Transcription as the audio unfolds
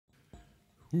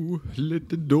Who let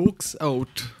the dogs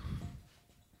out?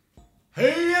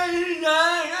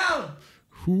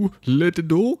 Who let the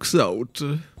dogs out?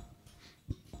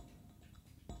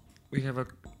 We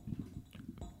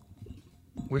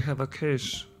have a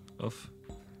case of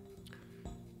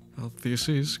This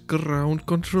is ground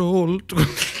control.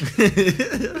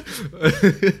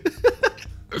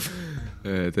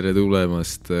 Tere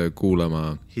tulemast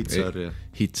kuulama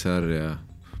hitsarja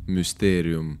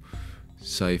müsteerium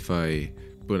sci-fi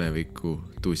põnevikku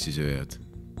Tussisööjad.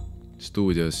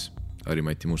 Stuudios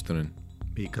Ari-Mati Mustonen,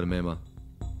 Miikal Meema.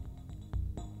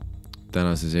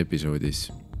 Tänases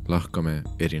episoodis lahkame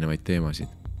erinevaid teemasid.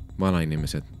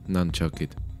 Vanainimesed,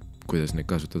 nunchuckid, kuidas neid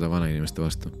kasutada vanainimeste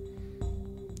vastu.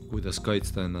 Kuidas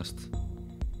kaitsta ennast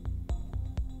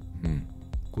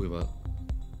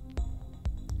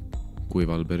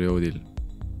Kuival perioodil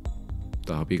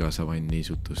tahab iga savann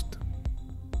niisutust.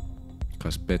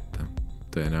 Kas petta?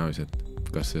 Tõenäoliselt.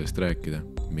 Kas sellest rääkida?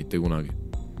 Mitte kunagi.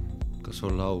 Kas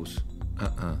olla aus?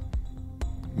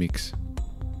 Miks?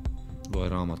 Loe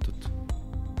raamatut.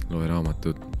 Loe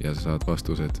raamatut ja sa saad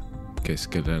vastused, kes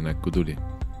kelle näkku tuli.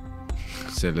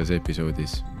 Selles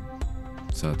episoodis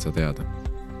saad sa teada.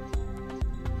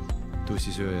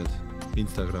 Tussisööjad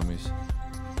Instagramis,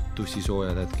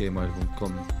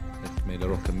 tussisööjad@gmail.com, et meile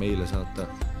rohkem meile saata.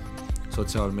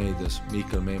 Sotsiaalmeedias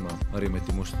Miikal Meema,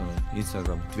 Ari-Mati Mustonen,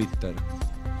 Instagram, Twitter.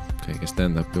 Kõige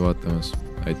stand-upi vaatamas.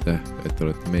 Aitäh, et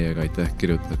olete meiega. Aitäh,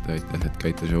 kirjutate. Aitäh, et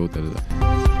käite showdel.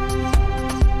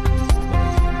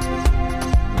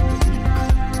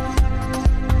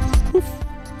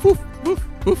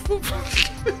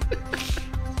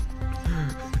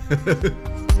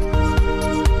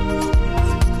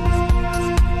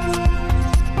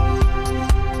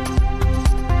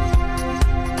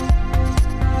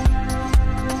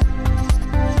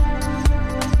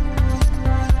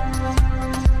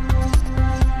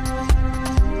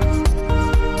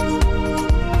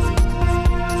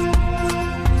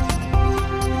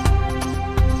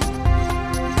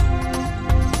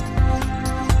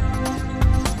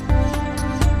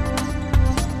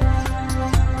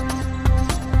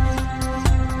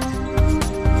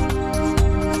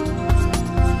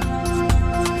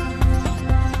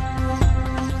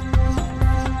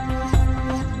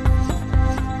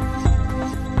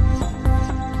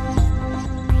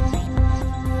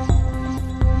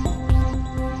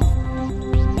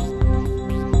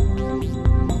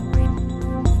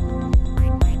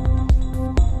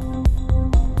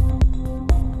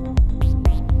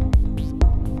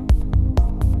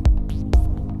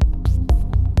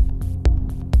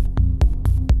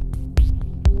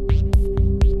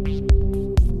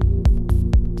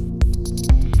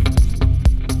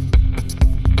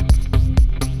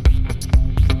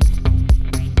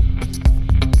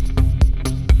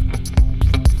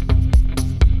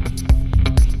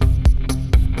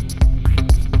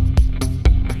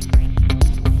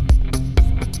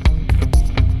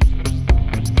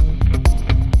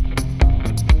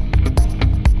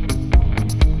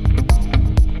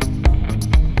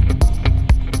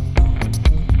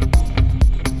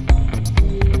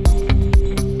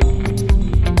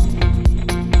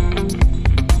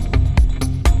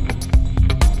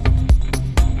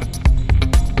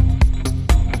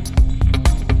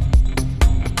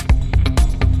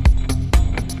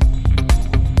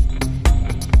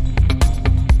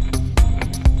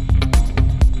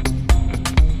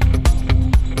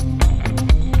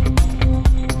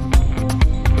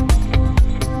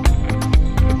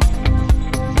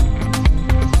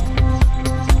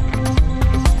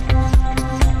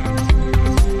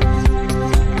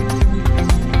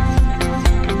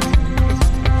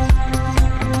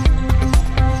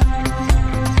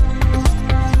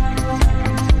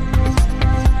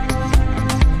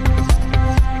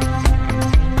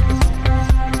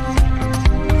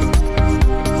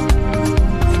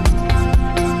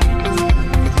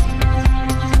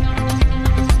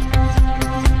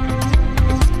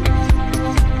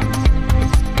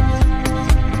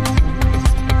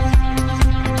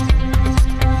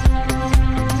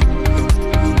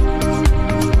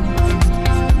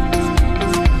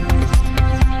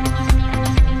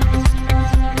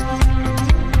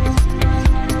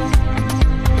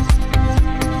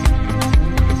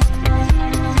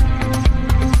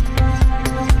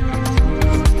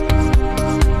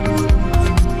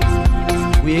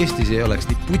 Eestis ei oleks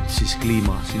nii putsis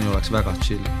kliima, siin ei oleks väga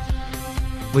chill.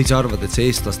 Või sa arvad, et see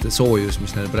eestlaste soojus,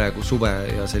 mis neil praegu suve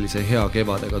ja sellise hea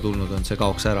kevadega tulnud on, see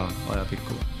kaoks ära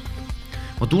ajapikku?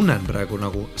 Ma tunnen praegu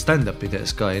nagu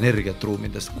stand-upides ka energiat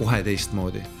ruumidest kohe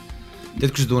teistmoodi.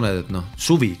 tead, kui sa tunned, et noh,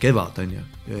 suvi, kevad on ju,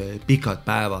 pikad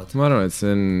päevad. Ma arvan, et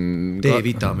see on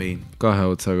D-vitamiin. Kahe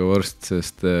otsaga vorst,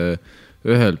 sest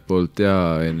ühelt poolt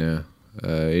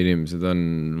inimesed on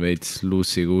veits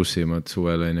lussi-kuussimad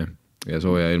suvel ja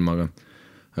sooja ilmaga.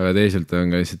 Aga teisalt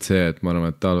on ka lihtsalt see, et ma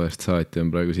arvan, et talvest saati on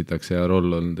praegu sitaks hea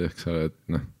roll olnud, ehk sa oled,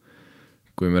 noh,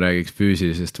 kui me räägiks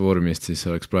füüsilisest vormist, siis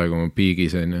oleks praegu oma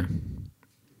piigis,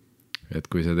 et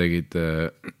kui sa tegid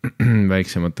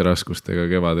väiksemate raskustega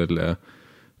kevadel ja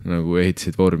nagu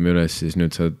ehitasid vormi üles, siis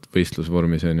nüüd sa oled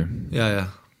võistlusvormis, Ja,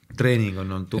 treening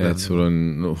on olnud tugev. Et sul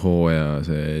on hooaja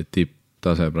see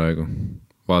tipptase praegu,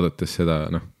 vaadates seda,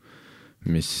 noh,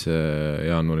 mis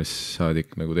jaanuaris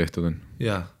saadik nagu tehtud on.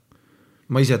 Jaa.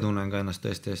 Ma ise tunnen ka ennast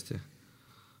tõesti.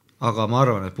 Aga ma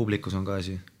arvan, et publikus on ka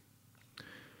asi.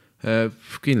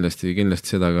 Kindlasti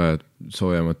seda ka, et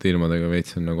soojamate ilmadega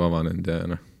veits on nagu avanenud ja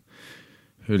noh,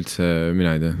 üldse,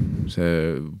 mina ei tea, see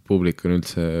publik on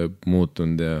üldse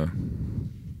muutunud ja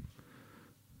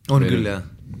on küll, jah.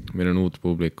 Meil on uut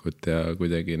publikut ja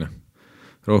kuidagi, noh,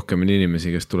 rohkem on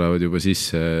inimesi, kes tulevad juba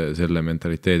sisse selle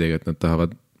mentaliteediga, et nad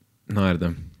tahavad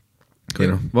naerda. Kui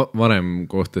noh, varem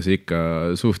kohtas ikka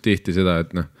suht tihti seda, et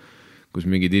noh, kus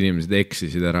mingid inimesed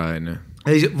eksisid ära,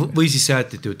 või siis see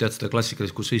attitude, tead seda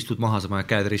klassikalist, kus sa istud maha, sa paned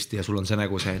käed risti ja sul on see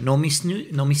nägu see, no mis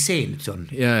see nüüd on?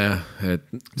 Ja, et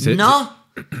see,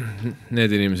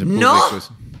 need inimesed publikus,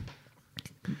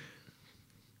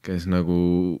 kes nagu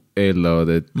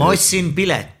eeldavad, et ma ostsin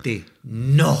pileti,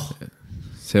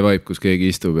 see vaip, kus keegi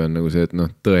istub ja on nagu see, et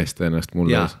noh, tõesta ennast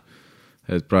mulle.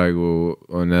 Et praegu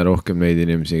on rohkem neid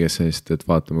inimesi, kes on lihtsalt, et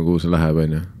vaatame, kuhu see läheb,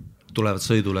 tulevad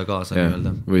sõidule kaasa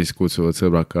nii-öelda. Või siis kutsuvad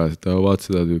sõbrad kaasa, et vaat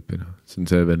seda tüüpi, see on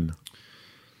see venn.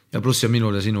 Ja pluss ja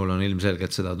minul ja sinul on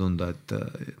ilmselgelt seda tunda, et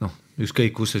noh,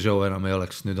 ükskõik kus see show enam ei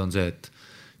oleks, nüüd on see, et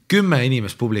 10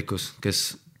 inimest publikus, kes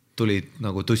tulid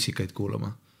nagu tussikaid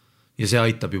kuulama ja see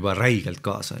aitab juba räigelt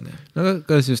kaasa. No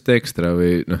kas just ekstra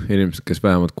või noh, inimesed, kes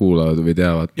vähemalt kuulavad või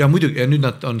teavad. Ja muidugi, ja nüüd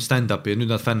nad on stand-up ja nüüd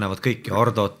nad fännavad kõiki,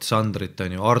 Ardot, Sandrit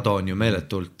on ju, Ardo on ju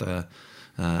meeletult,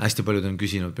 hästi paljud on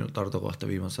küsinud minult Ardo kohta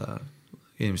viimase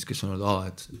inimesed, kes on olnud,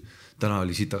 et täna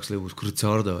oli sitaks lõbus, kurat see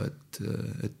Ardo,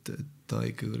 et ta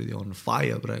ikka on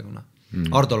fire praeguna.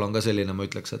 Ardol on ka selline, ma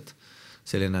ütleks, et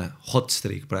selline hot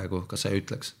streak praegu, kas sa ei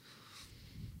ütleks?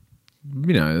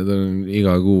 Mina, ta on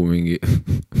iga kuu mingi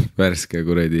värske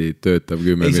kuredi töötab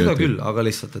 10 minutit. Ei seda küll, aga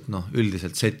lihtsalt, et noh,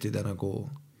 üldiselt settida nagu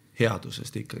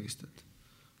headusest ikkagist, et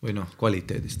või noh,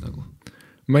 kvaliteedist nagu.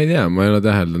 Ma ei tea, ma ei ole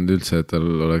täheldanud üldse, et tal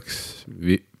oleks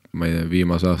ma ei tea,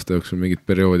 viimase aasta jooksul mingit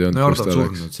perioodi on. No Ardo on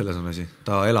surnud, selles on asi.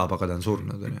 Ta elab, aga ta on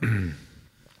surnud.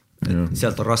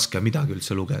 Sealt on raske midagi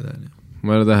üldse lugeda.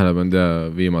 Ma ei ole tähelepanud ja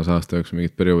viimase aasta jooksul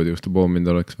mingit perioodi, kus ta pommind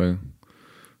oleks väga.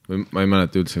 Ma ei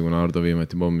mäleta üldse, kuna Ardo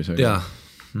viimati pommis. Jaa.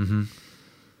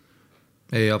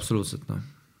 Ei, absoluutselt.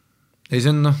 Ei,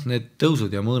 see on need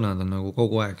tõusud ja mõõnad on nagu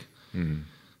kogu aeg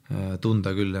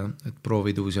tunda küll, et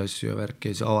proovid uusi asju ja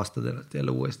värki ja siis avastad ennast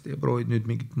jälle uuesti ja proovid nüüd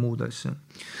mingit muud asja.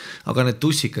 Aga need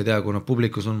tussikad ja kuna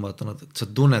publikus on vaatanud, et sa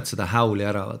tunned seda häuli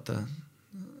ära, vaata,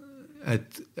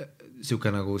 et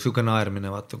siuke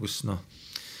naermine, vaata, kus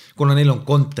kuna neil on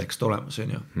kontekst olemas,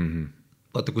 on ju.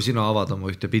 Vaata, kui sina avad oma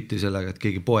ühte bitti sellega, et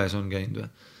keegi poes on käinud või.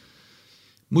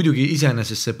 Muidugi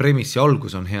iseenesest see premissi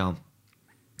algus on hea,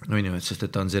 on ju, sest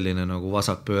et ta on selline nagu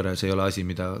vasakpööre, see ei ole asi,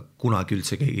 mida kunagi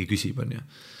üldse keegi küsib, on ju.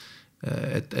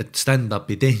 Et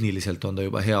stand-upi tehniliselt on ta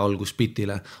juba hea algus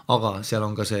bitile, aga seal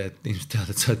on ka see, et inimesed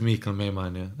teavad, et sa oled Miikal Meemaa,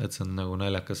 on ju, et see on nagu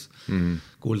naljakas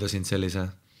kuulda sind sellise.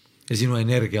 Ja sinu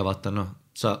energia, vaata,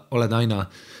 sa oled aina,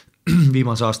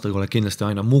 viimase aastaga oled kindlasti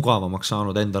aina mugavamaks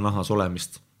saanud enda nahas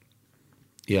olemist.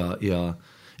 Ja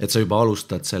et sa juba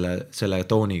alustad selle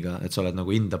tooniga, et sa oled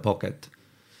nagu in the pocket.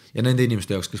 Ja nende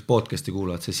inimeste jaoks, kes podcasti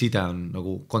kuulavad, see side on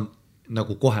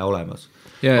nagu kohe olemas.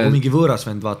 Yeah. Aga mingi võõras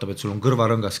vend vaatab, et sul on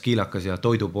kõrvarõngas, kiilakas ja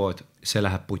toidupood, see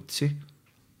läheb putsi.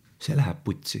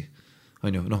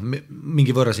 On ju,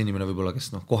 mingi võõras inimene võib-olla, kes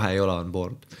kohe ei ole on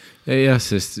board. Jah,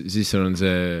 sest siis on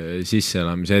see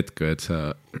sisseelamise hetk, et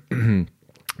sa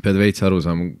pead veits aru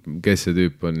saama, kes see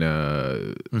tüüp on ja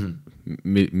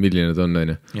milline ta on,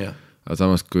 on ju. Yeah. Aga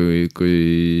samas,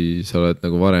 kui sa oled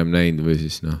nagu varem näinud või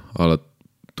siis alad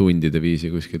tundide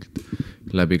viisi kuskilt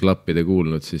läbi klappide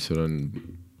kuulnud, siis sul on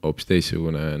hoopis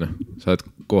teissugune, sa oled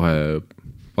kohe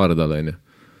pardal, on ju.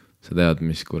 Sa tead,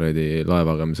 mis kuradi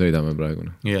laevaga me sõidame praegu.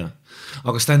 Yeah.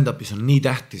 Aga stand-upis on nii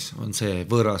tähtis, on see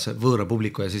võõra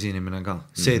publiku ees esinemine ka.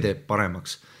 See teeb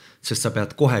paremaks, sest sa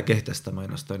pead kohe kehtestama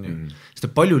ennast, on ju.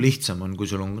 Sest palju lihtsam on, kui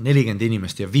sul on 40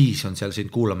 inimest ja 5 on seal sind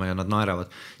kuulama ja nad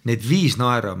naeravad. Need 5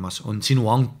 naeramas on sinu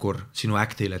ankur, sinu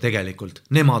actile tegelikult.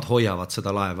 Nemad hoiavad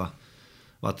seda laeva.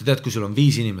 vaata, tead, kui sul on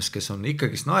 5 inimest, kes on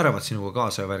ikkagist naeravad sinuga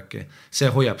kaasa ja värki, see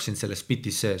hoiab sind selles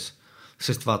bitis sees.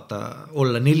 Sest vaata,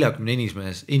 olla 40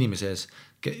 inimese ees,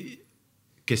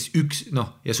 kes üks,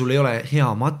 ja sul ei ole hea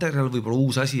materjal, võib-olla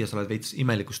uus asi ja sa oled veits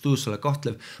imelikus tuus, sa oled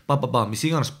kahtlev, mis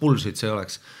iganes bullshit see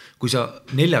oleks. Kui sa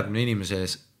 40 inimese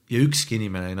ees ja ükski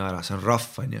inimene ei naera, see on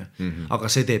rough, on ju. Aga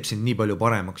see teeb sind nii palju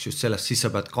paremaks just sellest, siis sa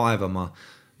pead kaevama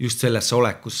just sellesse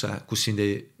olekusse, kus sind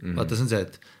ei, vaata see on see,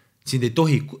 et sind ei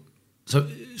tohi,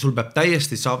 sul peab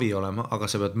täiesti savi olema, aga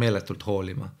sa pead meeletult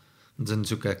hoolima. See on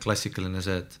niisugune klassikaline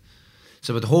see, et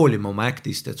sa pead hoolima oma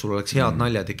actist, et sul oleks head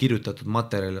naljad ja kirjutatud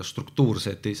materjal ja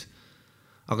struktuursetis,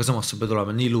 aga samas sa pead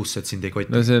olema nii luus, et sind ei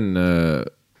kotti. No see on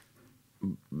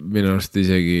minu arust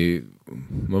isegi,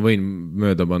 ma võin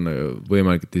mööda panna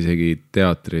võimalikult isegi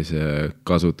teatris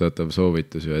kasutatav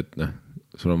soovitus ju, et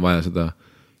sul on vaja seda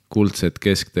kuldset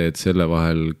keskteed selle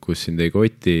vahel, kus sind ei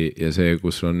koti ja see,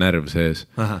 kus sul on närv sees.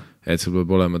 Et sul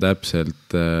peab olema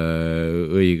täpselt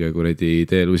õige kuradi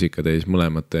teelusikatäis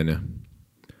mõlemat, on ju.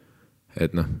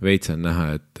 Et veits on näha,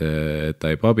 et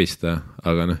ta ei pabista,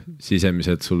 aga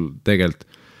sisemiselt sul tegelikult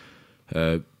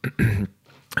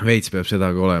veits peab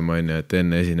seda ka olema, on ju, et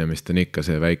enne esinemist on ikka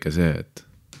see väike see, et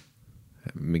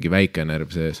mingi väike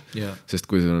närv sees, sest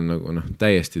kui sul on nagu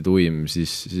täiesti tuim,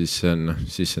 siis see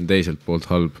on teiselt poolt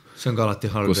halb. See on ka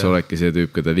alati halb. Kus oledki see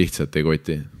tüüp, keda lihtsalt ei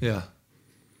koti.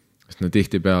 Sest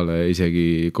tihti peale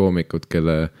isegi koomikud,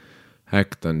 kelle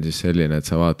äkt on siis selline, et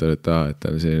sa vaatad, et ta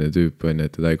on selline tüüp, on ju,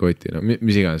 et teda ei koti.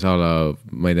 Mis iganes ala,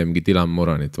 ma ei tea, mingi Dylan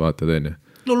Moranit vaatad, on ju.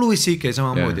 No Louis C.K.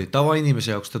 samamoodi, tava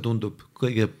inimese jaoks ta tundub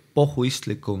kõige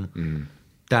pohhuistlikum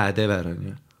dad ever,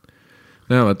 on ju.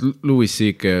 No vaat, Louis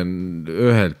C.K. on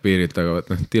ühelt piirilt,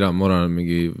 aga Dylan Moran on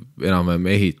mingi enam-vähem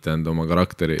ehitanud oma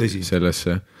karakteri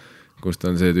sellesse, kus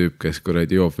ta on see tüüp, kes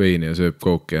kuradi joob veini ja sööb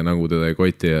kooki ja nagu teda ei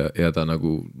koti ja ta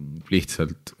nagu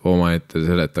lihtsalt oma ette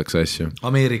seletaks asju.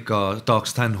 Ameerika Doug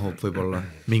Stanhope võib-olla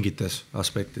mingites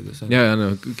aspektides. Ja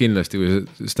kindlasti,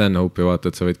 kui Stanhope'i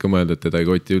vaatad, sa võid ka mõelda, et teda ei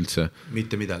koti üldse.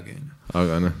 Mitte midagi.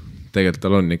 Aga tegelikult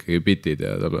tal on ikkagi bitid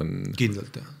ja tal on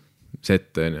kindlalt, jah.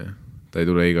 Sett, on ju. Ta ei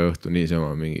tule iga õhtu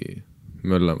niisama mingi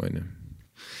möllama, on ju.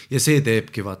 Ja see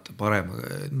teebki vaata parem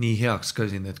nii heaks ka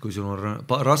siin, et kui sul on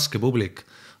raske publik,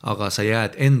 aga sa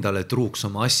jääd endale truuks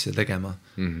oma asja tegema.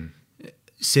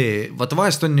 See, vaata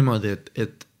vahest on niimoodi,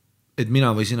 et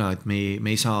mina või sina, et me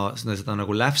ei saa seda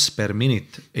nagu laughs per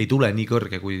minute ei tule nii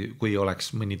kõrge, kui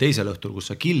oleks mõni teisel õhtul,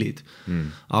 kus sa killid,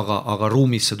 aga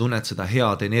ruumis sa tunned seda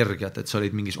head energiat, et sa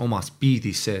olid mingis omas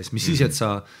beatis sees, mis siis, et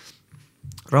sa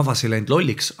rahvas ei läinud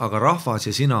lolliks, aga rahvas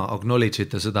ja sina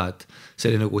acknowledge'ite seda, et see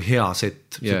oli nagu hea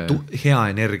set, hea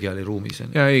energia oli ruumis.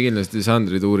 Ja ei kindlasti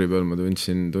Sandri tuuri peal ma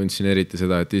tundsin eriti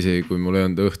seda, et isegi kui mul ei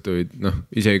olnud õhtuid,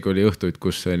 isegi kui oli õhtuid,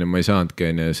 kus ma ei saanudki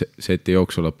seti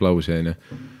jooksul aplausi,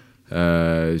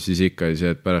 siis ikka oli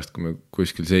see, et pärast kui me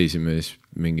kuskil seisime, siis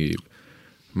mingi,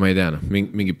 ma ei tea,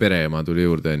 mingi pereema tuli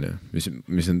juurde,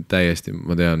 mis on täiesti,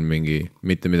 ma tean, mingi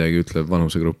mitte midagi ütlev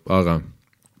vanusegrupp, aga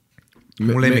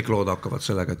mu lemmiklood hakkavad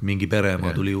sellega, et mingi pereema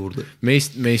tuli juurde.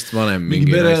 Meist vanem mingi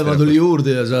pereema tuli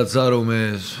juurde ja saad saru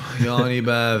mees,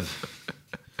 jaanipäev,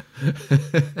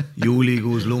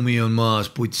 juulikuus lumi on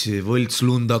maas, putsi, võlts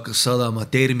lund hakkas sadama,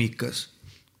 termikas.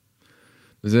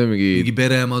 See on mingi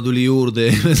pereema tuli juurde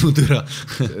ja türa.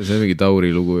 See on mingi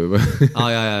Tauri lugu juba.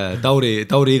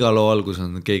 Tauri iga loo algus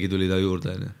on, keegi tuli ta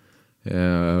juurde.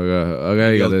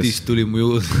 Aga igades. Autist tuli mu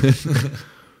juurde.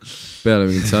 Peale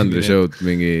mingit Sandri show'd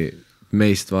mingi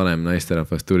meist vanem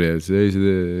naisterahvast tuli, et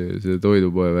see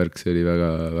toidupoe värk, see oli väga,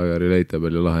 väga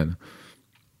relatable ja lahena.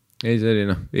 Ei, see oli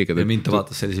ikka ja mind ta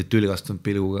vaatas selliseid tülgastunud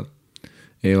pilguga.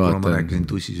 Ei vaata. Kuna ma rääkisin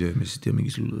tussisöömisest ja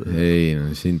mingi sul... Ei,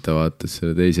 sind ta vaatas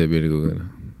selle teise pilguga.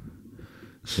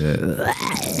 See...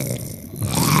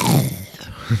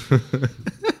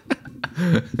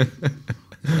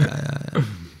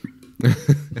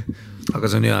 Aga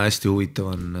see on hea, hästi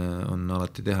huvitav on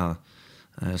alati teha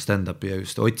stand-upi ja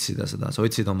just otsida seda, sa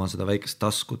otsid oma seda väikest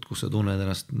taskut, kus sa tunned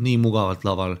ennast nii mugavalt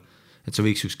laval, et sa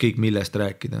võiks ükskõik millest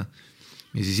rääkida.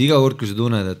 Ja siis iga kord, kui sa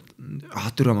tunned, et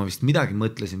türa, ma vist midagi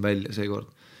mõtlesin välja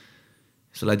seekord,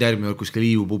 sa lähed järgmine kord kuskil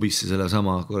iiupubisse selle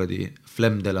sama kuradi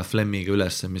Flem de la Flemiga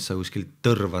ülesse, mis sa kuskil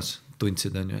tõrvas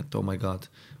tundsid, on ju, et oh my god,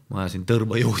 ma ajasin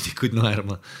tõrvajoodikuid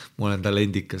naerma, ma olen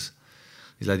talendikas.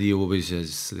 Siis lähed iiupubisse ja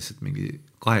siis lihtsalt mingi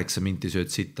 8 minti sööd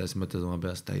sitta ja siis mõtled oma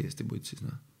peast täiesti putsis,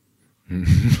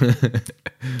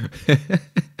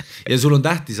 ja sul on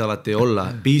tähtis alati olla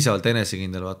piisavalt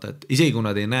enesekindel, vaata, et isegi kui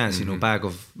nad ei näe sinu bag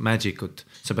of magicut,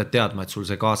 sa pead teadma, et sul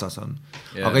see kaasas on.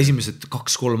 Aga esimesed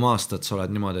 2-3 aastat sa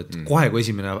oled niimoodi, et kohe kui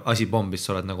esimene asi bombis,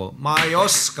 sa oled nagu, ma ei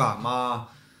oska,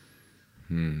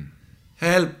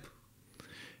 help.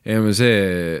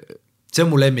 See on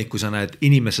mu lemmik, kui sa näed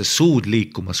inimese suud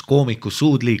liikumas, koomiku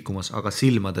suud liikumas, aga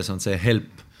silmades on see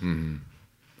help.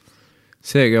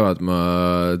 See kevad ma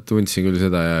tundsin küll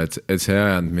seda ja et see ei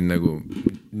ajanud mind nagu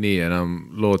nii enam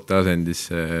loote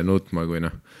asendisse nutma kui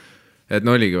et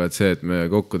oligi vaat see, et me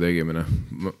kokku tegime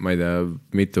ma ei tea,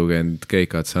 mitukend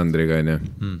keikad Sandriga ja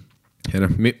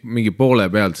mingi poole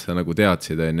pealt sa nagu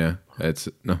teadsid, et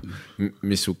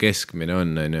mis su keskmine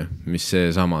on, mis see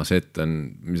sama set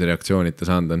on, mis reaktsioonid ta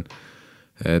saanud on,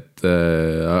 et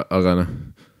aga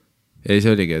ei,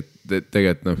 see oligi, et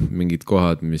tegelikult mingid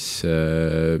kohad, mis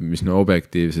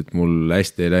objektiivselt mul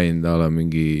hästi ei läinud, ala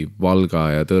mingi Valga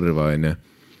ja Tõrva,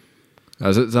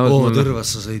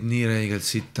 Tõrvas sa sõid nii reigelt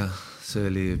sitta, see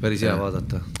oli päris hea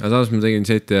vaadata. Aga samas ma tegin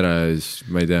seti ära ja siis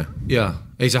ma ei tea. Jaa,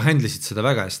 ei, sa handlisid seda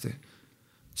väga hästi.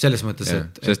 Selles mõttes,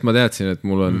 et... Sest ma teadsin, et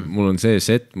mul on see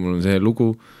set, mul on see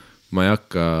lugu, ma ei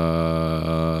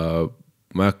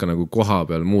hakka nagu koha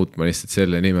peal muutma lihtsalt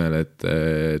selle nimel, et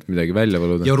midagi välja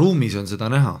valuda. Ja ruumis on seda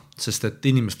näha, sest et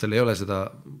inimestel ei ole seda,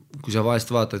 kui sa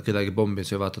vahest vaatad kedagi pommi,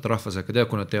 sa vaatad rahvasekka, tead,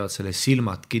 kui nad teevad selle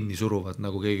silmad kinni suruvad,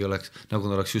 nagu keegi oleks, nagu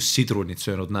nad oleks just sidrunit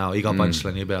söönud näo iga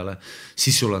punchline'i peale,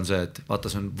 siis sul on see, et vaata,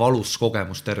 see on valus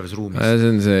kogemus terves ruumis. See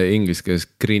on see inglise keeles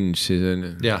cringe siis on.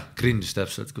 Jah, cringe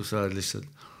täpselt, kus sa oled lihtsalt.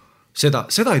 Seda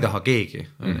ei taha keegi.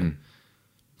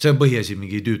 See on põhiasi,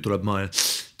 mingi tüüp tuleb maa ja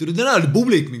täna oli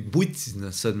publik mingi putsis,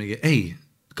 sa oled mingi, ei,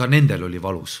 ka nendel oli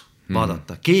valus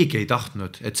vaadata. Keegi ei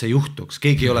tahtnud, et see juhtuks,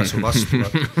 keegi ei ole su vastu.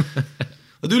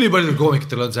 Vaata ülipaljudel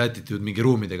koomikutel on see attitude mingi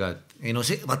ruumidega, et ei no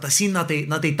see, vaata siin nad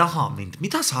ei taha mind,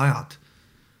 mida sa ajad?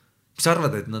 Mis sa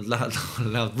arvad, et nad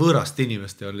lähevad võõrast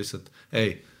inimest ja on lihtsalt,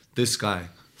 hey, this guy,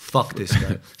 fuck this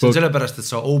guy. See on sellepärast, et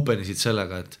sa openisid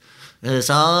sellega, et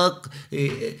sa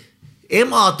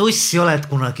ema tussi oled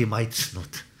kunagi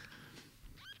maitsnud.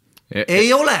 Ei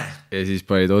ole. Ja siis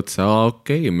panid otsa,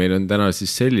 okei, meil on täna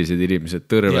siis sellised inimesed,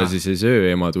 Tõrva siis ei söö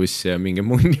ema tussi ja mingi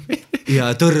muu nimi. Ja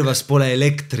Tõrvas pole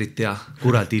elektrit ja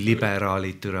kuradi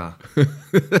liberaalid türa.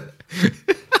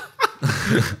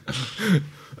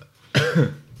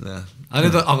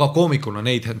 Aga koomikuna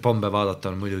neid pombe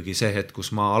vaadata on muidugi see hetk,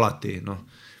 kus ma alati,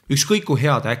 ükskõik kui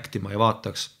head acti ma ei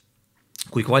vaataks,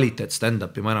 kui kvaliteet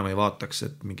stand-upi ma enam ei vaataks,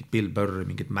 et mingit Bill Burri,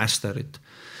 mingit Masterit,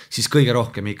 siis kõige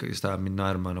rohkem ikkagi seda mind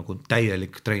naerma nagu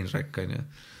täielik trainwreck,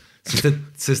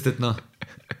 sest et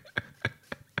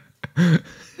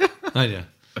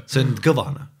see on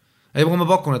kõvana. Ei, kui ma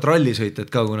pakun, et rallisõitjad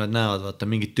ka, kui nad näevad, vaata,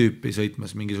 mingit tüüpi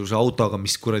sõitmas mingisuguse autoga,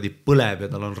 mis kuradi põleb ja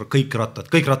tal on kõik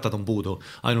rattad on puudu,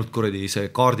 ainult kuradi see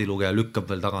kaardilugeja lükkab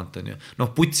veel tagant,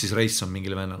 putsis reis on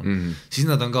mingile vennal. Siis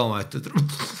nad on ka oma, et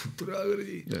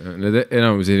need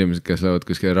enamus inimesed, kes lähevad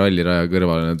kuskil ralliraja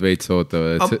kõrvale, nad veits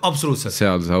ootavad, et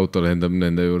seal see auto lendab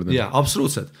nende juurde. Jaa,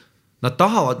 absoluutselt. Nad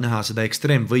tahavad näha seda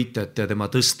ekstreemvõitjat ja tema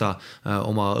tõsta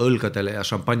oma õlgadele ja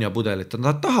šampanjapudelit.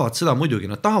 Nad tahavad seda muidugi,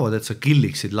 nad tahavad, et sa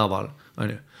killiksid laval.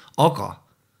 Aga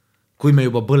kui me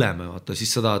juba põleme, vaata, siis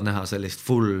sa tahad näha sellist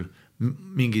full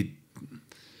mingi,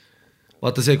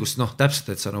 vaata see, kus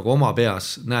täpselt, et sa nagu oma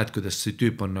peas näed, kuidas see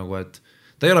tüüp on nagu, et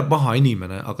ta ei ole paha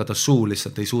inimene, aga ta suu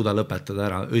lihtsalt ei suuda lõpetada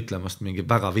ära ütlemast mingi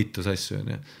väga vittus asju,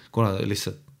 kuna ta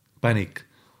lihtsalt pänik.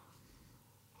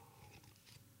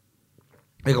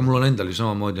 Ega mul on endal ju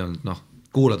samamoodi olnud,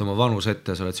 kuulad oma vanus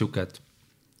ette, sa oled siuke, et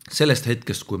sellest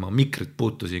hetkest, kui ma mikrit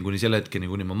puutusin, kuni selle hetkeni,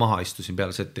 kuni ma maha istusin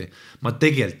peale seti, ma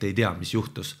tegelikult ei tea, mis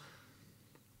juhtus.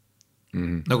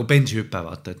 Nagu bensi hüppe,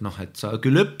 vaata, et sa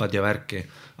küll hüppad ja värki,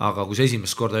 aga kui sa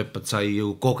esimest korda hüppad, sa ei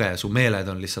ju koge, su meeled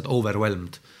on lihtsalt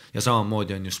overwhelmed ja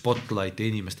samamoodi on ju spotlight ja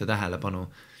inimeste tähelepanu.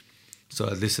 Sa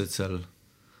oled lihtsalt seal,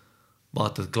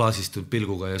 vaatad klaasistunud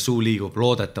pilguga ja suu liigub,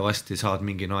 loodetavasti saad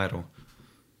mingi naeru.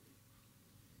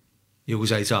 Ja kui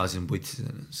sa ei saa, siis on putsis,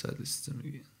 sa oled lihtsalt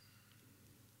mingi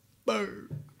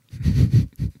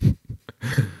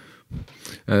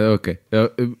okei,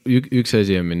 üks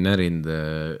asi on mind närinud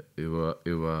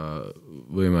juba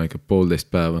võimalik 1,5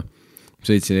 päeva.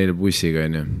 Sõitsin eile bussiga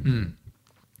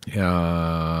ja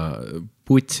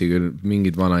putsi küll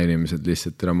mingid vanainimesed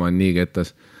lihtsalt, ma olen nii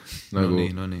ketas nagu,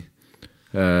 no nii.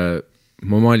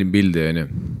 Ma maalin pildi,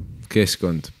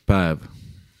 keskkond, päev,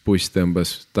 buss tõmbas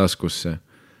taskusse,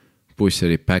 buss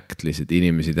oli päkt lihtsalt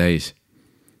inimesi täis.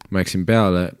 Ma läksin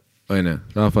peale,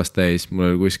 rahvast täis, mul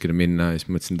oli kuskil minna, siis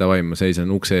mõtlesin, davai, ma seisan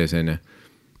ukse ees,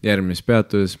 järgmises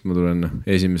peatuses, ma tulen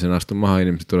esimesena astun maha,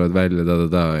 inimesed tulevad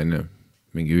välja,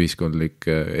 mingi ühiskondlik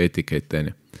etikett,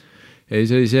 ja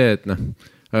see oli see, et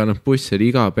aga buss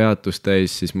oli iga peatus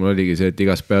täis, siis mul oligi see, et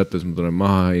igas peatus ma tulen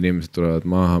maha, inimesed tulevad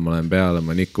maha, ma lähen peale,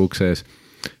 ma nikku ukse ees.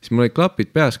 Siis mul oli klapid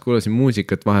peas, kuulasin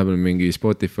muusikat, vahepeal mingi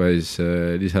Spotify's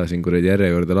lisasin kuradi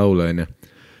järjekorda laule,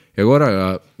 ja ja korraga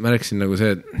märksin nagu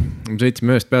see, et me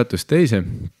sõitsime ühest peatust teise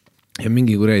ja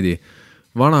mingi kuredi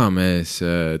vanamees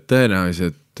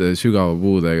tõenäoliselt sügava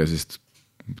puudega, sest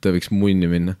ta võiks munni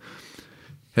minna.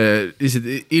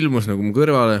 Lihtsalt ilmus nagu mu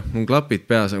kõrvale, mul klapid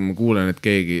peas, aga ma kuulen, et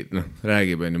keegi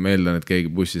räägib, ma eeldan, et keegi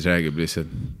bussis räägib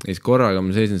lihtsalt. Ja siis korraga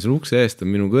ma seisen seal ukse eest,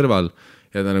 on minu kõrval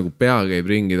ja ta nagu pea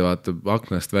käib ringi, ta vaatab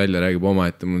aknast välja, räägib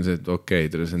omaette. Mul on see, et okei,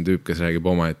 see on tüüp, kes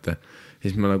räägib omaette. Ja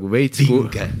siis ma nagu veits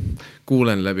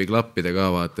kuulen läbi klappide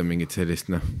ka vaata mingid sellist,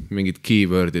 mingid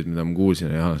keywordid, mida ma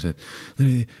kuulsin ja see,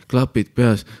 klapid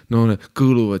peas, need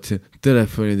kõluvad siin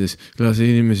telefonides, lase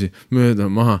inimesi mööda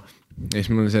maha. Ja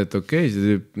siis mul on see, et okei, see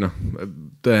tüüp,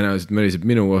 tõenäoliselt möriseb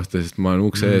minu kohta, sest ma olen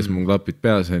ukse ees, mul klapid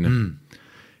peas on.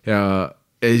 Ja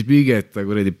siis pigeta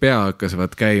kuredi pea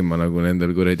hakkasavad käima nagu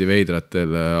nendel kuredi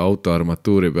veidratel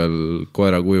autoarmatuuri peal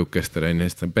koera kujukestel, ja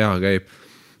siis ta pea käib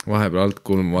vahepeal alt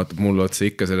kulma, vaatab mulle otsa,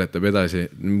 ikka seletab edasi,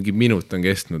 mingi minut on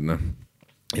kestnud. Ja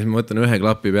siis ma võtan ühe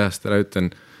klapi peast ära,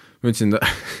 ma ütlesin ta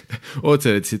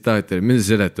otsele tsitaatile, mida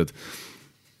sa seletad?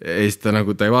 Ja siis ta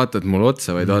nagu, ta ei vaata, et mulle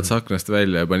otsa, vaid vaatas aknast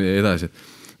välja ja pani edasi.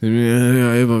 Ja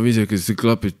ebaviisakas, see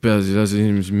klapid peas, ei lase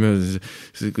inimesi mööda,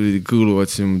 see kõluvad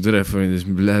siin mu telefonides,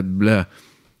 blä.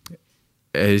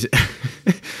 Ja siis,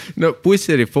 buss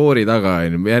oli foori taga,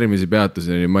 järgmise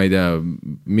peatuseni, ma ei tea,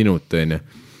 minut on.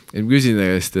 Ja ma küsin ta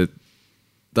käest, et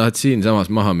tahad siin samas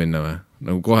maha minna või?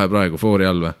 Nagu kohe praegu foori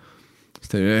all või? Siis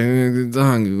ta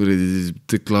tahangi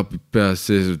kuridi klapid peas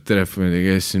sees telefoni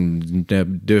käes siin ja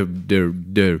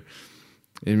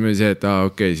siis ma see, et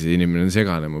okei, see inimene on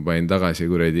segane, ma panin tagasi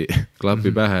kuredi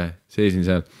klapi pähe, seisin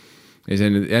seal ja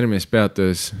see on järgmises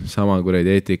peatuses sama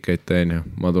kuredi etikett,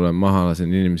 ma tulen maha,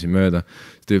 lasen inimesi mööda,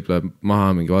 see tüüp läheb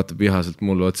maha, mingi vaatab vihaselt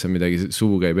mulle otsa, midagi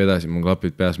suu käib edasi, mul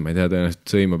klapid peas, ma ei tea, tõenäoliselt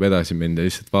sõimab edasi mind ja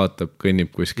lihtsalt vaatab,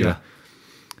 kõnnib kuskile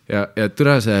ja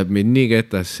türa see jääb mind nii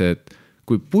ketasse, et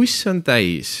kui buss on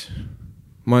täis,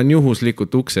 ma olen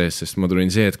juhuslikult ukse ees, sest ma tulin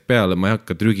see hetk peale, ma ei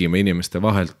hakka trügima inimeste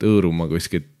vahelt õõruma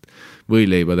kuskilt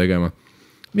võileiba tegema.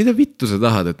 Mida vittu sa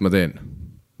tahad, et ma teen?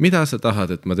 Mida sa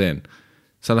tahad, et ma teen?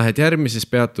 Sa lähed järgmises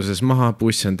peatuses maha,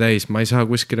 buss on täis, ma ei saa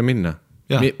kuskile minna.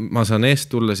 Ma saan eest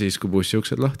tulla siis, kui bussi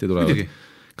uksed lahti tulevad.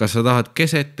 Kas sa tahad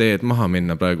keset teed maha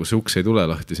minna praegu, see uks ei tule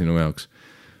lahti sinu jaoks?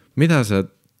 Mida sa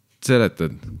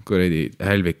seletad, kuredi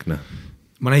hälvikna?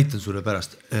 Ma näitan sulle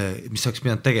pärast, mis saaks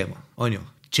pidanud tegema, on ju?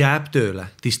 Jab tööle,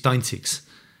 distantsiks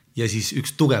ja siis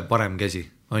üks tugev parem käsi,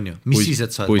 on ju? Mis siis,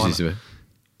 et sa oled bussis või?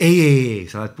 Ei,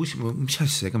 sa oled bussi, mis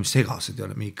asja, ega mis segased ei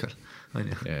ole, Miikal.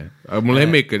 Aga mul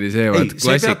lemmik oli see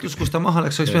see peatus, kus ta maha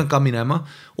läks, oleks pidanud ka minema,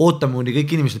 ootame uuni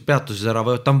kõik inimesed peatuses ära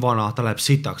või ta on vana, ta läheb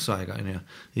sitaks aega ja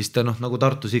siis ta nagu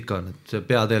Tartus ikka on, et see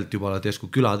peateelt juba oled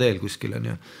jäsku külateel kuskil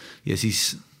ja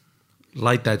siis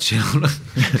light that shit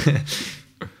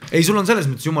ei, sul on selles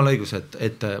mõttes jumala õigus,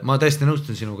 et ma täiesti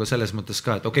nõustun sinuga selles mõttes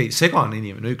ka, et okei, segane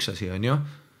inimene üks asi on ju,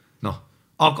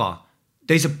 aga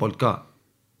teiselt poolt ka,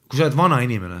 kui sa oled vana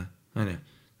inimene,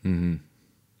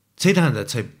 see ei tähenda,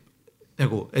 et sa ei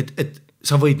nagu, et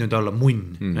sa võid nüüd olla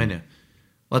munn,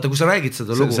 vaata, kui sa räägid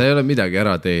seda lugu sa ei ole midagi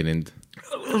ära teeninud,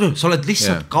 sa oled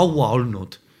lihtsalt kaua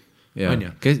olnud,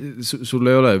 sul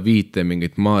ei ole viite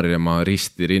mingit Maarjamaa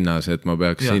risti rinnas, et ma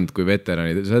peaks sind kui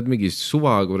veteranid, sa oled mingi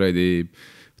suva kuredi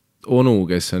onu,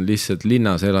 kes on lihtsalt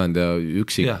linnas elanud ja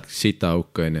üksik sita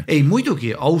hukka. Ei, muidugi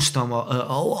austa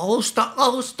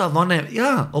vanem,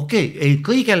 ei,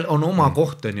 kõigel on oma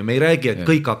koht, me ei räägi, et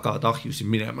kõik hakkavad ahjusid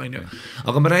minema,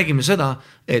 aga me räägime seda,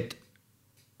 et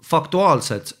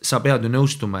faktuaalselt sa pead ju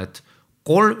nõustuma, et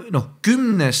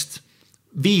 10-st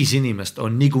 5 inimest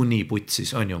on niikuinii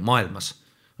putsis, on ju, maailmas,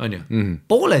 on ju.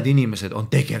 Pooled inimesed on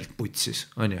tegelikult putsis,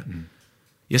 on ju.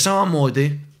 Ja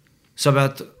samamoodi sa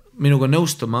pead minuga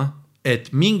nõustuma,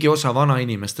 et mingi osa vana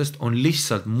inimestest on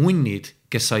lihtsalt munnid,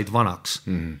 kes said vanaks.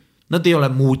 Nad ei ole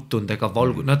muutunud ega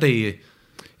valgu, nad ei...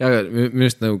 Ja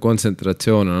minust nagu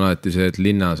kontsentratsioon on alati see, et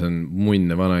linnas on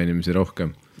munne vana inimesi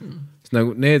rohkem. Sest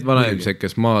nagu need vana inimesed,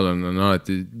 kes maal on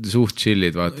alati suht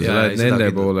chillid, vaata, sa lähed nende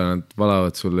poole, nad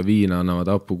valavad sulle viina, annavad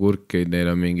hapukurkeid,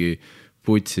 neil on mingi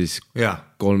putsis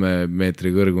 3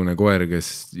 meetri kõrgune koer,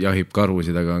 kes jahib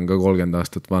karusid, aga on ka 30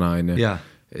 aastat vana, ja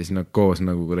siis nad koos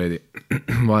nagu kuredi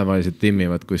vaevaliselt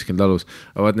timmivad kuskil talus.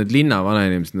 Aga vaat need linna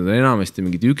vanainimesed, nad on enamasti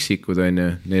mingid üksikud, on ju,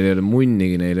 neil ei ole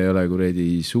munnigi, neil ei ole kuredi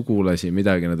sugulasi,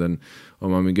 midagi, nad on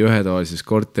oma mingi ühetoalises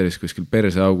korteris kuskil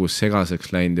perseaugus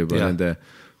segaseks läinud juba nende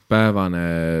päevane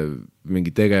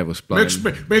mingi tegevusplaan.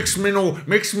 Miks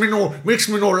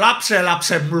minu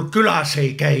lapselapsed mul külas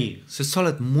ei käi? Sest sa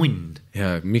oled munn.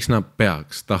 Ja miks nad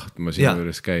peaks tahtma sinu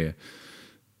juures käia?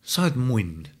 Sa oled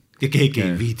munn. Ja keegi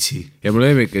ei viitsi. Ja mul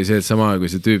lemmik oli see, et sama kui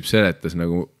see tüüp seletas,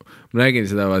 nagu ma nägin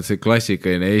seda, vaat see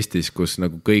klassikaline Eestis, kus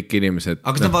nagu kõik inimesed...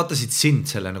 Aga kas nad vaatasid sind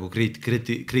selle nagu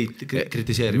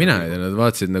kritiseerima? Mina ei tea, nad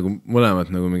vaatasid nagu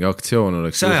mõlemad nagu mingi aktsioon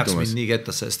oleks see ajaks mind nii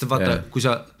kettasse, sest vaata, kui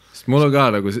sa... Sest mul on ka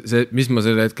nagu see, mis ma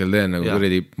selle hetkel teen, nagu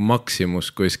kuradi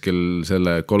Maximus kuskil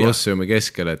selle Kolosseumi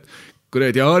keskel, et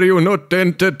kuradi, are you not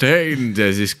entertained?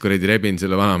 Ja siis kuradi rebin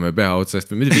selle vanamehe pea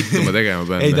otsast või mida vittu ma tegema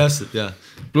pean. Ei täpselt, jah.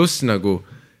 Plus nagu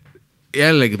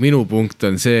jällegi minu punkt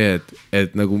on see,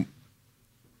 et nagu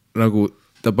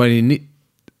ta pani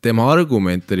tema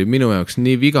argument oli minu jaoks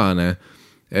nii vigane,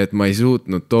 et ma ei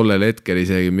suutnud tollel hetkel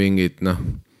isegi mingit,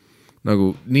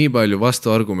 nagu nii palju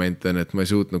vastuargumente on, et ma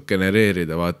ei suutnud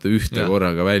genereerida vaata ühte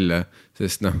korraga välja,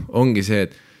 sest ongi see,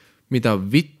 et mida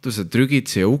vittu sa trügid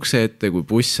siia ukse ette, kui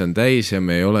buss on täis ja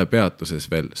me ei ole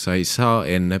peatuses veel, sa ei saa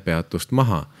enne peatust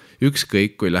maha.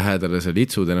 Ükskõik, kui lähedale sa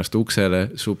litsud ennast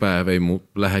uksele, su päev ei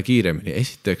lähe kiiremini.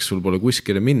 Esiteks, sul pole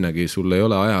kuskile minnagi, sul ei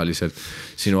ole ajaliselt,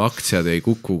 sinu aktsiad ei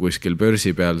kuku kuskil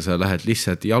börsi peal, sa lähed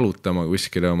lihtsalt jalutama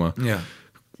kuskile oma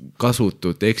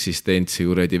kasutut eksistentsi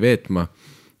kuradi veetma.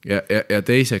 Ja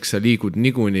teiseks, sa liigud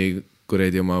niikuinii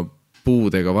kuradi oma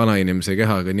puudega vanainimese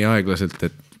kehaga nii aeglaselt,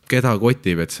 et keda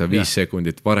kotib, et sa 5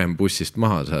 sekundit varem bussist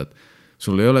maha saad.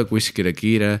 Sul ei ole kuskile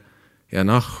kiire ja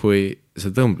nahhui sa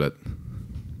tõmbled.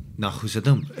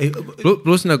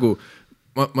 Plus nagu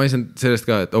ma ei saanud sellest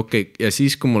ka, et okei, ja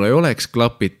siis kui mul ei oleks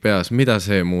klapid peas, mida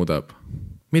see muudab?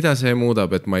 Mida see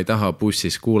muudab, et ma ei taha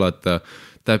bussis kuulata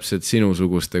täpselt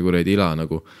sinusuguste kuradi ila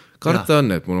nagu? Karta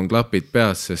on, et mul on klapid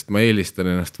peas, sest ma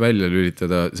eelistan ennast välja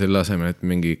lülitada selle asemel, et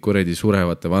mingi kuradi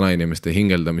surevate vanainimeste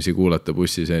hingeldamisi kuulata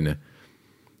bussis, on.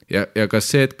 Ja kas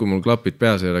see, et kui mul klapid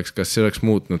peas ei oleks, kas see oleks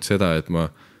muutnud seda, et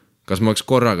kas ma oleks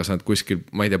korraga saanud kuskil,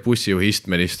 ma ei tea, bussijuhi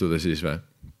istmel istuda siis või?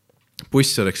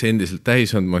 Buss oleks endiselt täis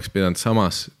olnud, ma oleks pidanud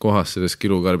samas kohas selles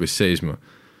kilukarbis seisma.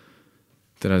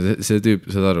 Tere, see tüüp,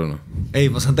 saad aru? Ei,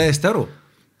 ma saan täiesti aru.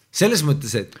 Selles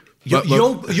mõttes, et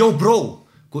yo bro,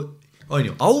 on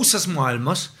ju, ausas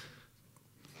maailmas,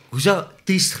 kui sa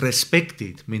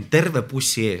disrespektid mind terve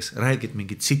bussi ees, räägid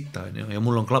mingit sitta, on ju, ja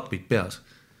mul on klapid peas,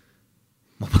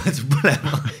 ma panen su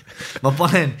põlema. Ma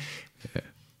panen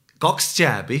 2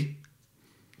 džääbi,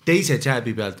 teise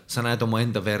džääbi pealt sa näed oma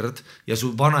enda verd ja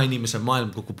su vana inimese maailm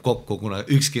kukub kokku, kuna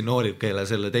ükski noorib keele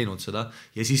selle teinud seda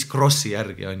ja siis krossi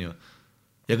järgi, on ju.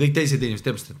 Ja kõik teised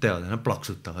inimesed teavad, nad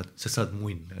plaksutavad, sest sa oled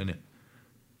munn, on ju.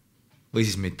 Või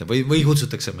siis mitte, või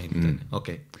kutsutakse mind,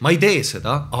 okei. Ma ei tee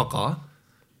seda, aga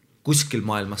kuskil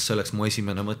maailmas see oleks mu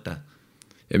esimene mõte.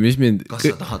 Ja kas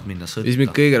sa tahad minna sõtta? Mis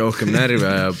mind kõige rohkem närvi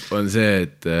ajab, on see,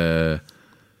 et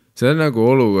see on nagu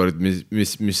olukord,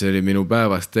 mis oli minu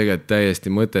päevast tegelikult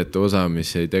täiesti mõtetu osa,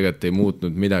 mis tegelikult ei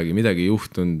muutnud midagi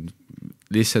juhtunud,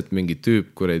 lihtsalt mingi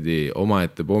tüüp kuredi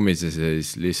omaette pommises ja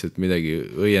siis lihtsalt midagi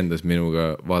õiendas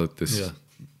minuga vaadates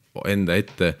enda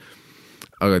ette.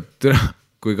 Aga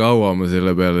kui kaua ma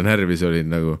selle peale närvis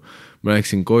olin, nagu ma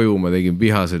läksin koju, ma tegin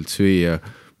vihaselt süüa,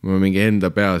 ma mingi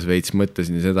enda peas veits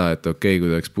mõtlesin seda, et okei, kui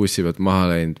ta oleks bussi pealt maha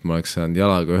läinud, ma oleks saanud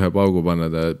jalaga ühe paugu panna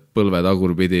ta põlve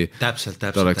tagurpidi, ta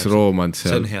oleks roomanud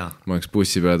seal, ma oleks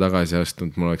bussi peale tagasi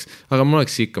astunud, aga ma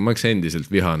oleks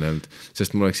endiselt vihane olnud,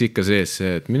 sest ma oleks ikka sees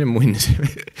see, et mine munni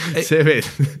see veel.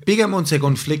 Pigem on see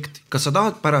konflikt, kas sa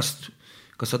tahad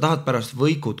pärast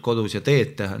võikud kodus ja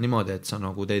teed teha niimoodi, et sa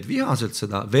nagu teed vihaselt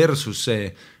seda versus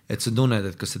see, et sa tunned,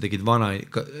 et kas sa tegid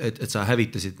et sa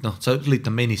hävitasid, sa lõid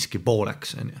ta meniski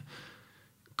pooleks, on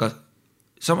ju.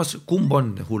 Samas, kumb on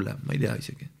hullem, ma ei tea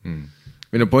isegi.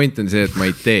 Minu point on see, et ma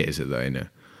ei tee seda, on ju.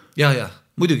 Ja,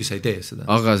 muidugi sa ei tee seda.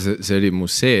 Aga see oli mu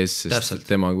sees, sest täpselt.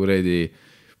 Tema kuredi...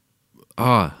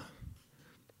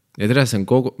 Ja tere, see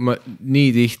on nii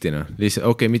tihti,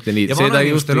 okei, mitte nii. Ja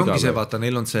vanainimestel ongi see, vaata,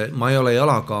 neil on see, ma ei ole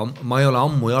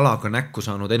ammu jalaga näkku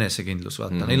saanud enesekindlus,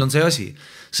 vaata, neil on see asi.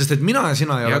 Sest et mina ja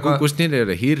sina ei ole ka... Kust neil ei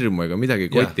ole hirmu ega midagi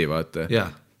koti, vaata.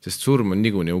 Sest surm on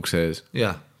niikuinii ukse ees.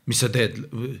 Ja, mis sa teed?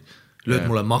 Lööd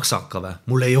mulle maksaka või?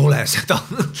 Mul ei ole seda.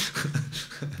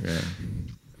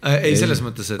 Ei, selles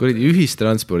mõttes, et... Kuridi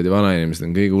ühistranspordi vanainimesed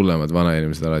on kõige hullemad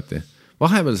vanainimesed alati.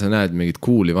 Vahepeal sa näed mingid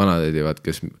kuuli vanadedivad,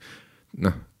 kes...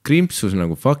 krimpsus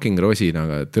nagu fucking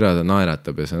rosinaga, türa ta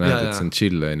naeratab ja sa näed, et see on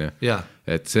chill, on ju.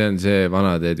 Et see on see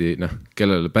vanatädi,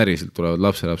 kellele päriselt tulevad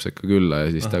lapselapsed ka külla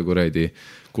ja siis ta kuredi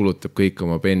kulutab kõik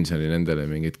oma pensioni nendele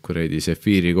mingid kuredi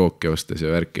sefiiri kooki ostes ja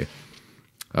värki.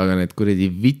 Aga need kuredi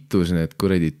vittus, need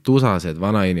kuredi tusased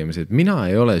vanainimesed, mina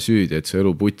ei ole süüdi, et su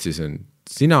elu putsis on.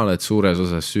 Sina oled suures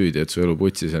osas süüdi, et su elu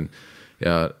putsis on.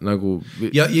 Ja nagu...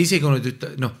 Ja isegi on nüüd,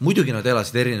 muidugi nad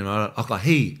elasid erineva, aga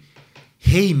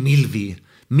hei Milvi,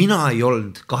 mina ei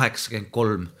olnud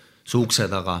 83 su ukse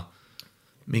taga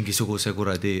mingisuguse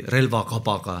kuradi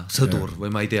relvakabaga sõdur või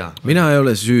ma ei tea. Mina ei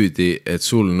ole süüdi, et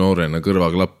sul noorena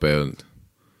kõrvaklappe ei olnud.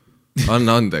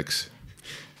 Anna andeks.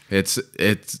 Et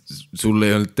sul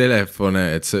ei olnud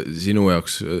telefone, et sinu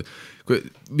jaoks...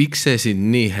 Miks see sind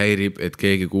nii häirib, et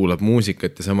keegi kuulab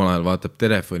muusikat ja samal ajal vaatab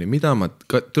telefoni?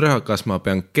 Kas ma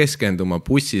pean keskenduma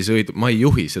bussisõidu? Ma ei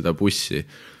juhi seda bussi.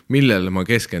 Millele ma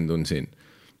keskendun siin?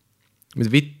 Mida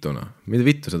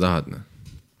vittu sa tahad?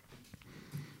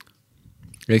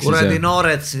 Kuradi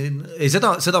noored siin... Ei,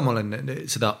 seda ma olen...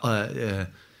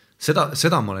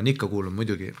 Seda ma olen ikka kuulnud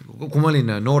muidugi, kui ma olin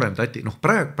noorem tati,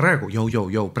 praegu,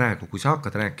 praegu, kui sa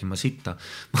hakkad rääkima sitta,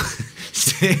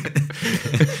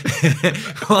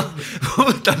 ma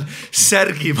võtan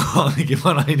särgi maha mingi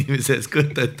vana inimese ees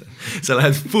kõtta, et sa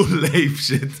lähed full ape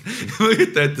shit, ma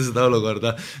võtta ette seda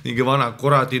olukorda, mingi vana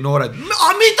kuradi noored,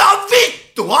 mida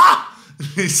vittu,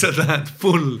 lihtsalt lähed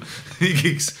full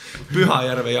mingiks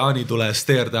Pühajärve Jaanitule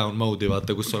stare down mode'i,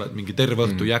 vaata, kus sa oled mingi terve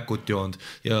õhtu jäkut joond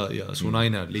ja su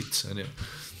naine on lits.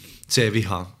 See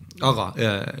viha. Aga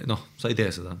sa ei tee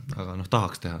seda, aga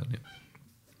tahaks teha.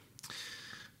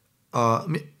 Ma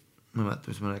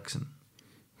mäletan, mis ma rääkisin.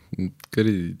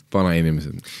 Kõri vana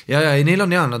inimesed. Ja, neil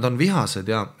on nad on vihased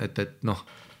ja, et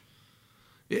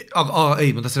aga ei,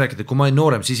 ma tahtsin rääkida, et kui ma olin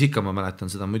noorem, siis ikka ma mäletan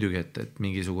seda muidugi, et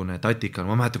mingisugune tatika,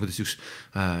 ma mäletan, kuidas üks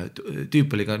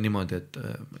tüüp oli ka niimoodi, et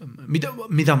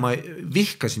mida ma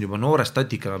vihkasin juba noorest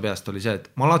tatikana peast oli see, et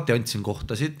ma alati andsin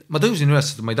kohtasid, ma tõusin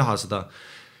üles, et ma ei taha seda,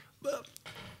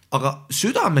 aga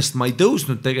südamest ma ei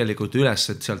tõusnud tegelikult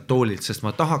üles, et sealt toolilt, sest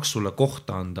ma tahaks sulle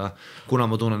kohta anda, kuna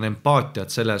ma tunnen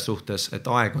empaatiat selle suhtes, et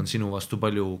aeg on sinu vastu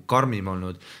palju karmim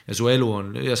olnud ja su elu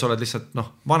on, ja sa oled lihtsalt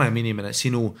vanem inimene,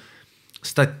 sinu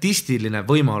statistiline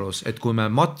võimalus, et kui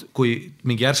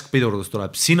mingi järsk pidurdus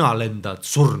tuleb, sina lendad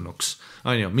surnuks,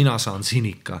 mina saan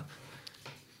sinika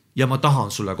ja ma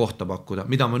tahan sulle kohta pakkuda,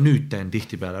 mida ma nüüd teen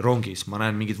tihtipeale rongis, ma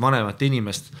näen mingit vanemat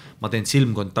inimest, ma teen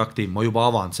silmkontakti, ma juba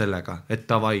avan sellega, et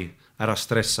davai, ära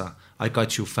stressa, I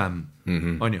got you fam,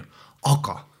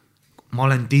 aga ma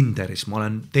olen Tinderis, ma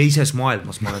olen teises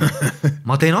maailmas,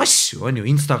 ma teen asju,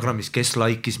 Instagramis, kes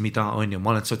laikis mida,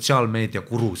 ma olen sotsiaalmeedia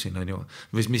guru siin,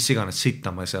 või mis iganes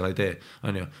sitta ma seal ei tee,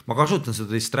 ma kasutan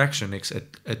seda distractioniks,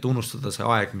 et unustada see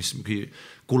aeg, mis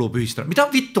kulub ühistada. Mida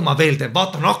vittu ma veel teen?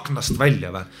 Vaatan aknast välja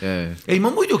või? Ei,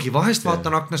 ma muidugi vahest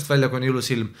vaatan aknast välja, kui on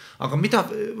jõulusilm, aga mida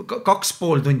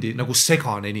 2,5 tundi nagu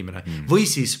segane inimene. Või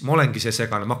siis ma olengi see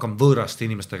segane, ma hakkan võõraste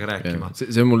inimestega rääkima.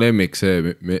 See on mu lemmik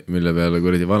see, mille peale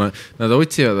kuradi vana. Nad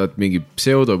otsivad mingi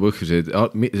pseudopõhjuseid,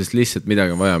 sest lihtsalt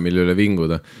midagi on vaja, mille üle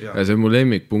vinguda. Ja see on mu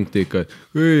lemmik punkti ikka, et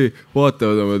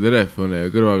vaatavad oma telefone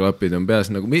ja kõrvaklapid on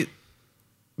peas nagu...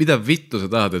 Mida vittu sa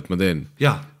tahad, et ma teen?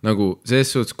 Ja. Nagu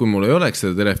selles suhtes, kui mul ei oleks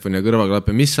seda telefoni ja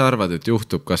kõrvaklappe, mis sa arvad, et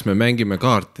juhtub? Kas me mängime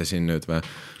kaarte siin nüüd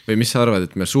või mis sa arvad,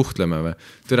 et me suhtleme või?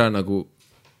 Türa nagu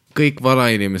kõik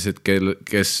vanainimesed,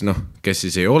 kes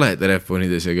siis ei ole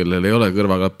telefonides ja kellel ei ole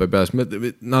kõrvaklappe peas,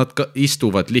 nad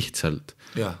istuvad lihtsalt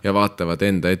ja vaatavad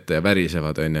enda ette ja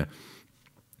värisevad,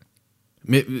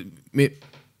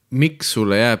 Miks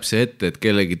sulle jääb see ette, et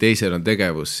kellegi teisel on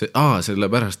tegevus?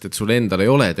 Sellepärast, et sul endal ei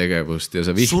ole tegevust ja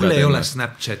sa vihkad sul ei ole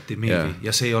Snapchati milvi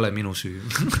ja see ei ole minu süü.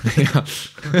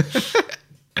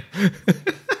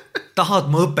 Tahad,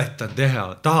 ma õpetan teha,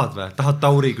 tahad või? Tahad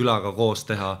Tauri külaga koos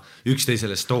teha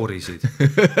üksteisele storisid?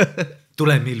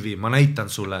 Tule milvi, ma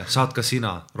näitan sulle, saad ka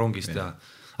sina rongist teha.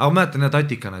 Aga ma mäletan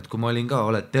tatikana, et kui ma olin ka,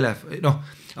 oled mis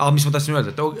ma tahtsin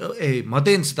öelda, et ma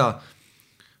teen seda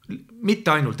mitte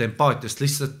ainult empaatiast,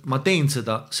 lihtsalt ma teen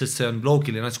seda, sest see on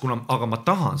loogiline, aga ma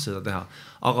tahan seda teha.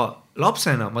 Aga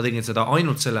lapsena ma tegin seda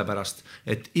ainult sellepärast,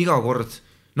 et iga kord,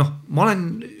 ma olen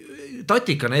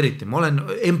tatikana eriti, ma olen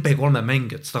MP3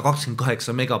 mängijad,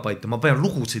 128 megabaite, ma pean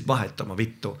lugusid vahetama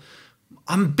vittu.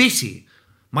 I'm busy.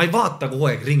 Ma ei vaata kogu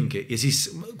aeg ringi ja siis,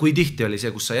 kui tihti oli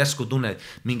see, kus sa järsku tunned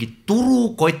mingi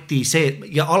turukoti see,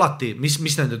 ja alati,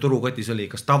 mis nende turukotis oli,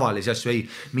 kas tavalisi asju ei,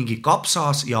 mingi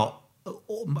kapsas ja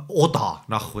oda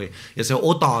nahvi ja see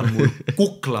oda on mul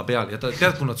kukla peal ja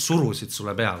tead, kui nad surusid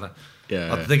sulle peale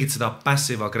Vaata, tegid seda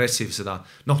passive-aggressive seda,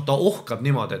 ta ohkab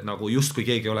niimoodi, et nagu just kui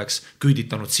keegi oleks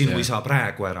küüditanud sinu isa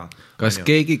praegu ära. Kas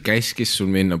keegi käskis sul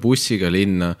minna bussiga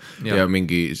linna ja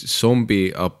mingi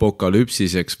zombi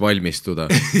apokalüpsiseks valmistuda?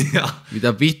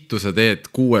 Mida vittu sa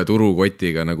teed 6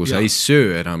 turukotiga, nagu sa ei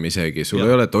söö enam isegi, sul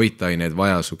ei ole toitaineid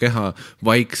vaja, su keha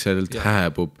vaikselt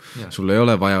hääbub, sul ei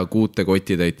ole vaja 6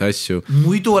 kotitäit asju.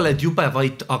 Muidu oled jube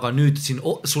vait, aga nüüd siin,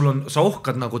 sa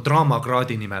ohkad nagu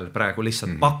draamakraadi nimel praegu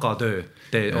lihtsalt bakatöö.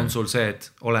 On sul see, et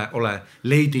ole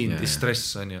lady in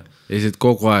distress on ju. Ja lihtsalt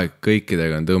kogu aeg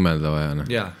kõikidega on tõmmelda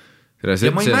vaja.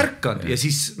 ja ma ei märkanud ja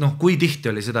siis kui tihti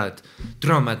oli seda, et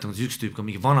türa mäletan, üks tüüp ka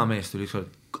mingi vana mees tuli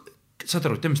saad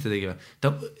aru, mis ta tegi või?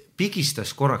 Ta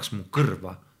pigistas korraks mu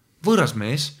kõrva. Võõras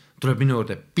mees tuleb minu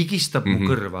juurde, pigistab mu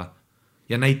kõrva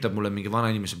ja näitab mulle mingi vana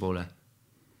inimese poole.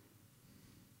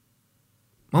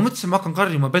 Ma mõtlesin, ma hakkan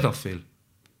karjuma pedofiil.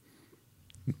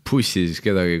 Pussi siis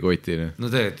kedagi ei koti. No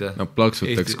tegelikult jah. No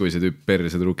plaksutaks, kui see tüüp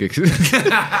perse trukiks.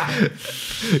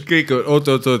 Kõik,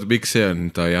 oot, miks see on?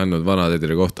 Ta ei andnud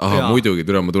vanatädile kohta. Aha, muidugi,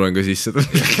 türa, ma tulen ka sisse.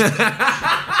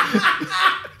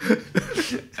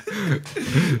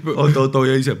 Oot,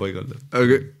 ja ise paigalda.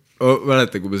 Aga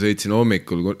mäletan, kui ma sõitsin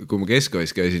hommikul, kui ma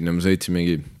Keskois käisin ja ma sõitsin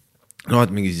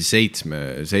mingi siis 7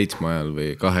 ajal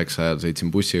või 8 ajal sõitsin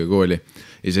bussiga kooli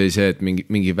ja see oli see, et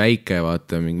mingi väike,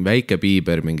 vaata, mingi väike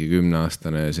Bieber, mingi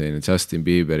 10-aastane selline Justin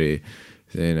Bieberi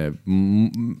selline,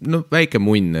 väike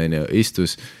munn,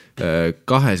 istus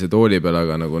kahese tooli peal,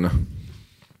 aga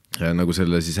nagu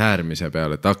selle siis äärmise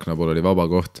peal, et akna pool oli vaba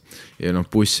koht ja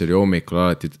buss oli hommikul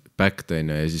alati backed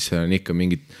ja siis seal on ikka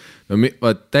mingid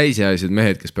täisealised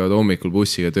mehed, kes peavad hommikul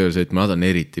bussiga tööl sõitma, nad on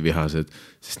eriti vihased,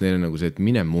 sest neil on nagu see, et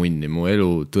mine munni, mu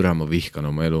elu, türa, ma vihkan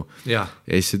oma elu. Ja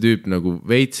siis see tüüp nagu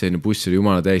veits, buss oli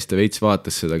jumala täis, ta veits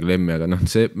vaatas seda klemmi, aga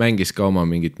see mängis ka oma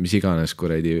mingit, mis iganes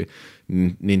kuradi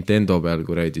Nintendo peal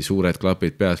kuradi suured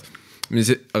klapid peas.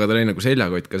 Aga ta oli nagu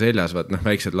seljakott ka seljas, vaat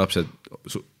väiksed lapsed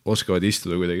oskavad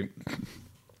istuda kuidagi,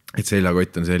 et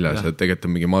seljakott on seljas ja tegelikult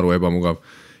on mingi maru ebamugav.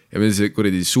 Ja meil see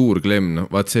kuradi suur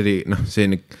klemm, vaat see oli, see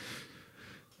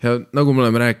ja nagu me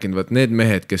oleme rääkinud, vaat need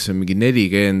mehed, kes on mingi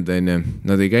 40,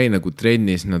 nad ei käi nagu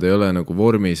trennis, nad ei ole nagu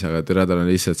vormis, aga tal on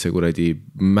lihtsalt see kuradi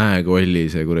mäekolli,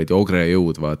 see kuradi ogre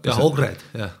jõud, vaata. Ja ogred,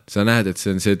 jah. Sa näed, et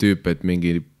see on see tüüp, et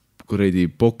mingi kuradi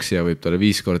boksija võib talle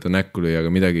 5 korda näkku lüüa, aga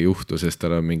midagi ei juhtu, sest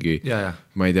tal on mingi,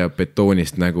 ma ei tea,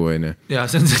 betoonist nägu. Ja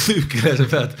see on see tüüp, kelle sa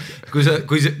pead,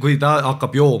 kui ta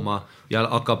hakkab jooma ja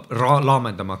hakkab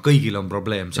laamendama, kõigil on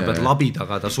probleem, sa pead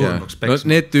labidaga ta surnuks peksma.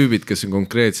 No need tüübid, kes on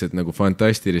konkreetselt nagu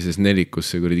fantastilises nelikus,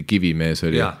 see kuradi kivimees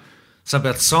oli. Ja, sa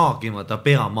pead saagima ta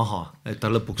pea maha, et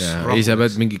ta lõpuks rahus. Ei, sa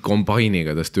pead mingi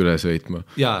kombainiga tast üle sõitma.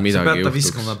 Ja, sa pead ta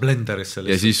viskama blenderisse.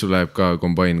 Ja siis sul läheb ka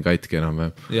kombain katki enam.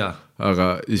 Ja,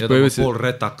 aga ja ta pool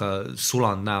retaka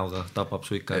suland näoga tapab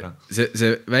su ikka ära.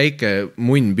 See väike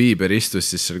munn Bieber istus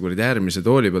siis seal kuradi äärmise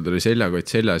tooli peal, ta oli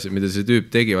seljakott seljas ja mida see tüüp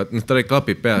tegi, ta oli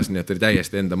klapid peas, nii et ta oli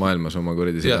täiesti enda maailmas oma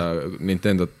kuradi seda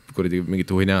Nintendo kuradi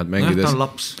mingit huinead mängides. Ta on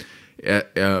laps.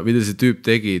 Ja mida see tüüp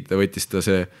tegi, ta võttis ta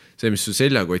see, mis su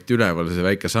seljakott üleval, see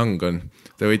väike sang on,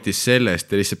 ta võttis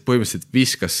sellest ja lihtsalt põhimõtteliselt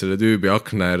viskas selle tüübi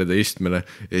akna äärde istmele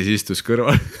ja siis istus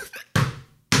kõrval.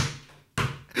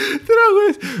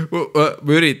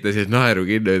 Ma üritasin naeru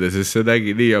kinni hoida, sest see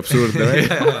nägi nii absurdne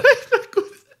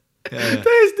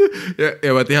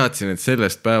ja ma teadsin, et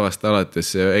sellest päevast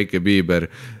alates see väike Bieber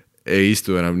ei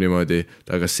istu enam niimoodi,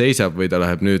 ta kas seisab või ta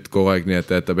läheb nüüd kogu aeg nii, et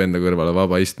ta jätab enda kõrvale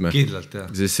vaba istme. Kindlalt,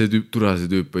 jah. Sest see turase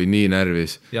tüüp oli nii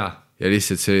närvis ja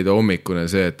lihtsalt see oli ta hommikune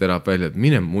see, et elab välja, et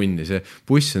mine munni, see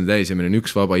buss on täis ja meil on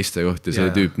üks vaba istekoht ja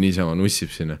see tüüp niisama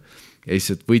nussib sinna ja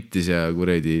lihtsalt võttis ja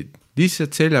kuredi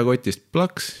lihtsalt seljakotist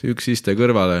plaks, üks iste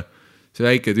kõrvale. See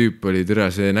väike tüüp oli türa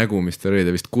see nägu, mis ta oli,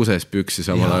 ta vist kuses püksi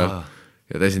samal ajal.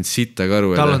 Ja ta ei sind sitta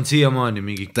karu. Tal on siiamaani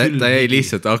mingi külm. Ta jäi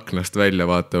lihtsalt aknast välja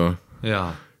vaatama. Ja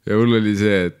mul oli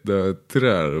see, et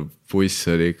türa buss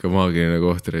oli ikka maagiline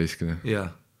koht reiskida. Ja.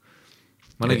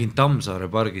 Ma nägin Tammsaare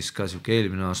pargis ka siuke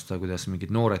eelmine aasta, kuidas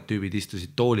mingid noored tüübid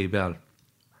istusid tooli peal.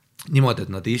 Niimoodi,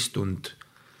 et nad istunud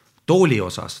tooli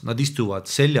osas, nad istuvad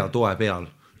seljatoe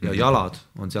peal. Ja jalad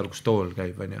on seal, kus tool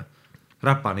käib, on ja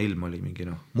räpane ilm oli mingi,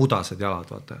 mudased jalad,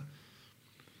 vaata.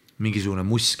 Mingisugune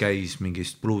muss käis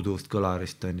mingist Bluetooth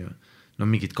kõlarist, on ju.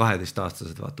 Mingid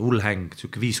 12-aastased, vaata, hullhäng,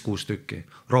 siuke 5-6 tükki,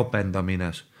 ropendamine,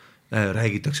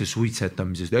 räägitakse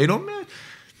suitsetamisest. Ei,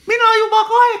 mina juba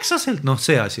 8-selt,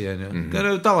 see asi, on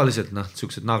ju. Tavaliselt,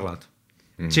 siuksed naglad.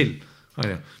 Chill,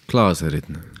 on ju. Klaaserid.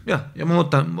 Ja ma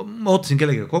ootasin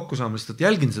kellegagi kokku saama, lihtsalt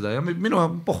jälgin seda ja minu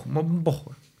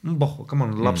come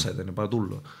on, lapsed on ju para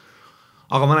tullu.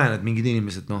 Aga ma näen, et mingid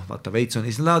inimesed, vaata, veits on,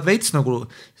 siis lähevad veits nagu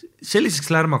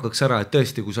selliseks lärmakaks ära, et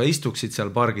tõesti, kui sa istuksid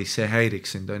seal pargis, see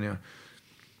häiriks sind, on ju.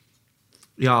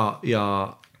 Ja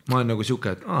ma olen nagu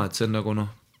siuke, et see on nagu,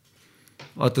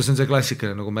 vaata, see on see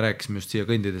klassikaline, nagu me rääkisime just siia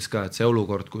kõndides ka, et see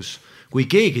olukord, kus kui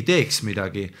keegi teeks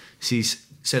midagi, siis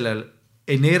sellel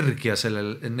energia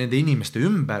nende inimeste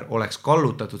ümber oleks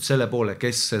kallutatud selle poole,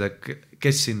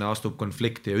 kes sinna astub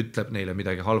konflikti ja ütleb neile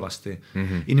midagi halvasti.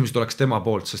 Inimesed oleks tema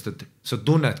poolt, sest et sa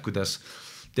tunned, kuidas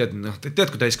tead,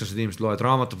 kui täiskasvanud inimesed loevad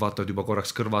raamatut, vaatavad juba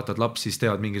korraks kõrvaatavad lapsi, siis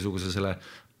teevad mingisuguse selle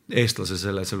eestlase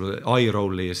selle eye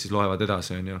rolli ja siis loevad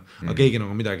edasi, on ju. Aga keegi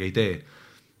nagu midagi ei tee.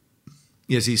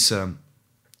 Ja siis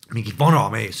mingi vana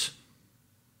mees.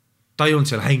 Ta ei olnud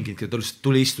seal hänginud,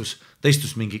 ta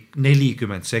istus mingi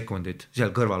 40 sekundit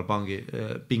seal kõrval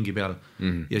pingi peal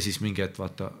ja siis mingi, et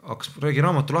vaata, hakkas röögi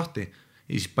raamatu lahti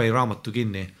ja siis pani raamatu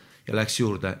kinni ja läks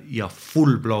juurde ja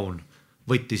full blown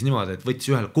võttis niimoodi, et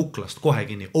võttis ühel kuklast kohe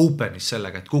kinni, openis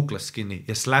sellega, et kuklast kinni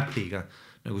ja slapiga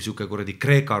nagu siuke kuradi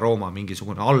Kreeka-Rooma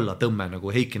mingisugune allatõmme, nagu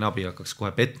Heiki Nabi hakkaks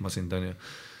kohe petma sind, on ju.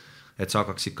 Et sa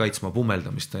hakkaksid kaitsma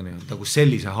pummeldamist, on ju. Nagu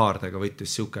sellise haardega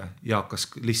võttis siuke ja hakkas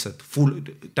lihtsalt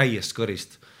täiest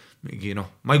kõrist. Mingi,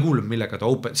 ma ei kuule millega ta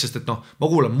sest et ma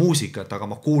kuulen muusikat, aga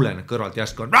ma kuulen kõrvalt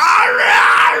järsku on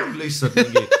lihtsalt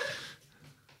mingi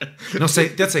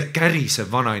see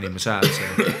käriseb vana inimese hääl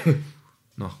see.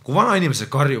 Kui vana inimesed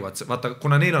karjuvad, vaata,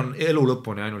 kuna neil on elu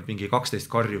lõpuni ainult mingi 12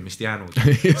 karjumist jäänud,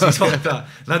 siis vaata,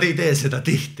 nad ei tee seda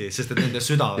tihti, sest et nende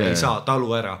süda ei saa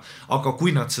talu ära. Aga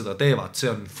kui nad seda teevad, see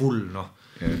on full,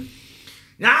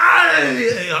 ja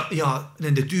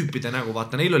nende tüüpide nägu,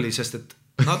 vaata, neil oli, sest et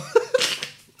nad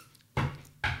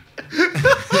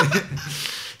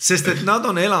sest et nad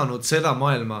on elanud seda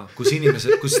maailma, kus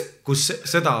inimesed, kus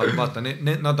seda, vaata,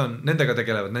 nendega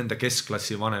tegelevad nende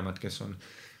keskklassi vanemad, kes on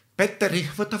Petteri,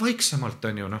 võta vaiksemalt,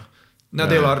 on ju,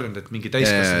 Nad ei ole harjunud, et mingi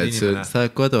täiskasvanud inimene sa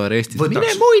oled koduarestis, mine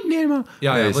muid niema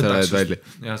ja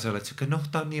sa oled siuke,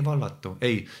 ta on nii vallatu.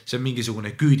 Ei, see on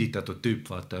mingisugune küüditatud tüüp,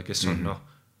 vaata, kes on,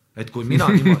 et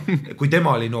kui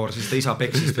tema oli noor, siis ta isa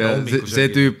peksis teda hommikusöögi. See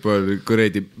tüüp on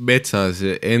kuredi metsas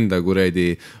enda kuredi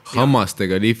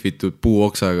hammastega lihvitud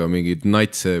puuoksaga mingid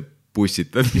natse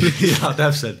bussitab. Ja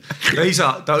täpselt.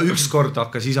 Ta ükskord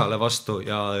hakkas isale vastu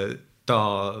ja ta,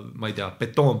 ma ei tea,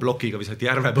 betoonblokiga visati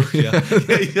järve põhja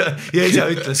ja isa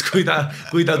ütles, kui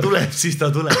ta tuleb, siis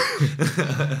ta tuleb.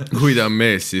 Kui ta on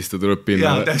mees, siis ta tuleb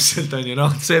pinnale. Ja täpselt on ju,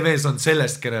 see mees on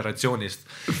sellest generatsioonist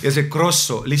ja see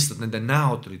Grosso, lihtsalt nende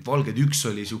näod olid valged, üks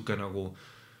oli siuke nagu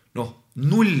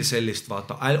null sellist,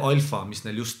 vaata, alfa, mis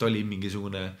neil just oli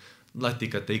mingisugune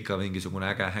latikate ikka mingisugune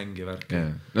äge hängi värk.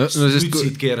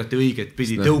 Mütsid keerati õiget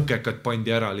pidi, tõukekad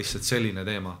pandi ära, lihtsalt selline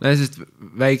teema. Sest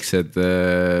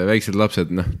väiksed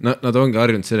lapsed, nad ongi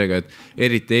harjunud sellega, et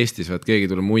eriti Eestis, keegi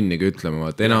tuleb munniga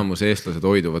ütlema, et enamus eestlased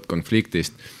hoiduvad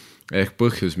konfliktist, ehk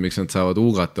põhjus, miks nad saavad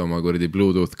uugata oma kuradi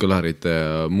Bluetooth kõlarite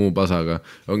ja muu pasaga,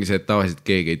 ongi see, et tavaliselt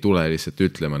keegi ei tule lihtsalt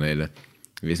ütlema neile.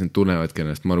 Ja siis nad tunnevadki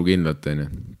ennast maru kindlalt. Ja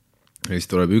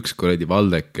siis tuleb üks kuradi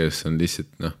Valdek, kes on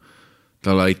lihtsalt,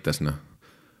 talle aitas,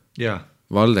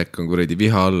 Valdek on kuradi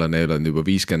viha alla, neil on juba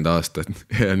 50 aastat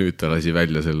ja nüüd ta lasi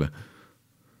välja selle.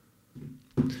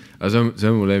 Aga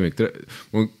see on mu lemmik.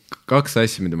 Mul 2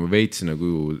 asja, mida ma veits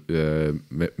nagu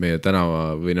meie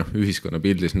tänava või ühiskonna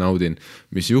pildis naudin,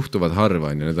 mis juhtuvad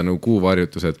harva, ja need on nagu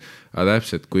kuuvarjutused, aga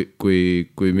täpselt,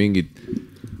 kui mingid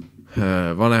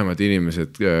vanemad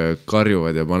inimesed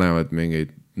karjuvad ja panevad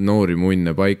mingeid noori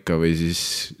munne paika või siis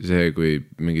see, kui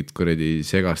mingid kuradi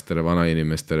segastele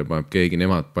vanainimestele paneb keegi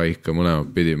nemad paika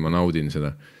mõlemad pidi, ma naudin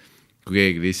seda. Kui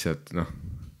keegi lihtsalt,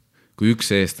 kui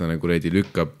üks eestlane kuradi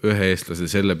lükkab ühe eestlase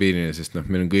selle piirini, sest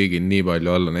meil on kõigil nii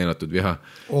palju alla neelatud viha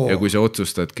ja kui sa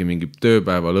otsustadki mingi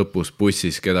tööpäeva lõpus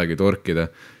bussis kedagi torkida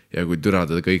ja kui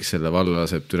türada kõik selle valla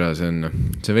laseb türa, see on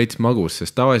veits magus,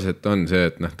 sest tavaliselt on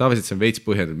see, et tavaliselt see on veits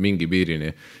põhjendatud mingi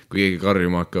piirini, kui keegi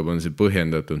karjuma hakkab, on see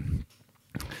põhjendatud.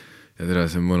 Ja tere,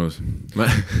 see on mõnus.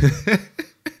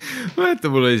 Mäeta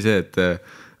mul oli see, et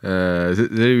see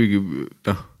oli mingi,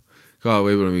 ka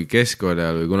võib-olla mingi keskkooli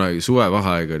ajal või kunagi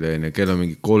suvevaheaeg oli, kell on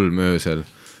mingi 3 öösel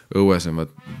õues on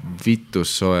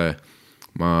vittus soe.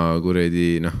 Ma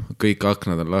kuredi, kõik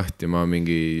aknad on lahti, ma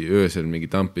mingi öösel mingi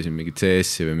tampisin mingi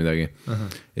CS-i või midagi. Ja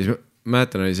siis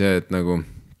mäetan oli see, et nagu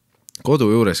kodu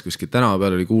juures kuskil tänava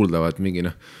peal oli kuuldava, et mingi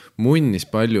munnis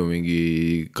palju mingi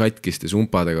katkiste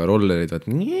sumpadega rollerid,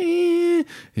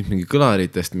 mingi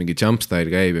kõlaritest mingi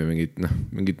jumpstyle käib ja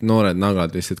mingid noored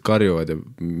nagad lihtsalt karjuvad ja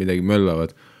midagi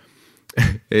möllavad.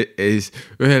 Ja siis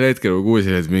ühel hetkel ma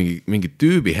kuulsin, et mingi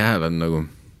tüübi hääl on nagu,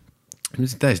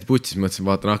 mis täiesti putsis, mõtlesin,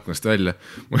 vaatan aknast välja.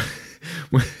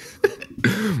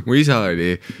 Mu isa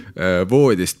oli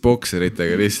voodist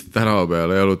bokseritega lihtsalt tänava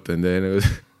peale jalutanud ja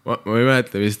ma ei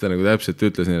mäleta, mis ta nagu täpselt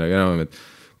ütles neile, aga enam, et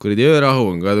kuradi öörahu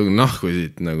on kadunud nahku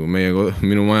siit nagu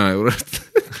minu maja juurest.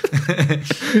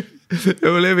 Ja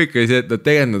mul lemmik oli see, et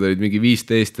tegelikult nad olid mingi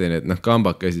 15, et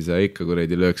kambakesi sa ikka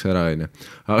kuradi lööks ära.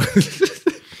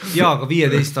 Jaa, aga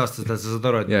 15 aastaselt sa saad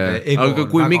aru, et ego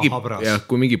on väga habras. Ja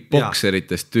kui mingi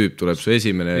bokseritest tüüp tuleb, su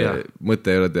esimene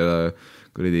mõte ei ole teile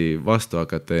kuradi vastu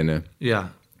hakata.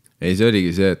 Ei, see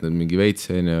oligi see, et nad mingi veits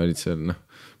olid seal,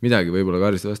 midagi võib-olla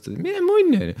karjast vastu, mine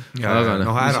munni.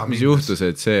 Aga mis juhtus,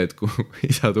 et see, et kui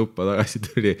isa tuppa tagasi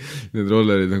tuli, need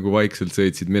rollerid nagu vaikselt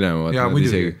sõitsid minema. Ja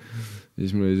muidugi.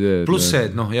 siis mul oli see, pluss see,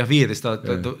 et jah, 15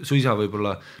 aastat su isa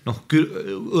võib-olla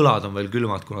õlad on veel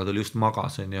külmad, kuna ta oli just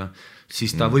magas ja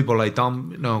siis ta võib-olla ei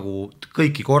nagu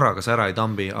kõiki korraga sa ära ei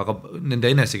tambi, aga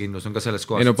nende enesekindlus on ka selles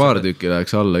kohas. Ei paar tükki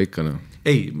läheks alla ikka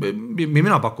Ei,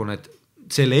 mina pakun, et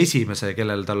selle esimese,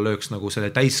 kellel tal lööks nagu selle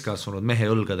täiskasvanud mehe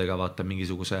õlgadega vaata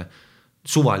mingisuguse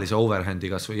suvalise overhandi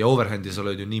kasvõi ja overhandi sa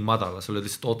lööd ju nii madala, sa lööd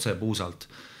lihtsalt otse puusalt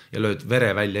ja lööd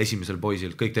vere välja esimesel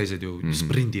poisil, kõik teised ju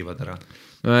sprindivad ära.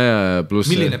 No pluss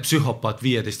milline psühhopaat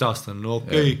 15 aastane,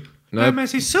 okei. Lähme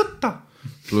siis sõtta.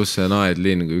 Pluss see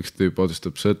naedliin, kui üks tüüp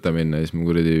otsustab sõtta minna, siis mu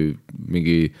kuradi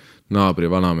mingi naabri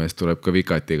vanamees tuleb ka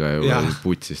vikatiga ja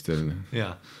putsist.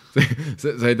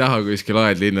 Sa ei taha kuskil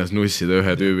aedlinnas nussida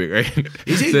ühe tüübiga.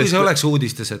 Isegi kui see oleks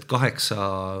uudistes, et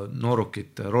 8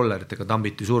 noorukit rolleritega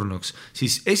tambiti surnuks,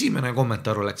 siis esimene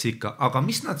kommentaar oleks ikka, aga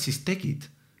mis nad siis tegid?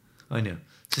 On ju?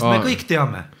 Sest me kõik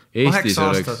teame. Eestis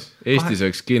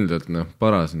oleks kindlalt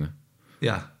paras.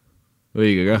 Jah.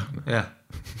 Õige kah. Jah.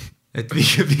 Et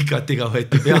vikatiga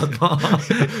võeti pead maha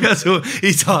ja su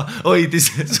isa hoidis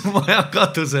su maja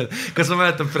katusel. Kas ma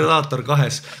mäletan Predator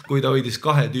 2, kui ta hoidis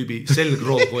 2 tüübi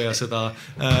selgroogu ja seda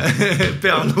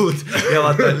pealuud ja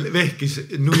vaata vehkis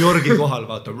New Yorgi kohal,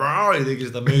 vaata ja tegi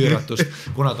seda müüratust,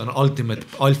 kuna ta on ultimate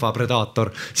alfa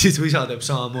Predator, siis su isa teeb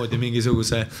samamoodi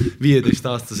mingisuguse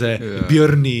 15-aastase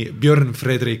Björn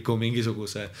Fredriku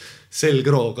mingisuguse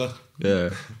selgrooga.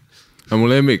 Aga mu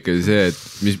lemmik oli see, et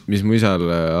mis mu isal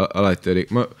alati oli,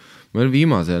 ma olen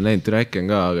viimasel näinud rääkien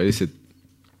ka, aga lihtsalt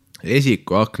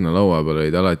esiku akna laua peal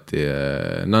olid alati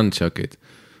nunchuckid,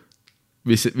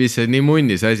 mis see nii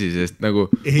munnis asi, sest nagu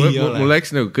mul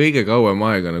läks nagu kõige kauem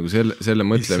aega nagu selle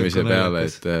mõtlemise peale,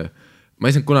 et ma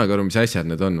ei saanud kunagi aru, mis asjad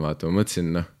need on, vaata, ma mõtlesin,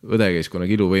 õde käis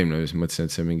kunagi iluvõimle, siis mõtlesin,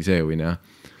 et see on mingi see või ja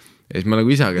siis ma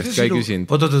nagu isa käest ka ei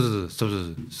küsinud.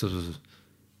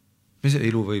 Mis see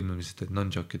iluvõimlemised, et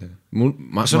nunchuckidega?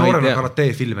 Ma noorena karate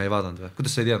filme ei vaadanud või?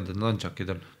 Kuidas sa ei teadnud, et nunchuckid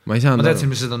on? Ma teadsin,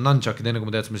 mis seda on nunchuckid, enne kui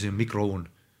ma teadsin, mis see on mikrouun.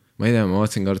 Ma ei tea, ma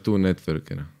vaatasin Cartoon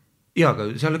Networki. Jaa, aga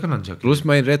seal oli ka nunchuckid. Plus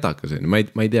ma olin retakas, ma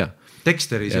ei tea.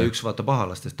 Dexteri see üks vaata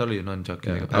pahalastest, ta oli ju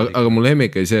nunchuckidega. Aga mul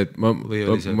lemmik oli see, et ma ei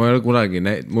ole kunagi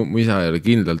mu isa ei ole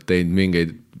kindlalt teinud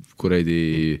mingeid kuradi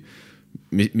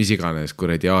mis iganes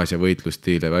kuradi Aasia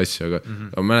võitlustiile või asju, aga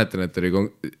ma mäletan, et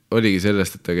oligi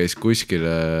sellest, et ta käis kuskil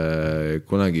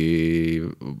kunagi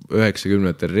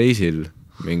 90-ndatel reisil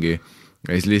mingi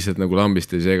ja siis lihtsalt nagu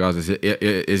lambist oli see kaasas ja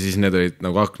siis need olid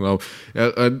nagu aknalau.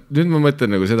 Ja nüüd ma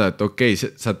mõtlen nagu seda, et okei,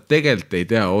 sa tegelikult ei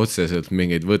tea otseselt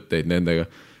mingeid võtteid nendega,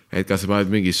 et kas sa paned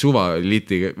mingi suva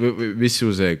litiga, mis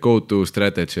su see go-to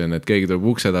strategy on, et keegi tuleb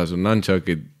ukse taha, sul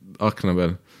nunchuckid akna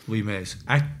peal. Või mees,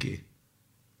 äkki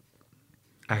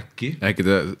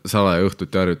ta salaja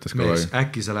õhtuti harjutas kogu aeg.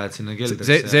 Äkki sa lähed sinna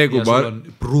keldrisse ja sul on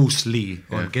Bruce Lee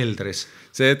on keldris.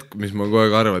 See hetk, mis ma kogu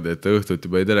aeg arvad, et ta õhtuti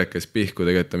juba ei telekas pihku,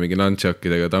 tegelikult mingi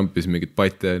nunchuckidega tampis mingit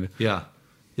patti. Ja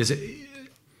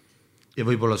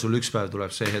võib-olla sul üks päev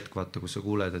tuleb see hetk, vaata, kus sa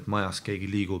kuuled, et majas keegi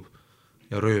liigub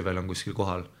ja röövel on kuskil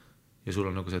kohal ja sul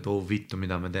on nagu see, et vittu,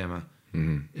 mida me teeme.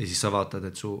 Ja siis sa vaatad,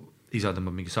 et su isa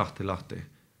tõmbab mingi sahti lahti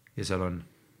ja seal on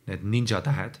need ninja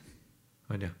tähed.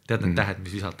 Tead need tähed,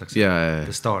 mis visatakse?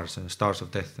 The Stars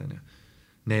of Death.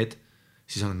 Need,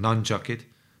 siis on nunchuckid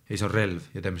ja siis on relv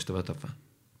ja tead, mis ta võtab või?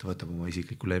 Ta võtab oma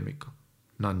isikliku lemmiku.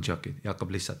 Nunchuckid ja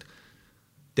hakkab lihtsalt.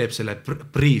 Teeb selle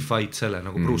pre-fight selle,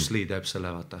 nagu Bruce Lee teeb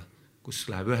selle, vaata, kus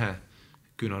läheb ühe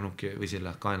küünanukki või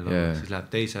selle kaenlava, siis läheb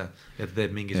teise ja ta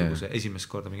teeb mingisuguse esimest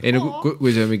korda mingi... Ei, no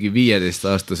kui see on mingi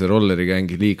 15-aastase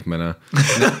rollerigängi liikmena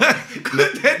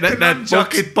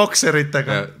nunchuckid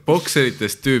bokseritega.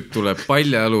 Bokseritest tüüp tuleb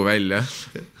paljajalu välja.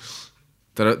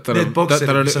 Tal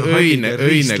on öine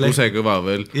kusekõva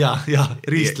veel. Ja,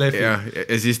 riistlehvi.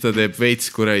 Ja siis ta teeb veits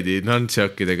kuradi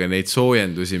nunchuckidega neid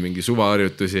soojendusi, mingi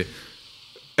suvaharjutusi.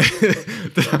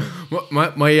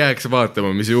 Ma ei jääks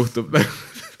vaatama, mis juhtub.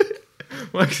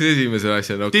 Ma oleks esimesel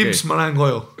asjal, okei. Timps, ma lähen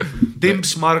koju.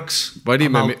 Timps, Marks.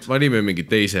 Valime mingi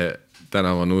teise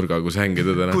tänava nurga, kus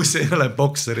hängida täna. Kus ei ole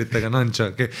bokseritega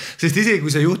nunchuck. Sest isegi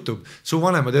kui see juhtub, su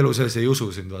vanemad elu selles ei usu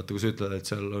sind, vaata, kui sa ütled, et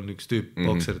seal on üks tüüp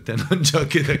bokserit ja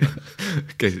nunchuckidega.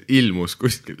 Kes ilmus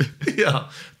kuskil. Ja,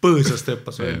 põõsast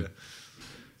tõppas välja.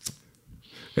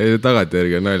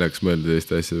 Tagantjärgi on naljaks mõelda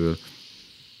sellist asja peal.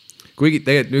 Kuigi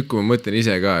tegelikult nüüd, kui ma mõtlen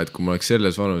ise ka, et kui ma oleks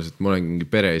selles vanus, et ma olen mingi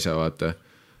pereisa, vaata,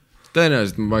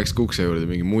 tõenäoliselt ma paneks kukse juurde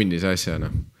mingi munnis asjana.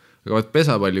 Aga vaat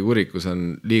pesapalli kurikus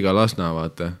on liiga Lasna,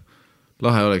 vaata.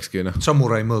 Lahe olekski,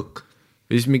 Samurai mõõk.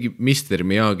 Või siis mingi Mr.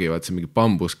 Miyagi, vaat see mingi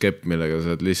bambuskepp, millega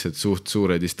saad lihtsalt suht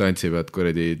suure distantsi pealt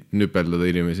kuradi nüpeldada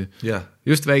inimesi.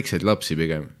 Just väikseid lapsi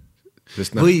pigem.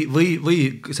 Või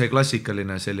see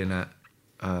klassikaline selline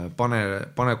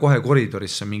pane kohe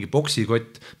koridorisse mingi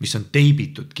boksikott, mis on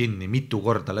teibitud kinni mitu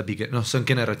korda läbi, noh, see on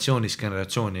generatsiooni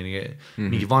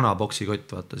mingi vana boksikott,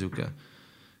 vaata siuke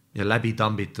ja läbi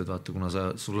tambitud, vaata, kuna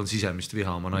sul on sisemist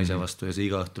viha oma naise vastu ja sa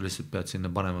iga õhtu lihtsalt pead sinna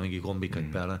panema mingi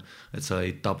kombikaid peale, et sa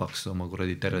ei tabaks oma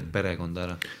kuradi tervet perekonda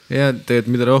ära. Ja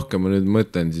tegelikult mida rohkem ma nüüd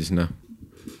mõtlen,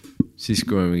 siis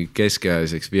kui ma mingi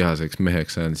keskealiseks vihaseks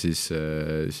meheks saan,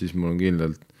 siis mul on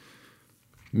kindlalt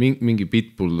mingi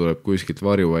pitbull tuleb kuskilt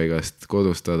varjupaigast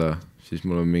kodustada, siis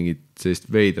mul on mingit sellist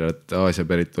veidrat Aasia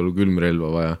päritolu külmrelva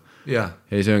vaja.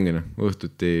 Ei, see ongi,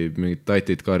 õhtuti mingid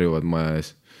tatid karjuvad maja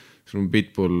ees. Sul on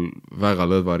pitbull väga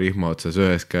lõdva rihma otsas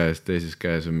ühes käes, teises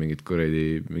käes on mingid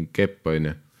kuradi mingi kepp,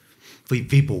 on ju. Või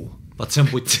vibu. Vaat see on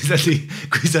putsi,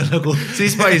 kui sa nagu...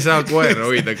 Siis ma ei saa koera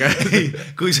hoida käes.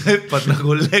 Kui sa hüppad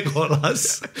nagu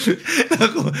Legolas,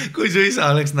 nagu, kui su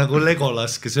isa oleks nagu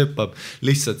Legolas, kes hüppab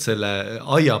lihtsalt selle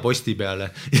aiaposti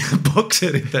peale ja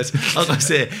bokserites, aga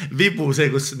see vibu, see,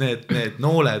 kus need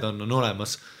nooled on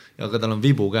olemas, aga tal on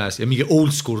vibu käes ja mingi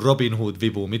old school Robin Hood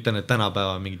vibu, mitte need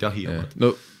tänapäeva mingid jahiomad.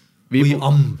 No, või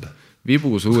amb.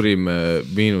 Vibu suurim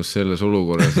miinus selles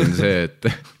olukorras on see, et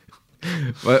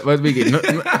vaat mingi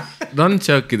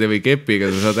nunchuckide või kepiga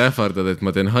sa saad ähvardada, et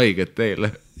ma teen haiget teile.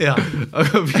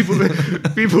 Aga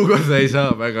vibu korda ei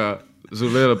saa väga,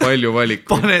 sul ei ole palju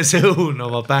valikut. Pane see õun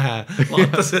oma pähe,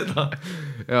 vaata seda.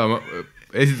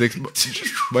 Esiteks,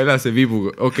 ma ei lase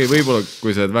vibu, võib-olla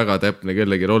kui sa oled väga täpne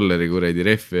kellegi rolleri kuredi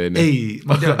reffi. Ei,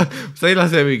 ma tean. Sa ei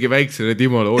lase mingi väiksele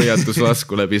Timole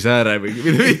hoiatuslasku läbi sääre.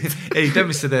 Ei, tea,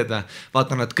 mis sa teed?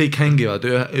 Vaata, nad kõik hängivad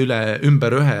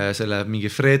ümber ühe selle mingi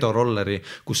Fredo rolleri,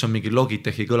 kus on mingi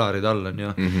Logitechi kõlarid all, on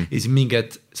ju. Ja siis mingi,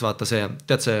 et vaata see,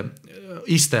 tead see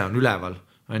iste on üleval,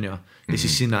 on ju. Ja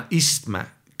siis sinna istme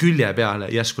külje peale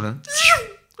jäskule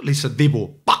lihtsalt vibu,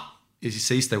 ja siis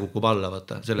see iste kukub alla,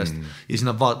 vaata, sellest. Ja siis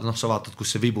sa vaatad,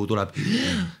 kus see vibu tuleb.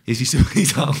 Ja siis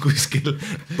isa on kuskil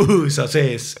põõsa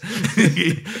sees.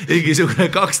 Mingisugune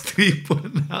 2 triipu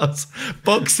näos,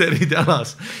 bokserid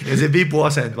jalas. Ja see vibu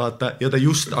asend, vaata, ja ta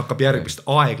just hakkab järgmist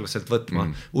aeglaselt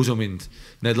võtma. Usu mind,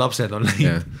 need lapsed on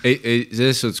läinud. Ei,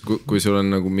 selles suhtes, kui sul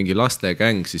on nagu mingi laste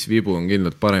gäng, siis vibu on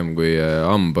kindlalt parem kui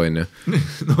amb, on ju.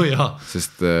 No jaa.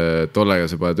 Sest tollega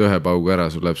sa paned ühe paugu ära,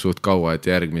 sul läheb suht kaua, et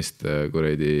järgmist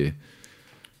kuradi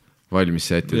valmis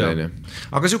sätida.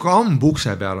 Aga siuke amb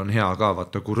ukse peal on hea ka,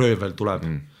 vaata, kui röövel tuleb.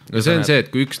 No see on see, et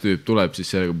kui üks tüüp tuleb,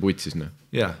 siis sellega putsis.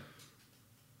 Jah.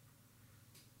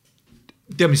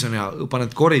 Tea, mis on hea?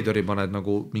 Paned koridori, paned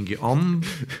nagu mingi amb,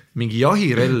 mingi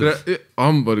jahirelv.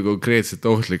 Amb on konkreetselt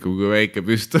ohtlikum kui väike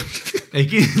püstol. Ei,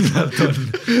 kindlalt on.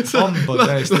 Amb on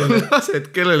täiesti. Lased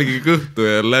kellelegi kõhtu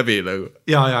ja läbi nagu.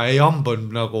 Ja, ei, amb on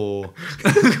nagu...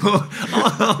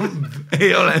 Amb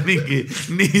ei ole mingi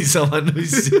niisama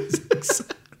nussis.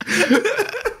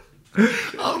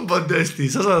 Amb on tõesti,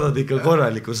 sa saadad ikka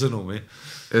korraliku sõnumi.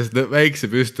 Ja seda väikse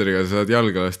püstoriga sa saad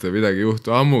jalga lasta ja midagi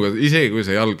juhtu ammuga, isegi kui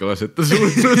sa jalga lased ta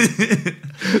suurt.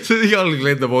 See jalg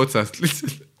lendab otsast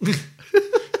lihtsalt.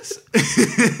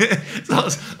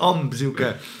 Saas amb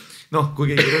siuke,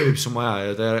 kui keegi rööbib su maja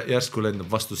ja ta järsku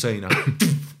lendab vastu seina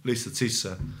lihtsalt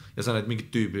sisse ja sa näed mingit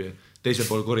tüübi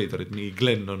teisel pool koridorit, mingi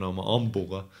Glenn on oma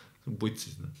ambuga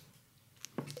putsis.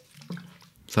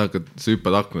 Sa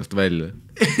hüppad aknast välja.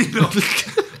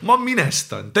 Ma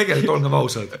minestan, tegelikult olgem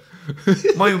ausad.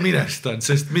 Ma ju minestan,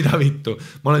 sest mida vittu.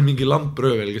 Ma olen mingi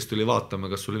lampröövel, kes tuli vaatama,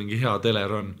 kas sul mingi hea teler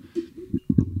on.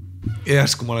 Ja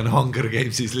järsku ma olen Hunger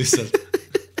Gamesis lihtsalt.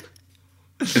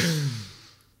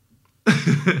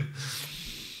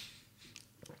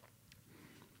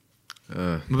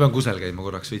 Ma pean kusel käima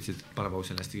korraks, viitsid, pane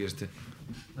pausin hästi kiiresti.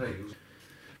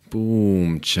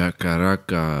 Boom,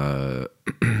 tšakaraka.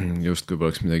 Just kui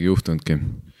poleks midagi juhtunudki.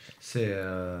 See...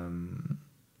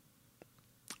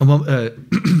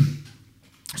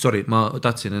 Sorry, ma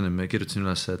tahtsin enne, me kirjutasin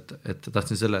üles, et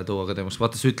tahtsin selle tuua ka teemaks.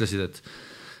 Vaata, sa ütlesid, et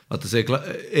vaata, see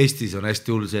Eestis on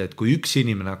hästi hull see, et kui üks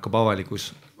inimene hakkab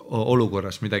avalikus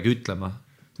olukorras midagi ütlema,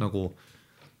 nagu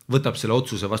võtab selle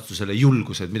otsuse vastu selle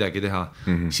julguse, et midagi teha,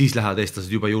 siis lähevad eestlased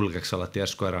juba julgeks alati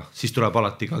järsku ära. Siis tuleb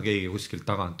alati ka keegi kuskilt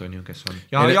tagant, on ju, kes on.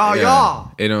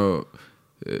 Ei no,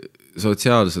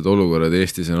 sotsiaalsed olukorrad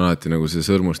Eestis on alati nagu see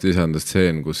sõrmust lisandast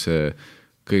seen, kus see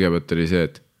kõigepealt oli see,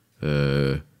 et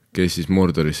kes siis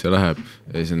Mordorisse läheb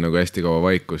ja siis on nagu hästi kaua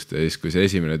vaikust ja siis kui see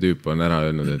esimene tüüp on ära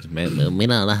öelnud, et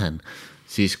mina lähen,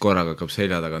 siis korraga hakkab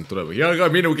selja tagant tulema ja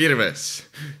ka minu kirves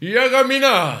ja ka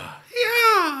mina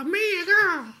ja meie ka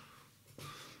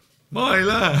ma ei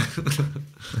lähe.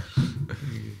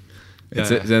 Et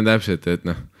see on täpselt, et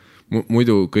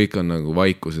muidu kõik on nagu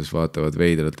vaikuses, vaatavad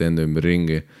veidralt enda ümber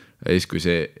ringi ja siis kui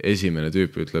see esimene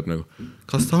tüüp ütleb nagu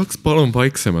kas tahaks palun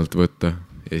vaiksemalt võtta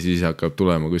ja siis hakkab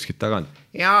tulema kuskilt tagant.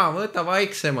 Jaa, võta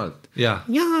vaiksemalt. Jaa,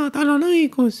 tal on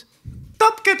õigus.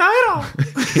 tapke ta ära.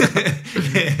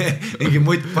 Mingi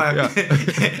mutt paneb.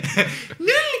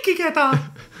 Nülgige ta.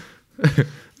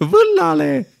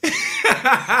 Võllale.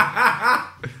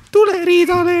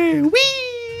 Tuleriidale.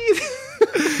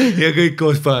 Ja kõik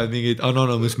koos panevad mingid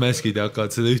anonymous maskid ja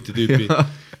hakkavad seda ühte tüüpi.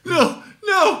 No.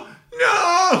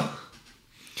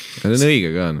 See on õige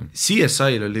ka. No.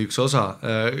 CSI-l oli üks osa,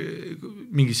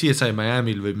 mingi CSI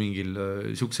Miami'l või mingil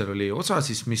siuksel oli osa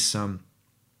siis,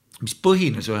 mis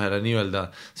põhines ühele nii-öelda,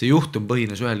 see juhtum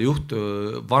põhines ühele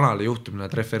vanale juhtumile,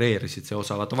 nad refereerisid see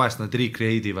osa, vaata vahest nad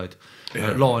recreate ivad,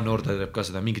 Law and Order teeb ka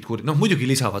seda, mingid muidugi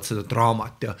lisavad seda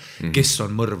draamat ja kes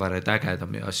on mõrvarid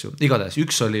ägedam ja asju. Igatahes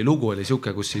lugu oli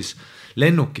siuke, kus siis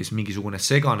lennukis mingisugune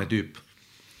segane tüüp,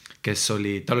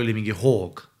 tal oli mingi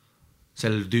hoog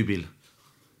sellel tüübil,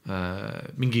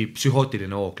 mingi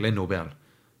psühhootiline hoog lennu peal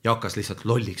ja hakkas lihtsalt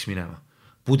lolliks minema,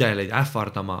 pudeleid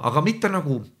ähvardama, aga mitte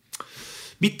nagu,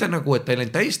 et ta ei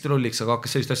läinud täiesti lolliks, aga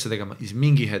hakkas sellist asja tegema, siis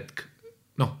mingi hetk,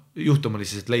 juhtum oli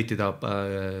siis, et leiti ta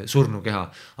surnu keha,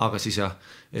 aga siis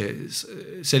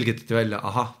selgitati välja,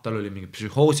 tal oli mingi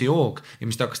psühhoosi hoog ja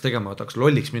mis ta hakkas tegema, ta hakkas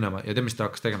lolliks minema ja mis ta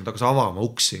hakkas tegema, ta hakkas avama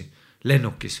uksi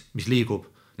lennukis, mis liigub,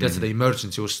 tead seda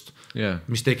emergency just,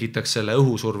 mis tekitaks selle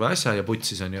õhusurve asja ja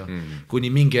putsis on ju,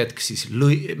 kuni mingi hetk siis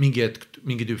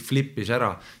mingi tüüp flippis ära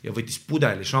ja võttis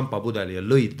šampapudeli ja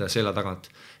lõid ta selja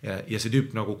tagant ja see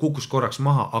tüüp nagu kukkus korraks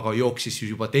maha, aga jooksis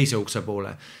juba teise ukse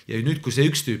poole ja nüüd, kui see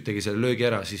üks tüüp tegi selle löögi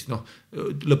ära, siis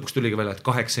lõpuks tuligi välja, et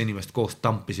 8 inimest koos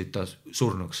tampisid ta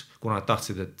surnuks, kuna nad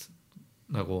tahtsid, et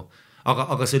nagu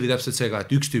aga see oli täpselt see ka, et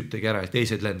üks tüüp tegi ära ja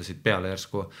teised lendasid peale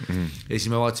järsku ja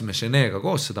siis me vaatasime Cheneega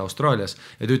koos seda Austraalias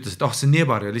ja ta ütles, et see on nii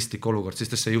ebarealistlik olukord,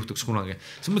 sest see ei juhtuks kunagi.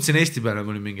 Siis mõtlesin Eesti peale,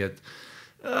 mul oli mingi, et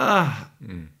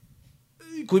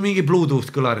kui mingi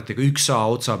Bluetooth kõlaritega 1A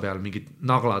otsa peal mingid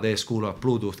naglad ees kuulavad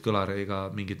Bluetooth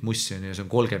kõlariga mingit mussi on ja see on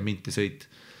 30 minti sõit.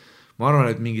 Ma arvan,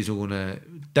 et mingisugune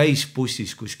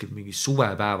täisbussis kuskil mingi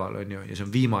suvepäeval on ju ja see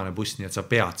on viimane buss, nii et sa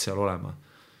pead seal olema.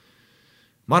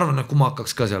 Ma arvan, et kui ma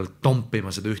hakkaks ka seal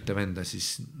tompima seda ühte venda,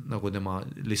 siis nagu tema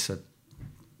lihtsalt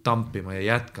tampima ja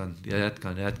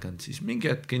jätkanud, siis mingi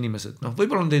hetk inimesed,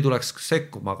 võib-olla nad ei tuleks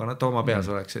sekkuma, aga nad oma peas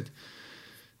oleksid,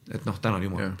 et tänan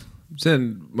jumalat. See on,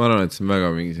 ma arvan, et see on väga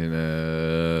mingi selline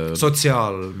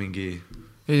sotsiaal mingi ei,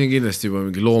 see on kindlasti juba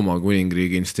mingi looma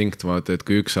kuningriigi instinkt, vaata, et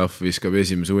kui üks ahv viskab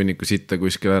esimese hunniku sitta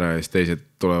kuskil ära ja siis teised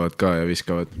tulevad ka ja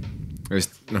viskavad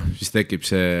siis tekib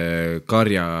see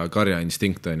karja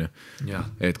instinkt on ju,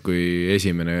 et kui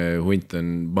esimene hunt on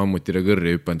mammutile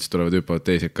kõrri hüppanud, siis hüppavad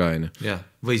teised ka on ju.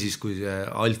 Või siis kui see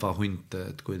alfa hunt,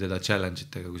 et kui teda challenge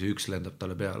itega, kui see üks lendab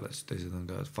talle peale, siis teised on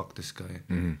ka faktis ka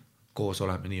koos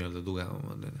oleme nii-öelda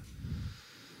tugevamad.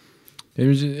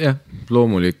 Jah,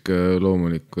 loomulik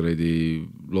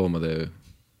loomade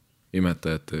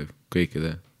imetajate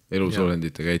kõikide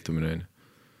elusolendite käitumine on.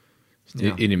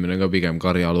 Inimene ka pigem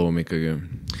karjaloom ikkagi.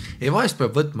 Ei, vahest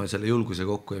peab võtma selle julguse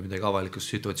kokku ja midagi avalikus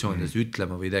situatsioonides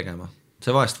ütlema või tegema.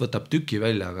 See vahest võtab tüki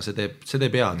välja, aga see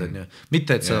teeb head on ju.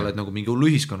 Mitte, et sa oled nagu mingi hullu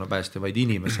ühiskonnapäästja, vaid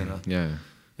inimesena.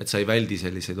 Et sa ei väldi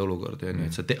selliseid olukordi,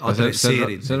 et sa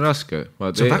adresseerid. See on raske.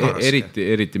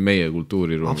 Eriti meie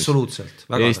kultuuriruumis. Absoluutselt,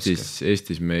 väga raske.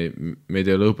 Eestis meid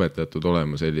ei ole õpetatud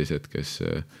olema sellised, kes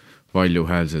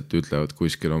valjuhäälselt ütlevad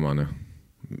kuskil omane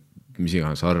mis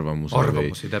iganes arvamusi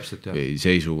või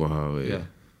seisukoha või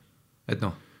et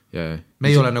me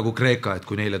ei ole nagu Kreeka, et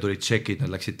kui neile tulid tšekid, nad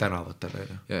läksid tänavatele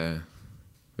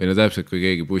või täpselt kui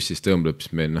keegi bussis tõmbleb,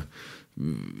 siis meil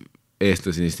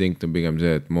eestlase instinkt on pigem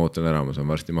see, et ma ootan ära, ma saan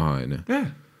varsti maha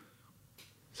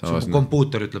su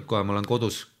kompuuter ütleb kohe, ma olen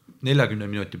kodus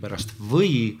 40 minuti pärast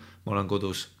või ma olen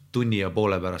kodus tunni ja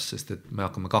poole pärast, sest et me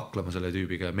hakkame kaklema selle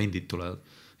tüübiga ja mendid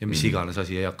tulevad ja mis iganes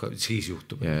asi ei hakka, siis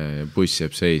juhtub. Ja buss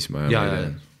jääb seisma.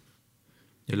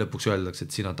 Ja lõpuks öeldakse,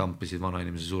 et sina tampisid vana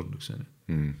inimese surnuks.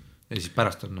 Ja siis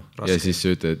pärast on raske. Ja siis sa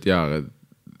ütled, et jaa,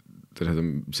 ta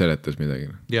seletas midagi.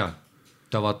 Jaa,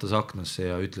 ta vaatas aknasse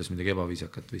ja ütles midagi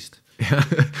ebaviisakat vist.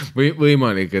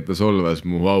 Võimalik, et ta solvas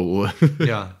mu au.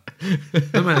 Jaa,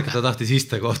 võimalik, et ta tahtis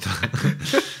iste kohta.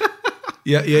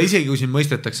 Ja isegi kui siin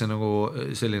mõistetakse nagu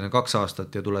selline 2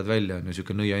 aastat ja tuled välja on ju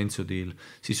siuke nõia intsudiil,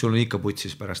 siis sul on ikka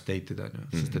putsis pärast teitida on ju,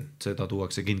 sest et seda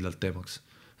tuuakse kindlalt teemaks,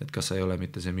 et kas sa ei ole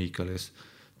mitte see Miikal, kes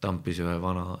tampis ühe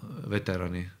vana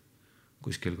veterani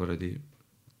kuskil korradi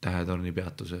Tähetorni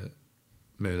peatuse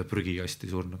mööda prügikasti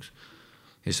surnuks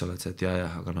ja siis oled see, et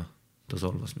jah, aga ta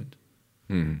solvas mind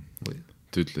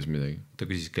ta ütles midagi, ta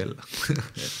küsis kella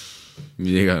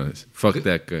mida iganes, fakt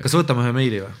jääk. Kas võtame ühe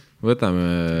meili või? Võtame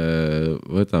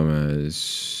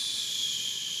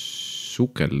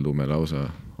sukeldume lausa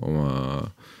oma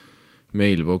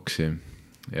mailboxi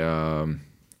ja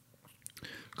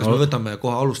kas me võtame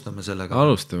kohe alustame sellega?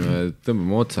 Alustame,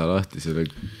 tõmbame otsa lahti selle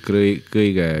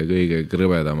kõige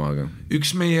krõbedamaga.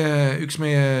 Üks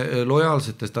meie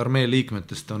lojaalsetest armee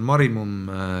liikmetest on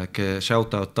Marimum,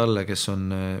 shout out talle, kes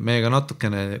on meiega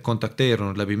natukene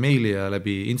kontakteerunud läbi meili ja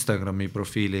läbi Instagrami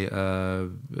profiili,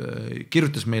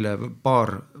 kirjutas meile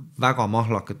paar väga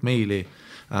mahlakat meili,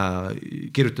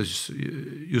 kirjutas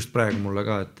just praegu mulle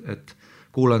ka, et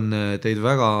kuulan teid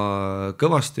väga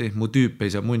kõvasti, mu tüüp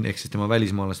ei saa ehk siis tema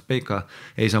välismaalast Peika,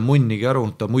 ei saa munnigi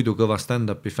aru, ta muidu kõva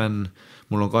stand-upi fänn,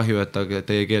 mul on kahju, et ta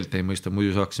teie keelt ei mõista,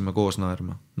 muidu saaksime koos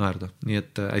naerda. Nii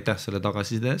et aitäh selle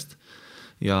tagasiside eest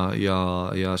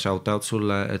ja shout out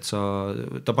sulle, et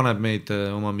ta paneb meid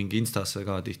oma mingi instasse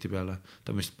ka tihti peale,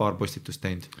 ta on vist paar postitust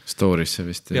teinud. Storisse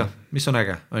vist. Jah, mis on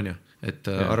äge, on ju? Et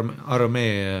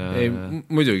armee... Ei,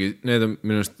 muidugi, need on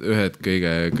minust ühed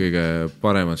kõige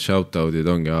paremad shoutoutid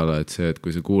ongi ala, et see, et kui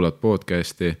sa kuulad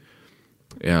podcasti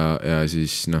ja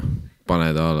siis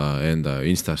paned ala enda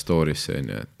Insta storisse,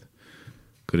 et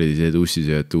kuradi see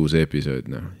Tussisööjad uus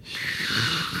episood,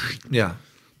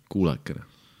 kuulake.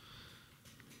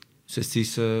 Sest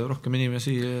siis rohkem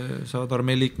inimesi saavad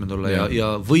armee liikmed olla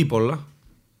ja võib-olla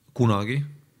kunagi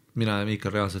mina ja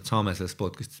Miikal reaalselt saame sellest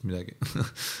podcastist midagi.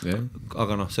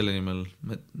 Aga selle nimel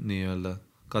me nii-öelda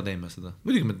ka teeme seda.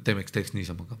 Muidugi me teeks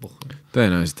niisama ka pohha.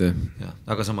 Tõenäoliselt, jah.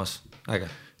 Aga samas äge.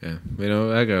 Või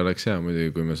äge oleks hea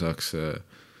muidugi, kui me saaks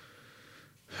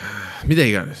mida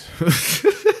iganes.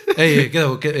 Ei,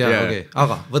 okei.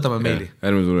 Aga võtame meili.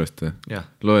 Ärme suresta.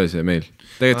 Loe see meil.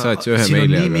 Tegelikult saad ühe meili. Siin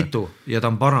on nii mitu ja ta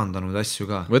on parandanud asju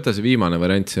ka. Võta see viimane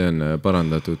variant, see on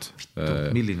parandatud.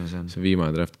 Milline see on? See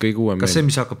viimane draft, kõige uuem meil. Kas see,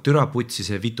 mis hakkab türa putsi,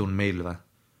 see vitun meil või?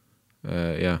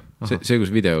 Jah, see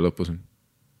kus video lõpus on.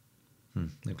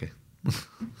 Okei.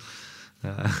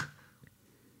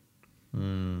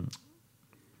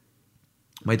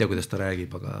 Ma ei tea, kuidas ta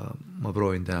räägib, aga ma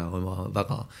proovin teha oma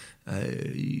väga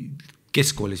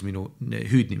keskkoolis minu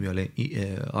hüüdnimi oli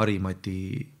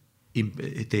Harimati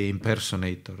The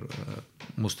Impersonator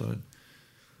must olen.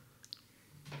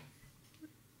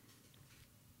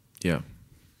 Jah.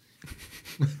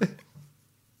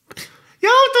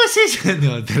 Jou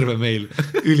Tussisööjad, terve meil,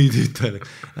 ülitüütvel.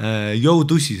 Jou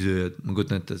Tussisööjad, ma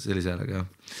kujutan ette sellise häälega.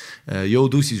 Jou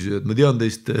Tussisööjad, ma tean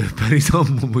teist päris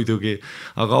ammu muidugi,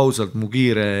 aga ausalt mu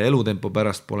kiire elutempo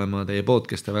pärast pole ma teie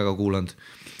podcast'e väga kuulanud.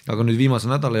 Aga nüüd viimase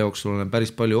nädala jooksul olen päris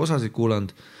palju osasid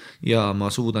kuulanud ja ma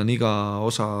suudan iga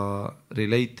osa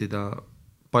relate'ida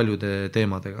paljude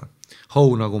teemadega.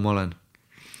 How nagu ma olen.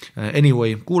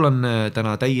 Anyway, kuulan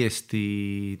täna teie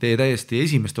täiesti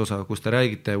esimest osa, kus te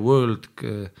räägite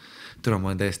türa ma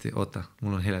olen täiesti,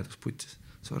 mul on heledus putsis,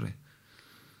 sorry.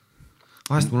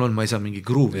 Vahest mul on, ma ei saa mingi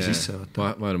gruuvi sisse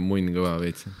võtta. Ma olen munn kõva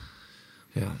veitsa.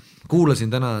 Kuulasin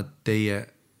täna teie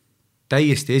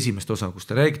täiesti esimest osa, kus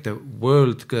te räägite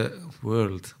Wild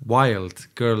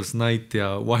Girls Night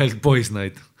ja Wild Boys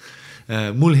Night.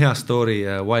 Mul hea story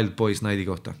Wild Boys Nighti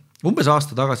kohta. Umbes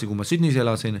aasta tagasi, kui ma Sydneys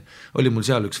elasin, oli mul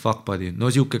seal üks fuckbuddy.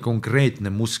 No siuke konkreetne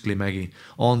musklimägi.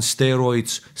 On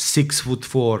steroids,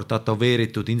 6'4",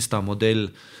 tatoveeritud Insta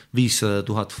modell,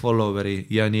 500,000 followeri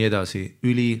ja nii edasi.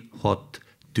 Üli hot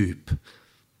tüüp.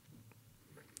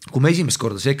 Kui me esimest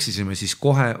korda seksisime, siis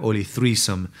kohe oli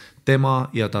threesome,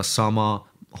 tema ja ta sama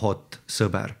hot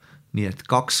sõber. Nii et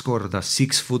 2 korda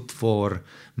 6'4", 1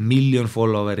 million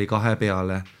followeri 2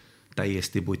 peale,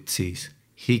 täiesti putsis.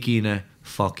 Higine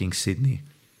fucking Sydney.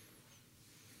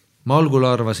 Ma algul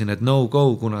arvasin, et no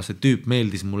go, kuna see tüüp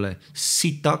meeldis mulle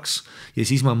sitaks ja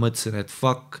siis ma mõtlesin, et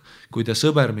fuck, kui ta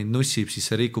sõber mind nussib, siis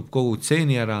see rikub kogu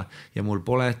tseeni ära ja mul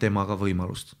pole temaga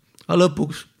võimalust. Aga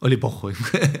lõpuks oli pohhui.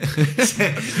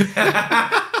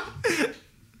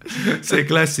 See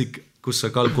klassik, kus sa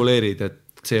kalkuleerid, et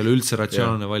see ei ole üldse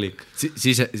ratsionaalne valik.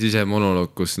 Sise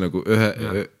monoloog, kus nagu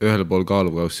ühel pool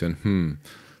kaalukaussi on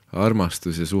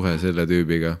armastus ja suhe selle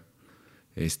tüübiga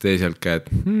ja siis teiselt käed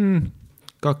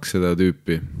 200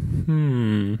 tüüpi.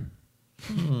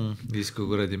 Siis kui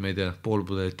kuradi, ma ei tea, pool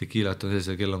pudelit tekiilat on sees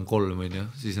ja kell on 3 või ja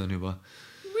siis on juba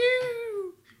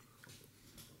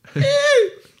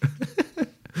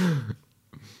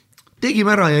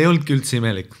tegime ära ja ei olnudki üldse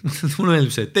imelik. Mulle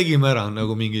meeldib see, et tegime ära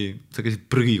nagu mingi, sa käisid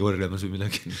prügi korjamas või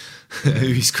midagi.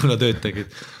 Ühiskonna tööd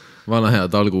tegid. Vana hea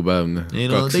talgupäev. Ei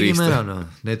no tegime ära,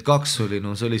 Need 2 oli,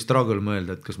 see oli struggle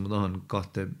mõelda, et kas ma tahan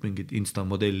 2 mingit Insta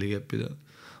modelli keppida.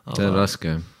 See on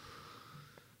raske.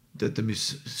 Teate, mis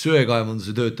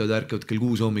söekaevanduse töötajad ärkavad kell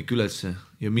 6 hommik ülesse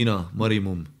ja mina,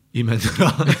 Marimum, imed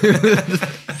ära.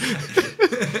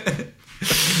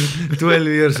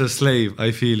 12 years a slave, I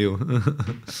feel you.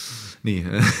 nii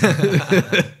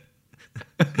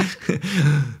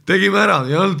tegime ära,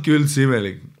 ei olnudki üldse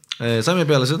imelik. Saime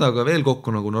peale seda ka veel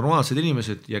kokku nagu normaalsed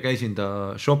inimesed ja käisin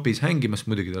ta shopis hängimas,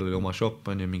 muidugi tal oli oma shop,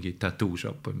 on ju mingi tattoo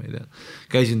shop või ma ei tea.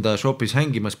 Käisin ta shopis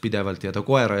hängimas pidevalt ja ta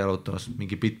koera jalutamas,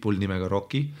 mingi pitbull nimega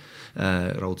Rocky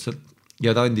raudselt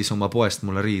ja ta andis oma poest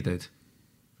mulle riideid.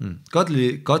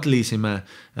 Kadlisime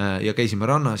ja käisime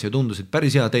rannas ja tundus, et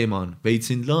päris hea teema on, veits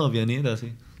in love ja nii edasi.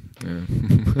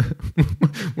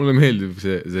 Mulle meeldib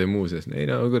see muuses, ei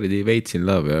no kuradi veits in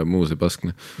love ja muu see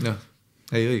paskne. Jah,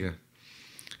 ei õige.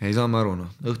 Ei saame aru,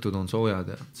 õhtud on soojad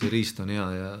ja see riist on hea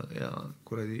ja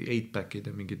kuradi 8-packid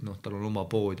ja mingid, tal on oma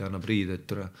pood ja annab riided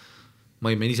türa. Ma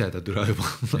imen ise ta türa juba.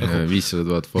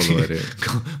 500,000 followeri.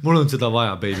 Mul on seda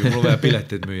vaja, baby, mul on vaja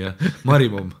pileteid müüa.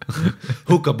 Marimum,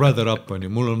 hook a brother up on ju,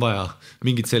 mul on vaja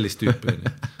mingit sellist tüüpi.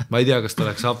 Ma ei tea, kas ta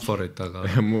oleks up for it, aga...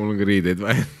 Ja mul on ka riideid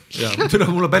vaja. Ja,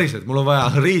 mul on päriselt, mul on vaja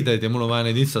riideid ja mul on vaja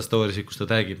neid Insta-storysid, kus ta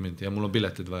tagib mind ja mul on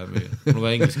pileteid vaja müüa. Mul on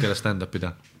vaja inglise keele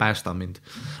stand-upida, päästa mind.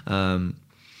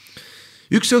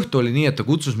 Üks õhtu oli nii, et ta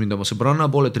kutsus mind oma sõbranna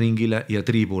poole tringile ja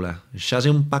triibule.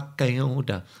 See on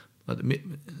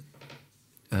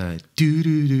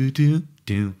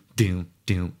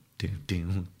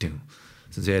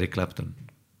see Eric Clapton,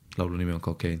 laulu nimi on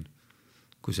Cocaine,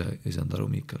 kui sa ei saanud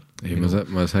aru, Miikal. Ei,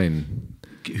 ma sain.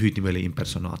 Hüüdnimi oli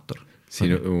impersonaator.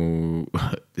 Sinu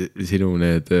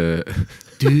need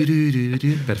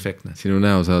perfektne. Sinu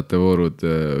näosaate voorud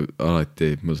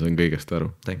alati, ma saan kõigest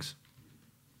aru. Thanks.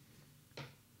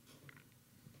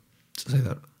 Sa said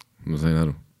aru? Ma sain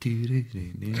aru.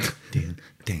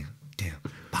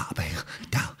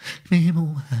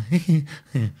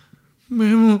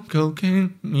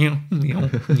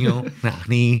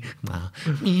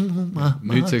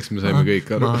 Nüüdseks me saime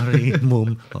kõik aru.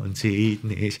 Marimum on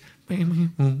siidnis.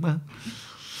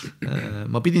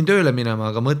 Ma pidin tööle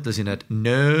minema, aga mõtlesin, et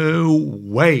no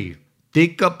way,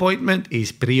 dick appointment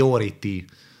is priority.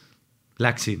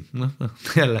 Läksin,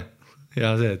 jälle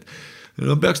hea see, et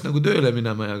peaks nagu tööle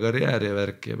minema ja karjääri ja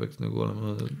värki ja peaks nagu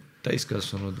olema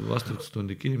täiskasvanud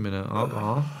vastutustundlik inimene,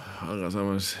 aga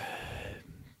samas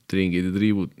tringid ja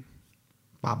triibud.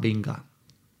 Babinga.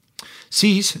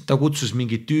 Siis ta kutsus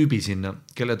mingi tüübi sinna,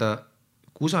 kelle ta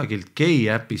kusagilt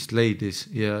gay-äpist leidis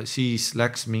ja siis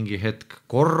läks mingi hetk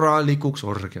korralikuks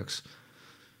orgiaks.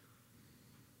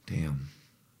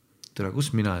 Tere, kus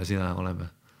mina ja sina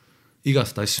oleme?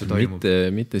 Igast asju toimub.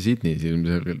 Mitte Sydneys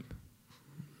ilmselgelt.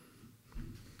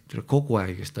 Kogu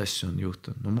aegist asju on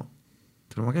juhtunud.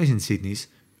 Ma käisin Sydneys,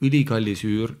 ülikallis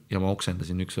üür ja ma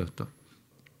oksendasin üks õhtu.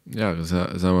 Jaa, aga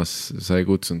samas sa ei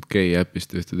kutsunud gay-äpist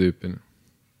ühte tüüpina.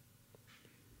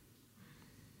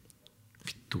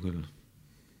 Vittu küll.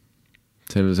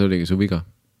 Selles oligi su viga.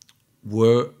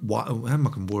 Wild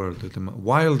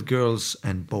Girls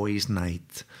and Boys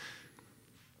Night.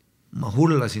 Ma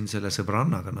hullasin selle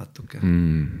sõbrannaga natuke.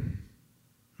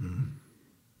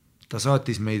 Ta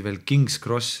saatis meid veel King's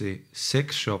Crossi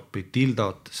sex-shopi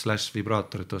tildot /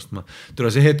 vibraatorit ostma. Tule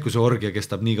see hetk, kui see orgia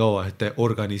kestab nii kaua, et te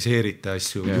organiseerite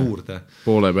asju juurde.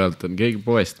 Poole pealt on keegi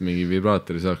poest mingi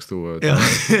vibraatori saaks tuua. Ja,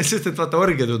 sest et vaata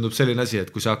orgia tundub selline asi,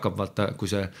 et kui see hakkab, vaata, kui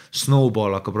see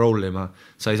snowball hakkab rollima,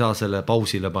 sa ei saa selle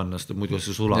pausile panna, sest muidu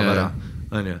see sulab ära.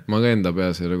 Ma ka enda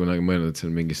peas ei ole kunagi mõelnud, et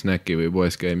seal mingi snäki või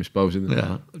poes käimispausid.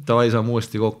 Tavai saame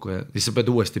uuesti kokku ja siis sa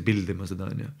pead uuesti pildima seda.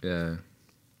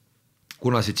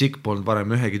 Kuna see tšikk polnud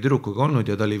varem ühegi türukuga olnud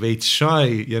ja ta oli veits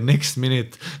shy ja next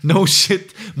minute, no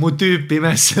shit, mu tüüp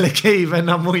imes selle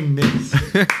geivenna munni.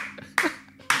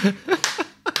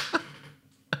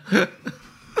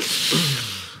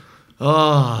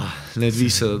 Need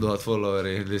 500,000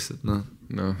 followeri lihtsalt,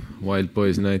 Wild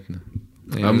Boys Night.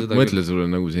 Mõtle sulle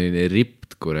nagu selline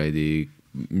ripped kuradi,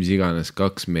 mis iganes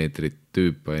 2 meetrit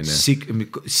tüüp.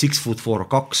 6'4",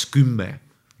 2'10".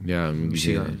 Jaa,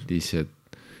 mingi lihtsalt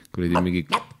kuradi mingi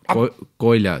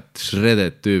koljad,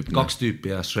 shredded tüüp. 2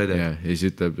 tüüpi ja shredded. Ja siis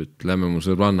ütleb, et lähme mu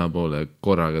sõbranna poole,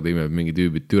 korraga tõimeb mingi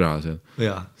tüübid türa seal.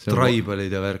 Jaa,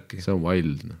 tribalid ja värki. See on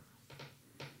wild.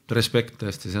 Respekt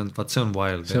tõesti, see on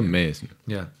wild. See on mees.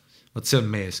 Jaa, see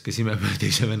on mees, kes imeb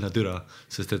teise venna türa,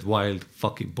 sest et wild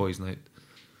fucking boys night.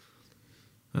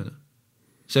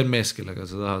 See on mees, kellega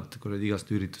sa tahad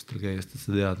igast üritustel käiest, et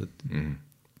sa tead, et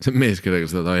see on mees, kellega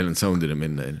sa tahad Island Soundile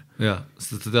minna. Jaa,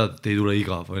 sest sa tead, et ei tule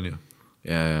igav, on ju.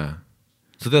 Jaa.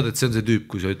 Sa tead, et see on see tüüp,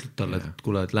 kui sa ütled talle, et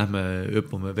kuule, et lähme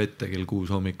öpume vette kell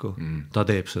 6 hommiku. Ta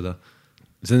teeb seda.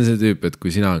 See on see tüüp, et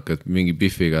kui sina hakkad mingi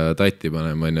biffiga tatti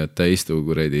panema, et ta istu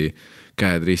kuredi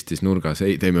käed ristis nurgas,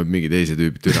 ei, teeme mingi teise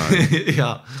tüüpi türa.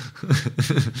 Jaa.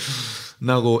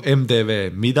 Nagu MTV,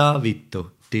 mida vittu?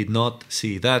 Did not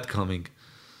see that coming.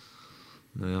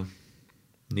 No jah.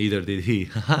 Neither did he.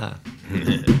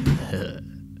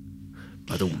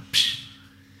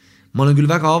 Ma olen küll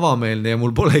väga avameelne ja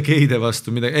mul pole geide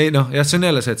vastu midagi. Ei noh, jah, see on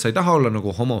jälle see, et sa ei taha olla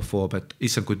nagu homofoob, et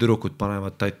issand, kui tüdrukud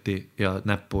panevad tatti ja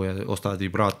näppu ja ostavad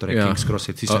vibraatori ja King's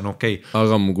Crossit, siis on okei.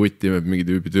 Aga mu kutt imeb mingi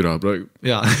tüübi türa praegu.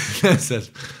 Jaa,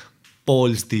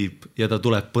 balls deep ja ta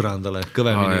tuleb põrandale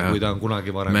kõvemini, kui ta on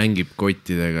kunagi varem. Mängib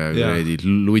kottidega ja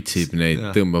lutsib neid,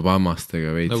 tõmbab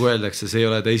hammastega veits. Nagu öeldakse, see ei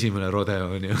ole ta esimene rodeo,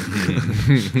 on ju.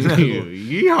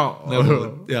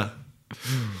 Jah.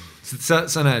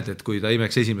 Sa näed, et kui ta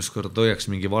imeks esimest korda toiaks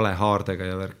mingi vale haardega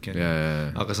ja värki,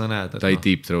 aga sa näed, et ta ei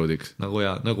deep throatiks.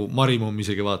 Nagu Marimumm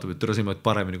isegi vaatab, et sa imad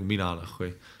paremini kui mina,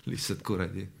 või lihtsalt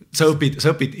kuradi. Sa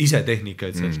õpid ise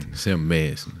tehnikaid sealt. See on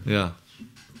mees. Jaa,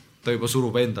 ta juba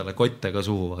surub endale kotte ka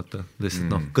suhu, vaata.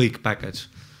 Lihtsalt kõik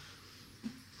package.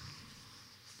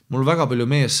 Mul väga palju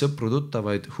mees sõpru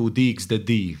tuttavaid who digs the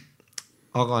D.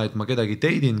 Aga et ma kedagi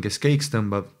teidin, kes keiks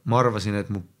tõmbab, ma arvasin, et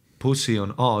mu pussi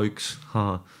on A1.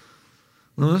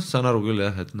 No saan aru küll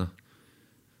jah, et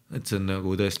see on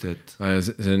nagu tõesti, et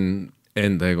see on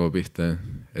enda ego pihta,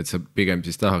 et sa pigem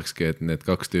siis tahakski, et need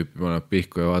kaks tüüpi paneb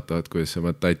pihku ja vaatavad, kuidas sa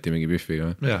paned tatti mingi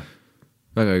pihviga.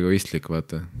 Väga egoistlik,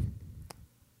 vaata,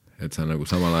 et sa nagu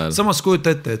samal ajal samas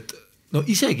kujuta ette, et no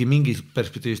isegi mingis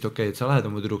perspektiivist okei, et sa lähed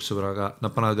oma tüdruksõbraga,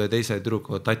 nad panevad ühe teise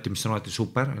tüdruku tatti, mis on alati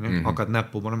super, hakkad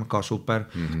näppu panema ka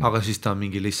super, aga siis ta on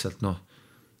mingi lihtsalt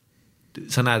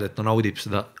sa näed, et ta naudib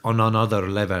seda on another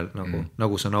level,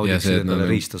 nagu sa naudiksid endale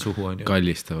riista suhu. On ju.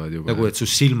 Kallistavad juba. Nagu, et su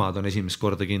silmad on esimest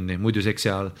korda kinni, muidu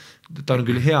seksiaal, ta on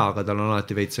küll hea, aga tal on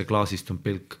alati veits see klaasistum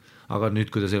pilk, aga nüüd,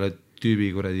 kui ta selle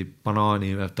tüübi kuradi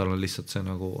banaani, tal on lihtsalt see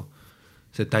nagu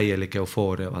see täielik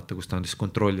eufooria, vaata, kus ta on siis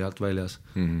kontrolli alt väljas.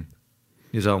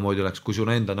 Ja samamoodi oleks, kui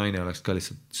sul enda naine oleks ka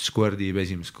lihtsalt squirtib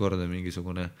esimest korda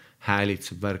mingisugune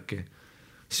häälitseb värki,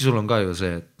 siis sul on ka ju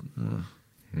see, et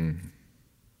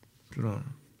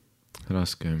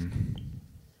raske.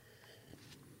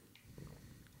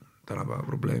 Tänapäeva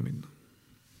probleemid.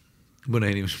 Mõne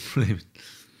inimese probleemid.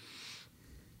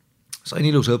 Sain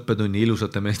ilusa õppetunni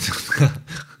ilusate meestega.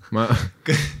 Ma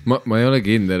ei ole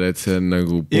kindel, et see on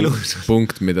nagu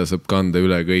punkt, mida saab kanda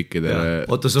üle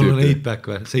kõikidele. Oota, sul on 8-pack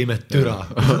või? Sa imed türa.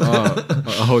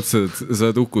 Sa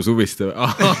oled Uku Suviste või?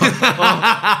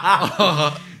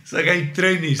 Sa käid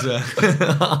trennis või?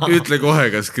 Ütle kohe,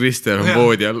 kas Kristjan on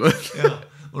voodi all.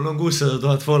 Mul on 600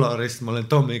 000 followerist, ma olen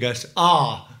Tommi käes.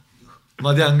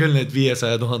 Ma tean küll need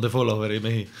 500 000 followeri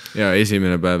mehi. Ja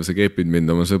esimene päev sa kepid mind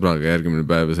oma sõbraga, järgmine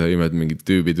päev sa imed mingi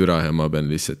tüübi türa ja ma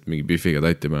pean lihtsalt mingi bifiga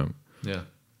tatti päeva.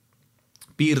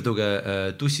 Piirduge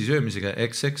tussisöömisega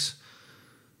XX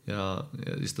ja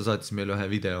siis ta saatis meile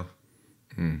ühe video.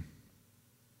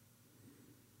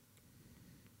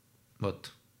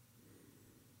 Vot.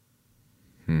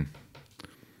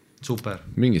 Super.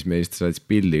 Mingis meist saatis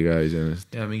pildi ka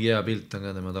iseenesest. Ja mingi hea pilt on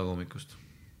ka tema tagumikust.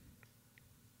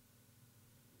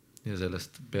 Ja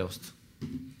sellest peost.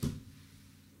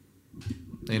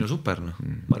 Ei no super,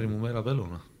 Marimumm elab elu,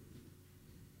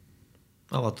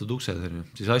 Avatud uksed,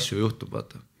 siis asju juhtub,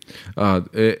 vaata.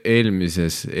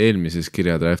 Eelmises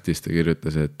kirjadraftis ta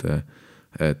kirjutas,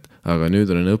 et aga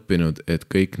nüüd olen õppinud, et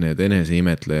kõik need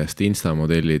eneseimetlejast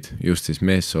instamodellid, just siis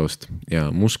meessoost ja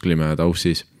musklimäed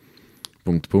aussis, ...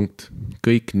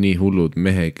 kõik nii hullud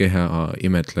mehe keha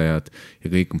imetlejad ja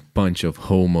kõik on bunch of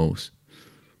homos.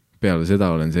 Peale seda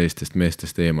olen sellistest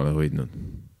meestest eemale hoidnud.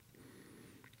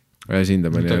 Ja siin ta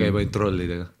käib ainult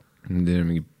trollidega. Nüüd on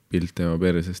mingi pilt tema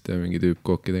persest ja mingi tüüp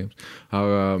kokki tegemas.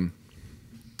 Aga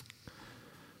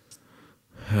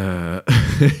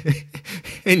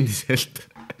endiselt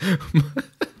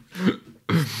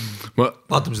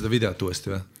vaatame seda videot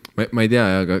uuesti või? Ma ei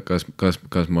tea, kas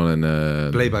ma olen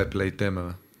play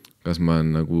teeme või? Kas ma olen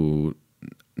nagu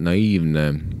naiivne,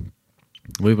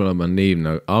 võib-olla ma olen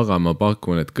naiivne, aga ma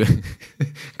pakun, et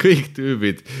kõik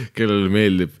tüübid, kellele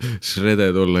meeldib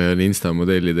shredded olla ja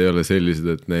instamodellid ei ole sellised,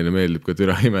 et neile meeldib ka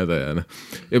türa imeda ja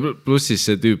pluss siis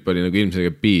see tüüp oli nagu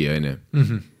ilmselgelt bi, on ju.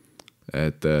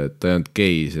 Et ta ei olnud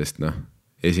gei, sest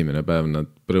esimene päev nad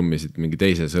prõmmisid mingi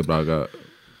teise sõbraga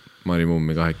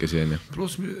Marimummi kahekesi, on ju.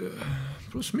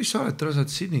 Pluss mis sa oled, te oled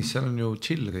Sydneys, seal on ju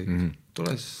chill kõik.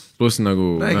 Pluss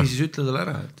nagu räägi siis ütle talle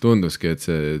ära. Tunduski, et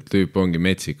see tüüp ongi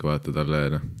metsik, vaata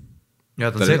talle. Ja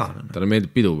ta on segane. Talle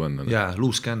meeldib pidu panna. Jaa,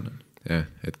 loose cannon. Ja,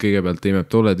 et kõigepealt imeb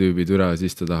tolle tüübi türa,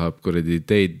 siis ta tahab kuradi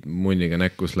teid munniga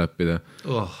näkku släppida.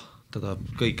 Ta tahab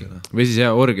kõike. Või siis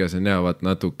orgias on vaat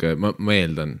natuke, ma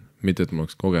eeldan, mitte et mul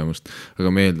oleks kogemust, aga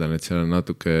ma eeldan, et seal on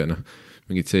natuke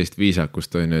mingit sellist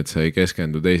viisakust, on ju, et sa ei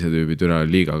keskendu teise tüübi türa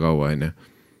liiga kaua, on ju.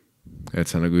 et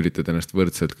sa nagu üritad ennast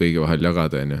võrdselt kõigi vahel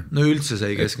jagada, on ju. No üldse sa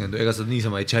ei keskendu, ega sa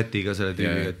niisama ei chati ka selle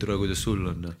tüübiga, et tule, kuidas sul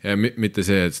on. Ja mitte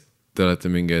see, et te olete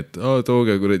mingi, et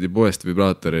tooge kuradi poest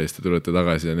vibraatori ja siis te tulete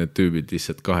tagasi ja need tüübid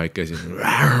lihtsalt kahekesi.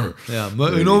 Ja,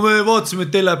 no me vaatasime,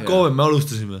 et teil läheb kauem, me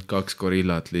alustasime. 2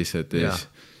 gorillat lihtsalt ja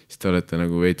siis te olete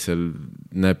nagu veits seal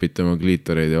näpite oma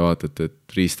kliitoreid ja vaatate,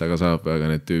 et riistaga saab, aga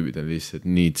need tüübid on lihtsalt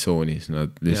nii tsoonis,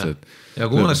 nad lihtsalt...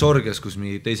 Ja kui mulle sorges, kus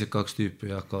mingi teised 2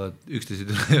 tüüpi hakkavad üksteised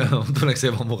üle, ma tunneks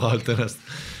ebamugavalt ennast,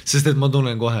 sest et ma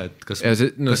tunnen kohe, et kas... Ja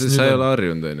see, no see sa ei ole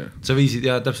harjunud, on ju. Sa viisid,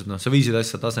 ja täpselt, sa viisid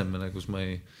asja tasemele, kus ma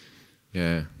ei...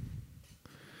 Yeah.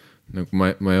 Nagu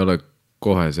ma ei ole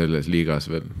kohe selles liigas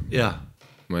veel. Jah.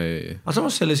 Aga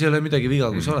samas selles ei ole midagi viga,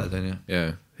 kui sa oled, on ju.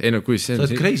 Yeah. Ei no kui see on... Sa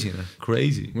oled crazy, ne?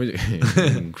 Crazy.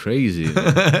 Crazy.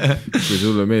 Kui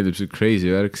sulle meeldib see crazy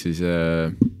värk, siis...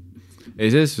 Ei,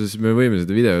 selles me võime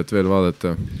seda videot veel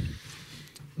vaadata.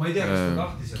 Ma ei tea, kas ta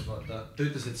tahtis, et vaata. Ta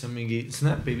ütles, et see on mingi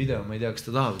snapi video, ma ei tea, kas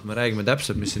ta tahab, et me räägime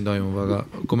täpselt, mis siin toimub, aga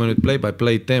kui me nüüd play by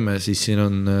play teeme, siis siin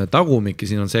on tagumik ja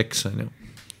siin on seks, on ju.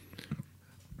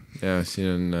 Ja siin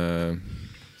on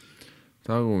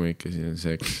tagumik ja siin on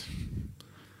seks.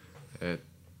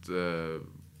 Et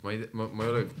ma ei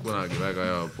ole kunagi väga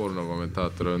hea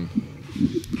pornokommentaator on.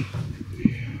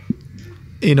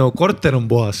 Ei no, korter on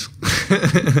puhas.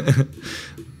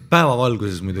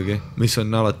 Päevavalguses muidugi, mis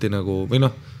on alati nagu, või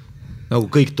noh, nagu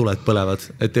kõik tuled põlevad,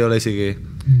 et ei ole isegi...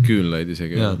 Küünlaid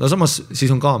isegi. Ja, no samas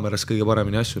siis on kaameras kõige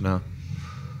paremini asju näha.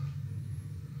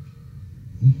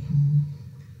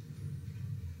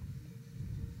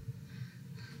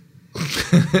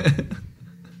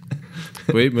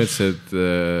 Või mõtlesin, et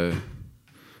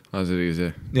see oligi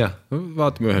see. Jah.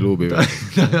 Vaatame ühe luubi veel.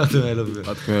 Vaatame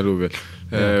ühe luubi veel.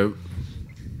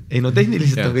 Ei no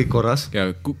tehniliselt on kõik korras. Ja,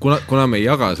 kuna me ei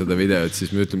jaga seda videot,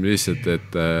 siis me ütleme lihtsalt,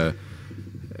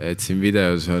 et siin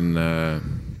videos on...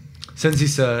 See on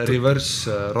siis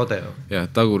reverse rodeo. Jah,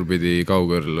 tagurpidi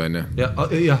kaugõrl on ju.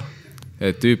 Jah.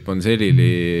 Et tüüp on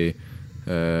selili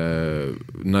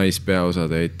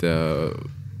naispeaosatäit ja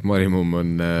Marimum on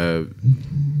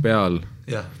peal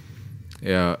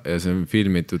ja see on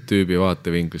filmitud tüübi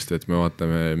vaatevinklust, et me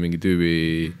vaatame mingi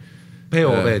tüübi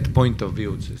POV-d, point of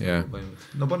view siis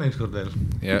no pane üks kord veel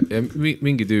ja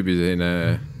mingi tüübi selline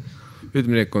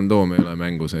ütleme nii, et kondoom ei ole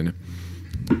mängus on ju.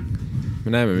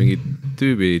 Me näeme mingi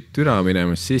tüübi türa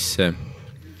minemas sisse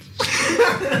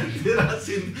türa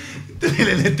siin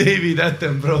tõeline David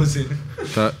Attenborough siin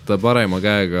ta parema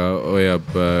käega hoiab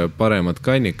paremat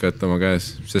kannikat oma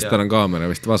käes, sest tal on kaamera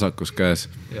vist vasakus käes.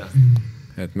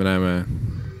 Et me näeme,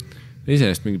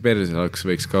 iseenesest mingi perselaks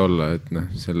võiks ka olla, et noh,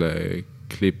 selle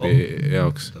klipi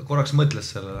jaoks. Ta korraks mõtles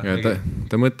sellele.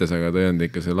 Ta mõtles, aga ta ei olnud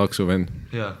ikka see laksu vend.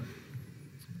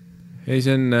 Ei,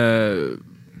 see on,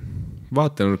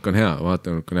 vaatenurk on hea,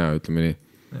 ütleme nii.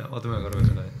 Vaatame korra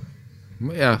seda.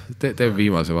 Jah, teeb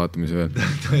viimase vaatamise veel.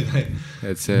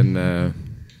 Et see on...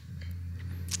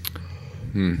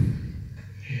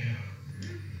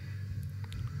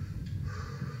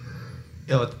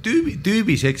 Ja vaata,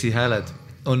 tüübi seksi hääled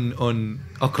on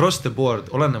across the board,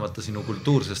 olenemata sinu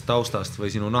kultuursest taustast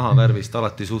või sinu nahavärvist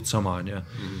alati suht sama, on ju.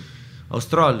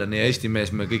 Austraaliani ja Eesti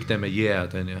mees me kõik teeme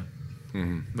jääd, on ju.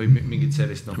 Või mingit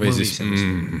sellist mõmisemist.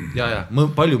 Ja,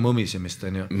 palju mõmisemist,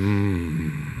 on ju.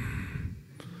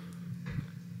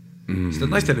 Seda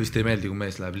naistele vist ei meeldi, kui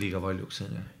mees läheb liiga valjuks,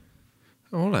 on ju.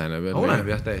 Oleneb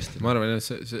jah täiesti. Ma arvan, et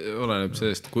see oleneb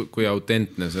sellest, kui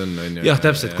autentne see on. Jah,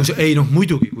 täpselt. Ei noh,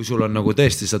 muidugi, kui sul on nagu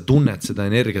tõesti, sa tunned seda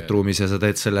energiat ruumis ja sa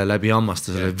teed selle läbi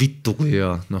ammasta, selle vittu kui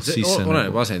ja noh, siis see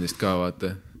oleneb asendist ka,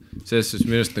 vaata. Sellest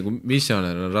minust nagu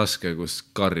missioner on raske, kus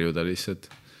karjuda lihtsalt.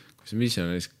 Kui see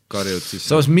missioneris karjud, siis...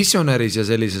 Samas missioneris ja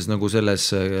sellises nagu selles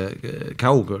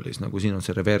cowgirlis, nagu siin on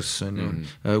see reverse, on ju.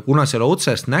 Kuna seal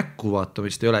otsest näkku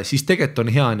vaatamist ei ole, siis tegelikult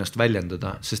on hea ennast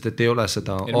väljendada, sest et ei ole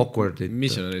seda awkwardit.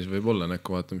 Missioneris võib olla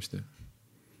näkku vaatamist.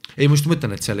 Ei, ma just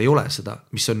mõtlen, et seal ei ole seda,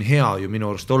 mis on hea ju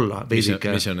minu arust olla.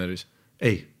 Missioneris?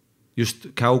 Ei, just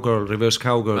cowgirl, reverse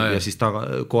cowgirl ja siis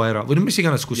koera, või mis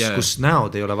iganes, kus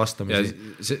näod ei ole vastamisi.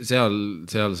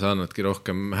 Seal sa annadki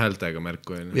rohkem häältega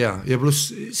märku. Ja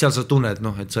pluss seal sa tunned,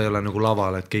 et sa ei ole nagu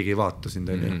laval, et keegi ei vaata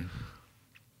sind.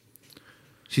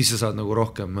 Siis sa saad nagu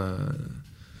rohkem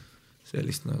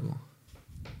sellist nagu...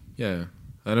 Jaa.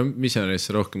 Aga missioneris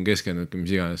sa rohkem keskendudki,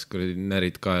 mis iganes, kui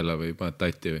närid kaela või paned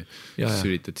tatti või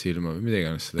sülitad silma või mida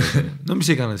iganes sa teed. No mis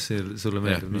iganes sulle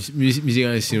meeldib. Mis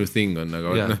iganes sinu thing on,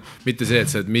 aga mitte see, et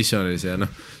sa oled missioneris ja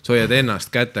sa hoiad ennast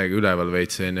kätega üleval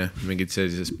veits, mingid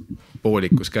sellises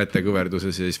poolikus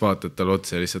kätekõverduses ja siis vaatad tal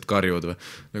otsa ja lihtsalt karjud või.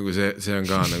 Nagu see on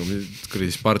ka nagu, kui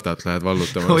Spartat lähed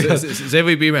vallutama. See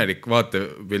võib imelik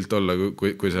vaatepilt olla,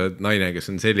 kui sa oled naine,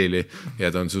 kes on selili ja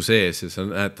ta on su sees ja sa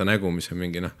näed ta nägu, mis on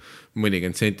mingi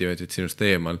mõnikümmend sentimeetrit sinust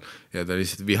eemal ja ta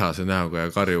lihtsalt vihase näoga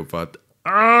ja karjub, vaat.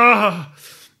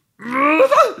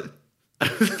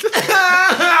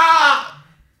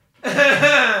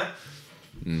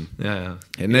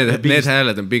 Need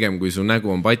hääled on pigem, kui su nägu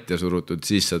on patja surutud,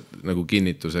 siis sa nagu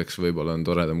kinnituseks võib-olla on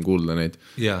toredam kuulda neid.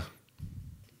 Jah.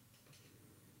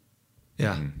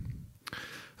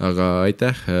 Aga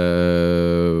aitäh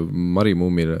Mari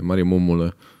Mummule,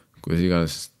 kuidas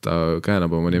iganes ta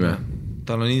käänab oma nime.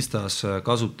 Tal on Instas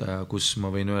kasutaja, kus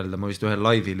ma võin öelda, ma vist ühel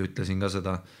laivil ütlesin ka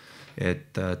seda,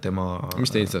 et tema...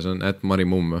 Mis ta Instas on? Mari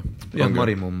Mumm? Jah,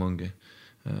 Mari Mumm ongi.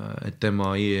 Et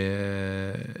tema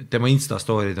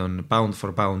Insta-stoorid on pound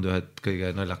for pound ühed kõige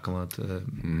naljakamad,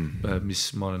 mis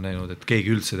ma olen näinud, et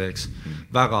keegi üldse teeks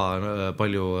väga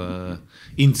palju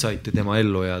insight'i tema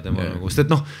ellu ja tema nagu, sest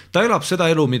et ta elab seda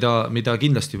elu, mida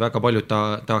kindlasti väga paljud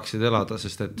tahaksid elada,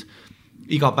 sest et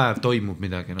iga päev toimub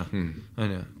midagi,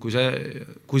 kui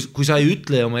sa ei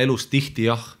ütle oma elust tihti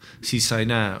jah, siis sa ei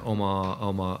näe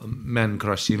oma man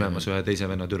crush imemas ühe teise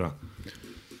venna türa.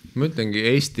 Ma ütlengi,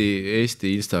 Eesti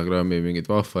Instagrami mingid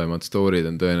vahvaimad storid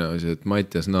on tõenäoliselt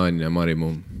Mattias Naan ja Mari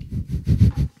Mumm.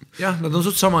 Jah, nad on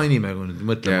suht sama inime, kui nüüd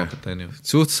mõtlema hakata.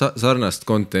 Suht sarnast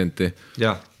contenti.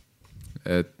 Jah.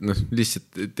 Et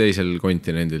lihtsalt teisel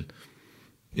kontinendil.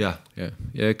 Jah.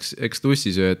 Ja eks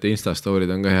Tussisööjate Insta-storid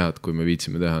on ka head, kui me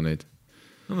viitsime teha neid.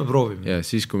 No me proovime. Ja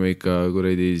siis, kui me ikka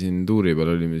kuredi siin tuuri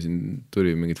peal olime, siin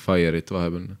tuli mingid fire'it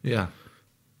vahepeal. Jah.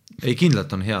 Ei, kindlalt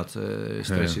on head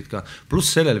stressid ka.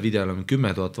 Pluss sellel videol on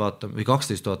 10 000 vaatamist või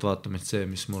 12 000 vaatamist see,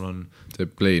 mis mul on. See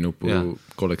play-nupu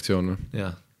kollektsioon või?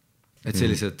 Jah. Et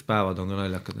sellised päevad on ka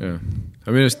naljakad.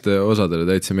 Aga minust osadele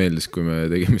täitsa meeldis, kui me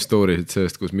tegime story'd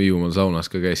sellest, kus Miiumaal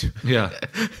saunas ka käis. Jah.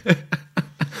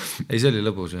 Ei, see oli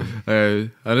lõbus.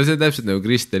 Aga see täpselt nagu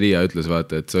Kriste Liia ütles,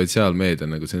 vaata, et sotsiaalmeedia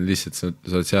nagu see on lihtsalt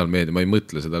sotsiaalmeedia, ma ei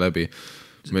mõtle seda läbi.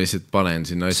 Ma lihtsalt panen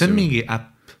sinna asja. See on mingi äpp.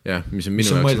 Jah, mis on minu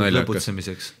jaoks naljakas.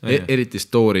 Eriti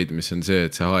storid, mis on see,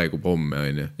 et see aegub homme,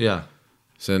 on ju. Jah.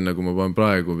 See on nagu ma panen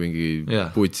praegu mingi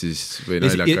putsis või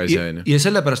naljaka asja. Ja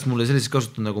sellepärast mulle sellised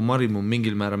kasutanud nagu Mari Mumm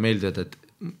mingil määra meeldivad, et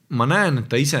ma näen, et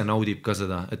ta ise naudib ka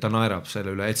seda, et ta naerab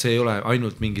selle üle, et see ei ole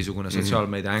ainult mingisugune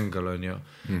sotsiaalmeedia angle, on ju,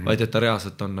 vaid et ta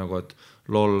reaalselt on nagu, et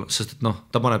lol, sest et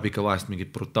ta paneb ikka vahest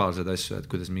mingid brutaalsed asju, et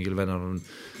kuidas mingil vennal on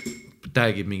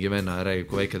täägib mingi venna ja räägib,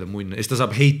 kui väike ta munn. Ja siis ta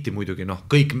saab heiti muidugi,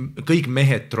 kõik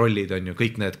mehed trollid on ju,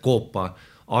 kõik need Koopa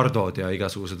Ardod ja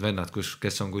igasugused vennad,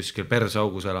 kes on kuskil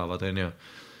persaugus elavad, on ju,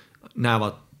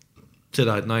 näevad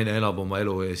seda, et naine elab oma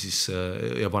elu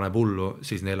ja paneb hullu,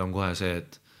 siis neil on kohe see,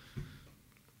 et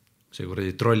see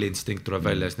kuradi trolliinstinkt tuleb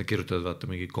välja ja siis need kirjutavad vaata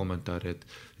mingi kommentaari, et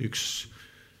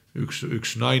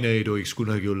üks naine ei tohiks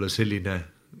kunagi olla selline,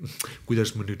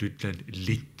 kuidas ma nüüd ütlen,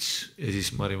 lits. Ja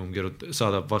siis Mari Mumm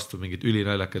saadab vastu mingid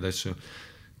ülinaljakad asju.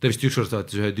 Ta vist ükskord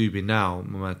saatis ühe tüübi näo,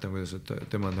 ma mäletan, kuidas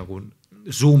tema nagu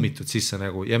zoomitud sisse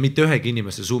nägu ja mitte ühegi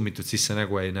inimese zoomitud sisse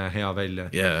nägu ei näe hea välja.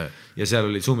 Ja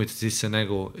seal oli zoomitud sisse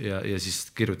nägu ja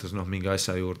siis kirjutas mingi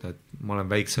asja juurde, et ma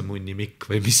olen väikse munni Mikk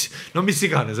või mis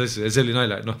iganes asju ja see oli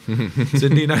nalja,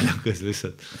 see on nii naljakas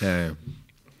lihtsalt.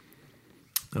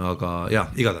 Aga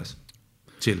igatahes,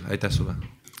 chill, aitäh sulle.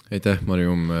 Aitäh, Mari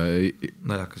Mumm.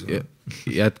 Naljakas.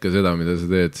 Jätka seda, mida sa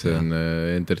teed, see on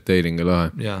entertaining ja lahe.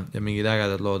 Ja mingid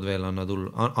ägedad lood veel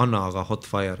anna aga hot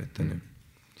fire'it.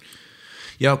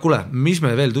 Ja kuule, mis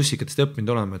me veel tussikatest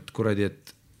õppinud oleme, et kuradi,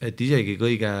 et isegi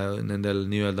kõige nendel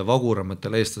nii-öelda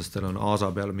vaguramatel eestlastel on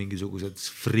aasa peal mingisugused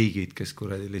friigid, kes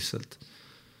kuradi lihtsalt,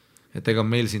 et ega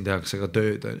meil siin tehakse ka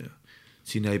tööd, on ju.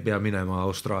 Siin ei pea minema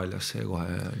Austraaliasse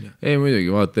kohe. Ei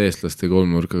muidugi, vaata eestlaste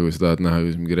kolmnurka, kui sa tahad näha,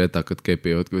 kus mingi retakad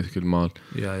kepivad kuskil maal.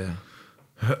 Ja.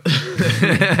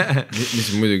 Mis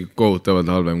on muidugi kohutavalt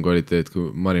halvem kvaliteet, kui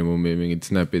Mari Mummi mingid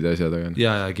snapid ja asjad.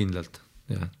 Ja, kindlalt.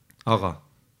 Ja. Aga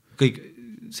kõik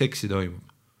seksi toimub.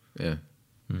 Ja.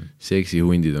 Seksi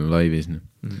hundid on laivis.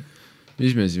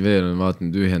 Mis me siin veel on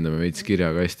vaatanud, ühendame veits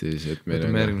kirjakasti.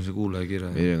 Võtame järgmise kuulaja kirja.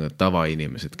 Meil on ka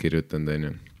tavainimesed kirjutanud, on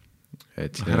ju.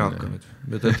 Ära hakka nüüd.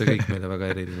 Me tõete kõik meile väga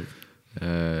erilised.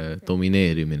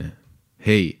 Domineerimine.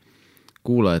 Hei,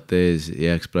 kuulajate ees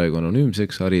jääks praegu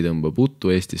anonüümseks, Hari tõmbab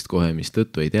uttu Eestist kohe, mis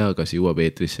tõttu ei tea, kas jõuab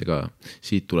eetrisse ka.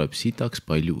 Siit tuleb sitaks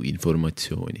palju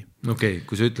informatsiooni. Okei,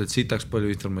 kui sa ütled sitaks palju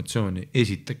informatsiooni,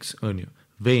 esiteks on ju,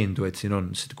 veendu, et siin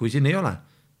on, sest kui siin ei ole,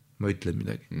 ma ütlen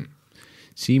midagi.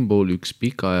 siinpool üks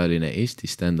pikaajaline Eesti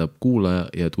stand-up kuulaja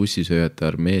ja tussisööjate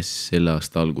armees selle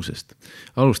aasta algusest.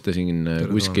 Alustasin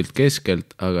kuskilt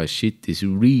keskelt, aga shit is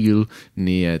real,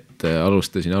 nii et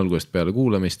alustasin algusest peale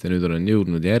kuulamist ja nüüd olen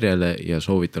jõudnud järjele ja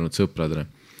soovitanud sõpradele.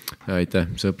 Aitäh,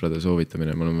 sõprade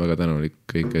soovitamine, ma olen väga tänulik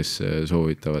kõik, kes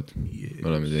soovitavad. Me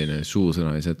oleme selline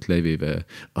suusõnaliselt leviv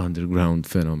underground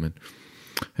fenomen.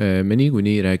 Me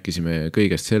niikuinii rääkisime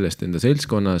kõigest sellest enda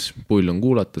seltskonnas, pull on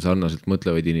kuulata sarnaselt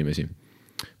mõtlevaid inimesi.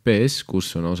 PS,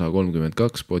 kus on osa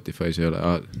 32, Spotify's ei ole,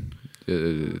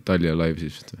 Tallinna live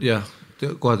siis. Jah,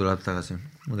 kohe tuleb tagasi.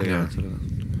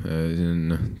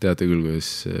 Teate küll,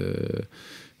 kuidas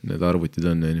need arvutid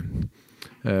on.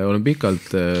 Olen pikalt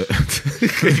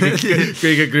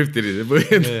kõige krüptilise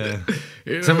põhjend.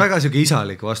 See on väga siuke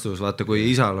isalik vastus, vaata kui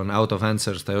isal on out of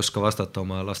answers, ta ei oska vastata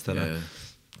oma lastele,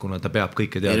 kuna ta peab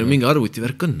kõike teadma. Mingi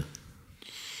arvutivärk on.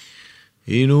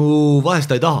 Ei no vahest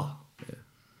ta ei taha.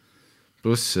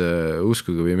 Plus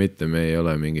uskuge või mitte, me ei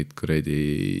ole mingid kuredi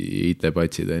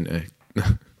IT-patsid.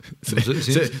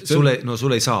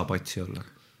 Sul ei saa patsi olla.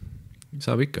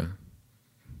 Saab ikka.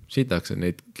 Sitaks on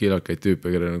neid kilakaid tüüpe,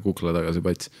 kellel on kukla taga see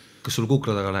pats. Kas sul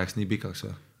kukla taga läheks nii pikaks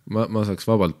või? Ma saaks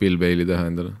vabalt Bill Bailey teha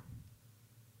endale.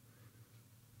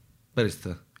 Päris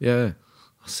ta? Jaa.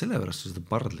 Sellepärast sul seda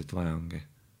pardlit vaja ongi.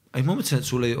 Ei, ma mõtlesin, et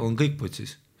sul on kõik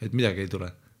putsis, et midagi ei tule.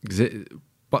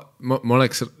 Ma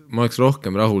oleks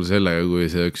rohkem rahul sellega,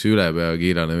 kui see üks ülepea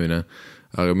kiiranemine,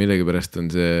 aga millegipärast on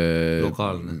see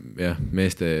lokaalne. Jah,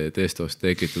 meeste testost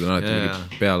tekitud on alati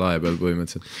mingi pealae peal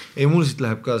põhimõtteliselt. Ei, mul siit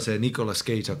läheb ka see Nicolas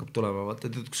Cage hakkab tulema, vaata,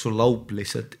 et kus sul laup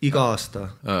lihtsalt iga aasta.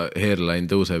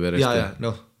 Hairline tõuseb järjest. Ja,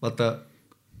 noh, vaata,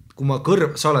 kui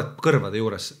sa oled kõrvade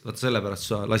juures, vaata sellepärast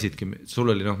sa lasidki,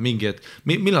 sul oli mingi, et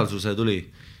millal sul see tuli?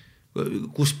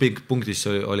 Kus punktis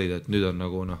olid, et nüüd on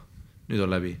nagu, nüüd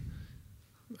on läbi?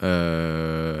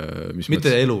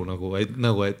 Mitte elu nagu,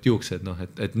 et juuksed,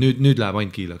 et nüüd läheb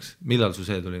ainult kiilaks. Millal su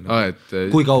see tuli?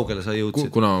 Kui kaugele sa jõudsid?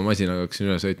 Kuna ma masinaga hakkasin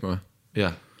üle sõitma?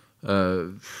 Jah.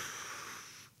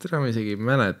 Tere ma isegi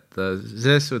mäleta.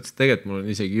 Selles suhtes tegelikult mul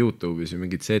on isegi YouTube'is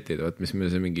mingid setid, mis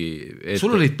meil see mingi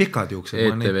sul olid pikad juuksed,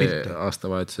 ma neid pilte.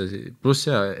 Aastavahetuse. Plus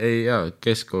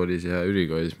keskkoolis ja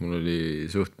ülikoolis mul oli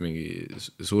suht mingi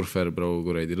surfer pro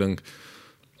kuredi lõng.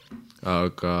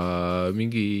 Aga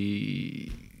mingi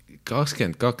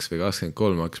 22 või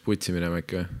 23 ma hakkas putsi minema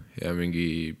ikka ja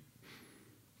mingi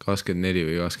 24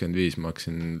 või 25 ma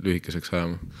hakkasin lühikeseks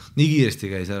ajama. Nii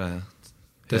kiiresti käis ära, jah?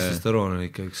 Testosteroon on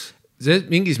ikka üks. See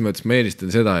mingis mõttes ma eelistan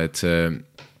seda, et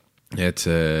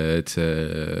see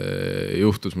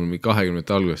juhtus mul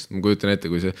 20 algusest. Ma kujutan ette,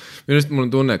 kui see, mul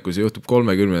on tunne, kui see juhtub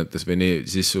 30-tes või nii,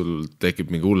 siis sul tekib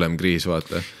mingi hullem kriis,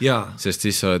 vaata. Jaa. Sest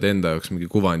siis sa oled enda jaoks mingi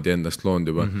kuvandi endast loonud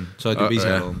juba. Sa oled juba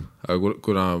ise loom. Aga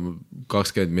kuna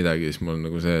 20 midagi, siis mul on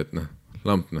nagu see, et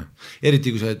lamp. Eriti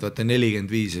kui sa oled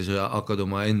 45 ja sa hakkad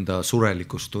oma enda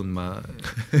surelikust tundma.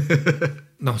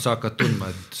 Sa hakkad tundma,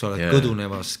 et sa oled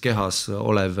kõdunevas kehas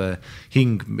olev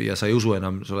hing ja sa ei usu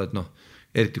enam, sa oled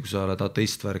eriti kui sa oled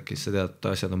ateist värkis, sa tead, et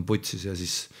asjad on putsis ja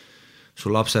siis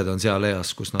sul lapsed on seal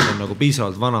eas, kus nad on nagu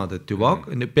piisavalt vanad, et juba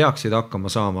peaksid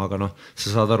hakkama saama, aga sa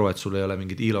saad aru, et sul ei ole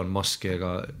mingid Elon Muski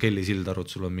ega Kelly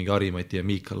Sildarud, sul on mingi Harimati ja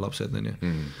Miikal lapsed ja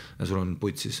sul on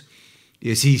putsis.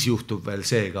 Ja siis juhtub veel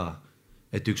see ka,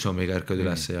 et üks hommik ärkad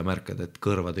üles ja märkad, et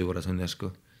kõrvade juures on järsku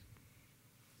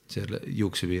see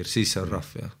juuksepiir, siis see on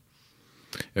rahv ja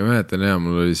mäletan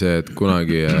mul oli see, et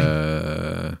kunagi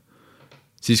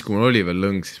siis kui mul oli veel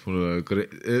lõng, siis mul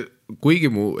kuigi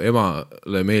mu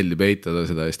emale meeldib eitada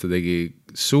seda, siis ta tegi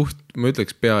ma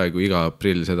ütleks peaaegu iga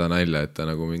aprill seda nalja, et ta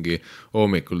nagu mingi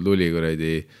hommikul tuli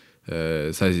kuredi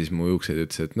sasis mu juuksed ja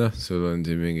ütles, et sul on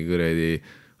siin mingi kuredi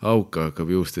auka hakkab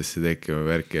juustesse tekkima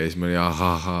värki ja siis ma oli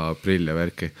aprill ja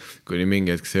värki, kuni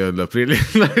mingi hetk see ei olnud aprilli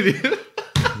nali.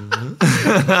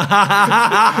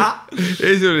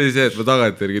 Ei, see oli see, et ma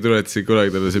tagantjärgi tuletasin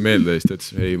kunagi talle see meelde ja siis ta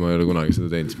ütles, ei, ma ei ole kunagi seda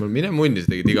teinud. Siis ma mine munni,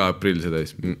 sa tegid iga aprill seda ja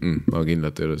siis ma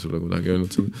kindlalt ei ole sulle kunagi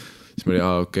öelnud seda. Siis ma oli,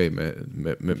 okei,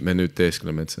 me nüüd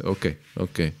teeskleme, et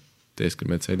okei,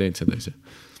 teeskleme, et sa ei teinud seda ise.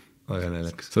 Väga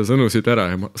naljakas. Sa sõnusid ära,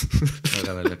 ema.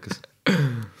 Väga naljakas.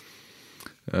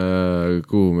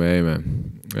 Kuhu me jäime?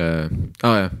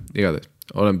 Igatahes.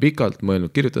 Olen pikalt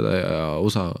mõelnud kirjutada ja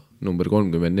osa number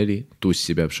 34,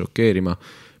 Tussi peab šokeerima,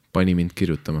 pani mind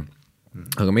kirjutama.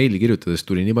 Aga meili kirjutades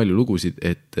tuli nii palju lugusid,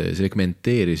 et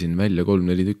segmenteerisin välja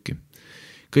 3-4 tükki.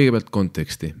 Kõigepealt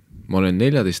konteksti. Ma olen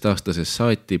 14-aastases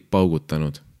saati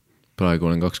paugutanud. Praegu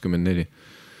olen 24.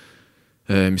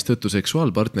 Mis tõttu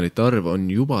seksuaalpartnerite arv on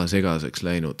juba segaseks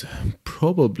läinud.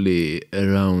 Probably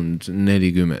around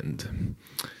 40.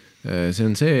 See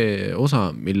on see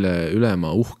osa, mille üle ma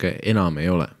uhke enam ei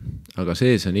ole. Aga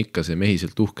sees on ikka see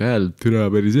mehiselt uhke hääl, türa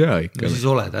päris hea ikka. No siis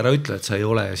oled, ära ütle, et sa ei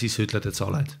ole ja siis sa ütled, et sa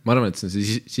oled. Ma arvan, et see on see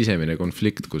sisemine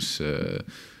konflikt, kus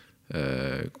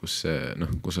sa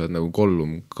oled nagu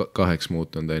Gollum 2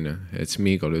 muutunud, on ju. Et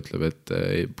Smigol ütleb, et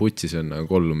putsis on, aga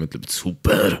Gollum ütleb, et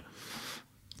super.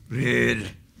 Veel.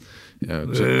 Ja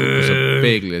kui sa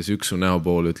peeglis üks su näo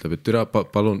pool ütleb, et türa,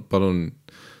 palun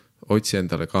otsi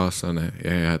endale kaaslane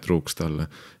ja jää truuks talle.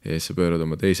 Ja siis sa pöörad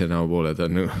oma teise näo poole, ta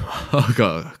on nagu, aga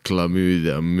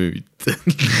klamüüdia müüt.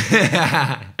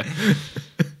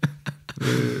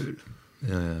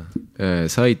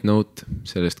 Side note,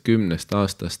 sellest 10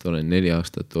 aastast olen 4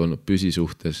 aastat olnud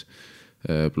püsisuhtes,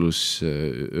 pluss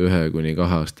 1 kuni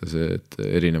 2 aastased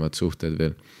erinevad suhted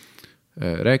veel.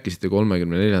 Rääkisite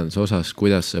 34. osas,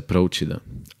 kuidas approachida.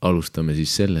 Alustame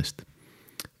siis sellest.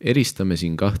 Eristame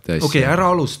siin 2 asja. Okei, ära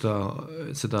alusta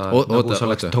seda, nagu sa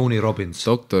oleks Tony Robbins.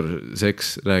 Doktor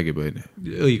Seks räägib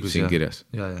õigus, siin kirjas.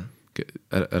 Ja.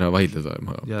 Ära vaidleda,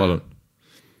 palun.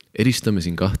 Eristame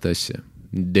siin 2 asja.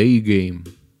 Day game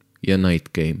ja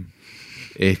night game.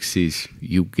 Ehk siis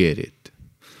you get it.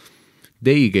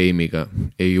 Day game'iga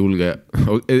ei julge,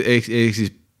 ehk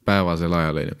siis päevasel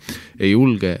ajal ei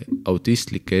julge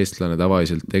autistlik eestlane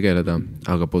tavaliselt tegeleda,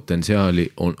 aga potentsiaali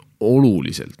on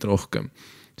oluliselt rohkem.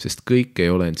 Sest kõik ei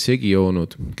ole end segi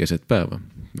joonud keset päeva.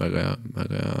 Väga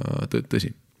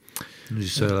tõsi. No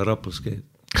siis sa ei ole rapus käid.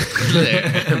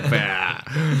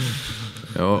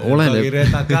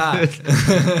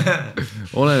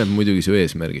 Oleneb muidugi su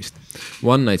eesmärgist.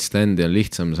 One night standi on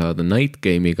lihtsam saada night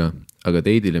game'iga, aga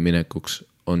date'ile minekuks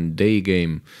on day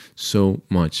game so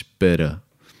much better.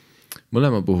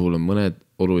 Mõlema puhul on mõned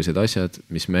olulised asjad,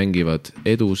 mis mängivad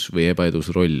edus või ebaedus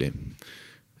rolli.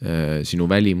 Sinu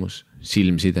välimus,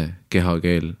 silmside,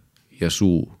 kehakeel ja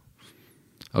suu.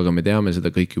 Aga me teame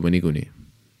seda kõik juba niikuinii.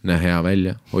 Näe hea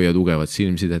välja, hoia tugevat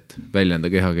silmsidet, väljenda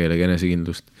kehakeelega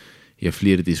enesekindlust ja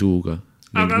flirdi suuga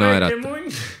ning naerata.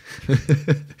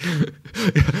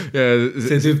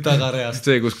 See tüüp tagareast.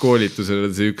 See, kus koolitusel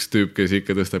on see üks tüüp, kes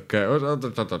ikka tõstab käe.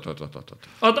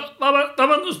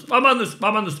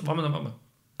 Vabandust.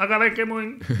 Aga väike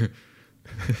munn.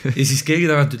 Ja siis keegi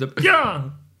tagant ütleb, jaa,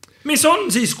 mis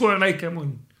on siis, kui on väike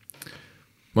munn?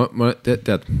 Ma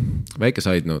tead, väike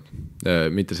side note,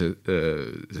 mitte see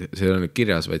ei ole nüüd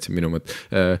kirjas, vaid see minu mõt.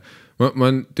 Ma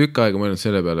olen tükk aega mõelnud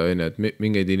selle peale, et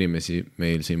mingeid inimesi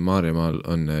meil siin Maarjamaal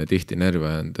on tihti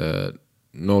närvajanud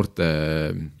noorte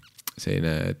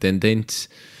selline tendents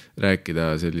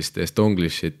rääkida sellist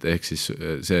estonglishit, ehk siis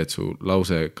see, et su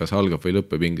lause kas algab või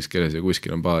lõpeb inglise keeles ja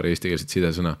kuskil on paar eestikeelset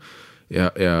sidesõna ja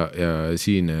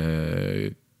siin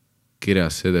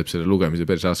kirjas see teeb selle lugemise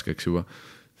päris raskeks juba.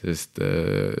 Sest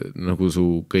nagu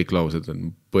su kõik laused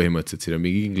on põhimõtteliselt, siin on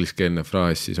mingi ingliskeelne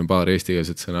fraas, siis on paar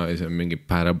eestikeelset sõna ja see on mingi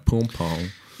pärapumpang.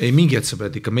 Ei, mingi, et sa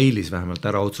pead ikka meilis vähemalt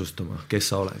ära otsustama,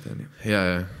 kes sa oled.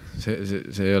 Ja, see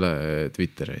ei ole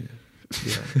Twitter.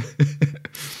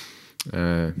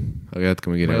 Aga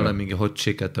jätkame kirja. Ma ei ole mingi hot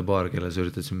chick at the bar, kelle sa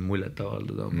üritad siin muljet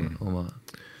avaldada oma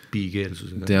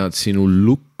piikeelsusega. Tead, sinu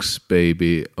looks,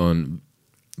 baby, on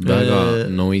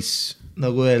väga noise.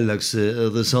 Nagu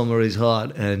öeldakse, the summer is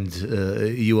hot and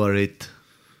you are it.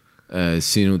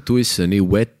 Sinu tuss on nii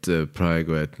wet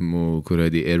praegu, et mu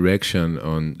kuradi erection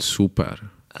on super.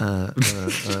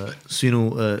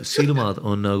 Sinu silmad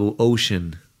on nagu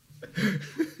ocean.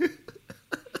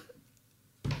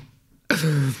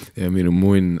 Ja minu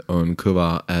munn on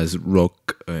kõva as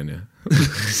rock, on ju.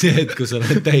 See, et kui sa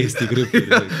oled täiesti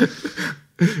krüppinud.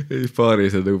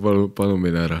 Paaris on nagu palun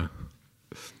mine ära.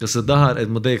 Kas sa tahad, et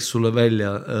ma teeks sulle välja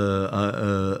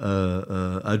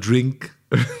a drink?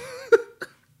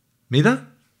 Mida?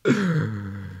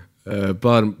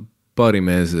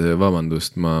 Baarimees,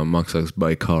 vabandust, ma maksaks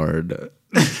by card.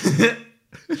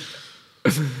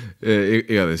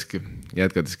 Igadeski,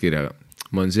 jätkates kirjaga.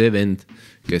 Ma on see vend,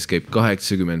 kes käib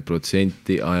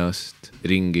 80% ajast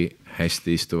ringi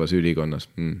hästi istuvas ülikonnas.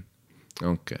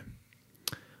 Okay.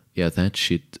 Ja that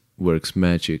shit works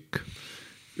magic.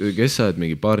 Kes sa oled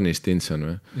mingi Barney Stinson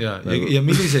või? Ja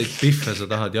milliseid pihve sa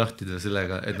tahad jahtida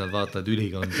sellega, et nad vaatavad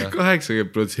ülikonda?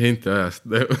 80% ajast.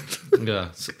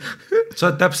 Ja, sa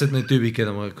oled täpselt need tüübid,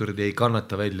 keda ma kurdi ei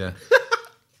kannata välja.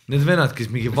 Need venad, kes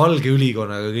mingi valge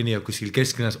ülikonaga kõnnivad kuskil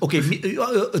kesklinnas.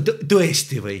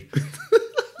 Tõesti või?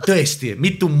 Tõesti,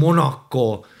 mitu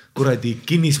Monaco kuradi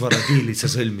kinnisvaradiilid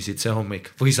sa sõlmisid see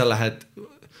hommik? Või sa lähed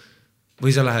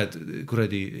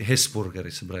kuradi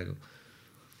Hesburgerisse praegu?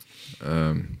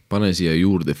 Pane siia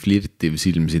juurde flirtiv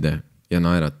silmside ja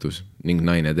naeratus ning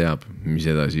naine teab, mis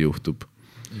edasi juhtub.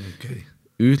 Okay.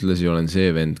 Ühtlasi olen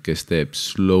see vend, kes teeb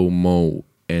slow-mo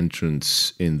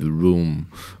entrance in the room,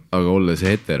 aga olles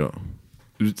hetero.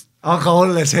 Aga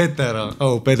olles hetero.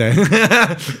 Oh, pede.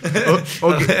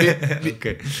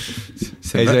 Okay.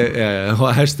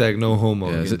 Hashtag no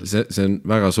homo. See on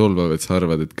väga solvav, et sa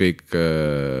arvad, et kõik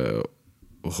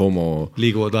homo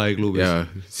liiguvad aegluubis. Ja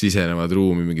sisenevad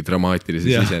ruumi mingi dramaatilise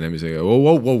sisenemisega.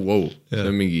 Wow. See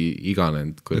on mingi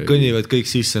iganenud. Kõnnivad kõik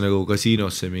sisse nagu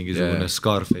kasiinosse mingisugune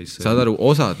Scarface. Saad aru,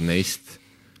 osad neist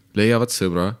leiavad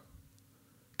sõbra,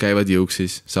 käivad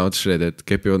jõuksis, saavad shredet,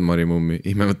 kepivad marimummi,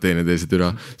 ihmevad teineteised üra.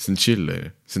 See on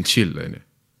chill, on ju.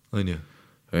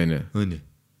 On ju.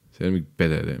 See on mingi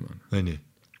pede teema. On ju.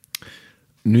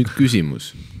 Nüüd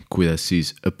küsimus, kuidas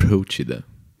siis approachida?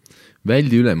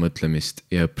 Väldi ülemõtlemist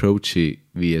ja approachi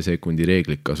 5 sekundi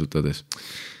reeglit kasutades.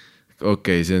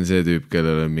 Okei, see on see tüüp,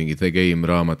 kellel on mingi The Game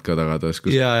raamat ka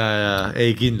tagataskus. Ja,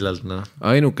 ei kindlalt, no.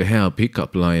 Ainuke hea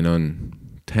pick-up line on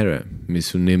tere, mis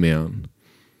su nimi on.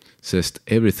 Sest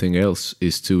everything else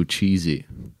is too cheesy.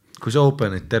 Kui sa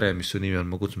openid tere, mis su nimi on,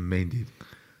 ma kutsun Mendi.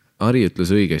 Ari ütles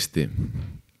õigesti,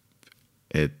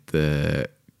 et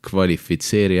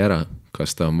kvalifitseeri ära,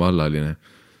 kas ta on vallaline.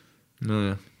 No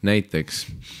jah. Näiteks,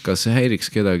 kas see häiriks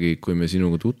kedagi, kui me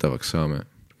sinuga tuttavaks saame?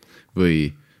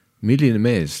 Või milline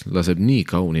mees laseb nii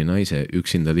kauni naise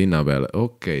üksinda linna peale?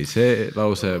 Okei, see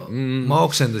lause... Ma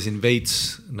oksendasin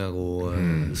veits nagu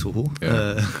suhu.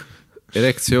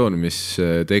 Erektsioon, mis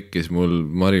tekkis mul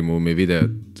Marimuumi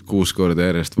videot 6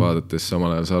 korda järjest vaadates,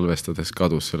 samal ajal salvestades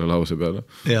kadus selle lause peale.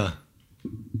 Jaa.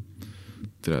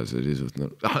 Tere, see oli suht...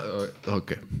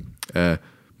 Okei.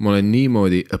 Ma olen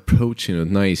niimoodi approachinud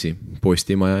naisi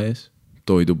postimaja ees,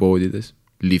 toidupoodides,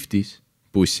 liftis,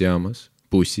 bussijaamas,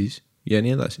 bussis ja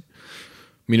nii edasi.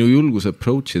 Minu julgus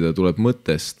approachida tuleb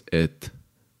mõttest, et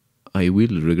I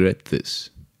will regret this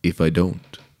if I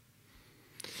don't.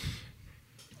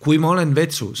 Kui ma olen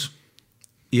vetsus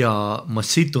ja ma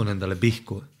situn endale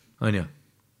pihku, on ju?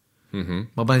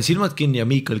 Ma panen silmad kinni ja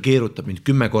Miikal keerutab mind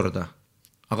 10 korda,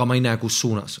 aga ma ei näe kus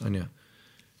suunas, on ju?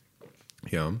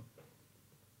 Jaa.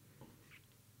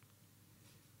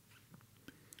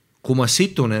 Kui ma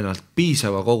situn ennalt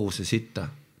piisava koguse sitta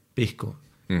pihku,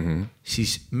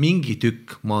 siis mingi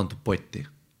tükk maandub potti.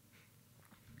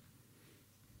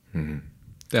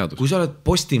 Teadus. Kui sa oled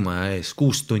postimaja ees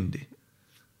 6 tundi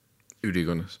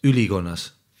ülikonnas,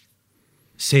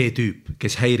 see tüüp,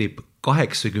 kes häirib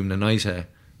 80 naise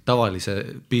tavalise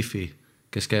biffi,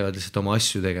 kes käivad lihtsalt oma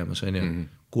asju tegemas, on ju,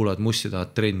 kuulavad mussi,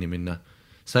 tahad trenni minna,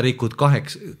 sa rikud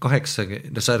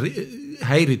 80, sa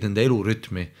häirid enda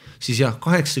elurütmi, siis jah,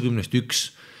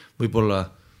 81 võib-olla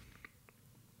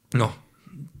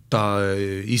ta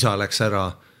isa läks ära,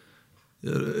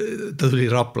 ta tuli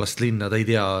Raplast linna, ta ei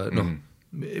tea,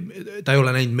 ta ei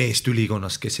ole näinud meest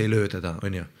ülikonnas, kes ei löö teda,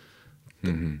 on ju.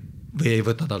 Või ei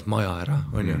võta talt maja ära,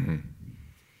 on ju.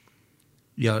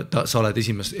 Ja sa oled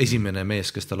esimene mees,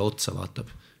 kes talle otsa vaatab.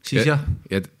 Siis jah.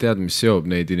 Ja tead, mis seob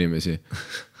neid inimesi?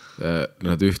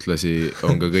 Nad ühtlasi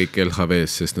on ka kõik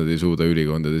LHV-s, sest nad ei suuda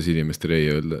ülikondades inimestele ei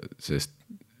öelda, sest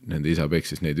nende isa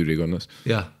peksis neid ülikonnas.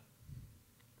 Jah,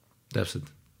 täpselt.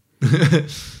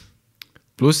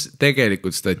 Plus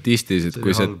tegelikult statistiliselt,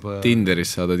 kui sa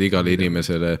Tinderis saadad igale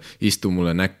inimesele istu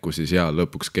mulle näkku, siis jaa,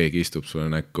 lõpuks keegi istub sulle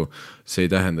näkku. See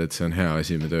ei tähenda, et see on hea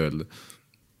asi, mida öelda.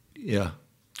 Jah.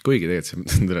 Kuigi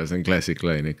tegelikult see on classic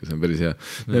line ikka, see on päris hea.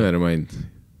 Never mind.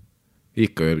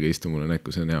 Ikka öelge istu mulle näkku,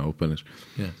 see on hea opener.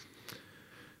 Jah.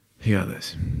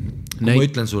 Heades. Kui ma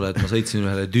ütlen sulle, et ma sõitsin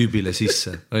ühele tüübile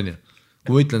sisse, on ju?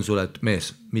 Kui ma ütlen sulle, et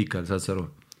mees, Miikael, saad sa aru?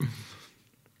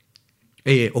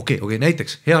 Ei, okei,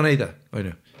 näiteks, hea näide, on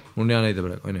ju? Mul on hea näide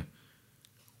praegu, on ju?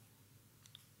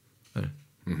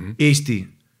 Eesti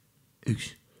üks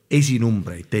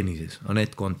esinumbreid tennises,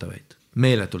 Anett Kontaveit,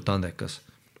 meeletult andekas.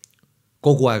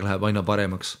 Kogu aeg läheb aina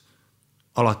paremaks,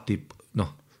 alati,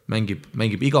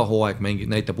 mängib iga hooaeg,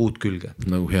 näitab uut külge.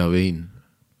 Nagu hea vein.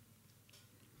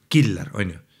 Killer, on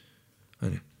ju?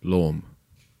 Loom.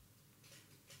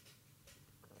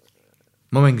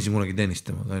 Ma mängisin kunagi tennist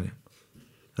temaga, on ju?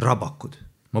 Rabakud.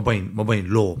 Ma panin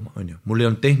looma, on ju? Mul ei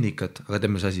olnud tehnikat, aga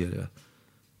teeme see asi oli.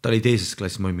 Ta oli teises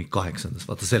klassis, ma olin 8.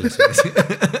 Vaata selles asi.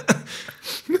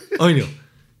 On ju?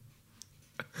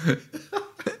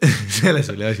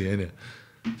 Selles oli asi, on ju?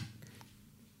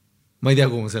 Ma ei tea,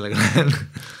 kuhu ma sellega lähen.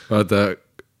 Vaata,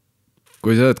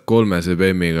 kui sa oled 3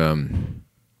 CBM-iga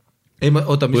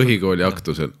põhikooli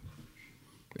aktusel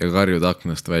ja karjud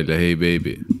aknast välja, hey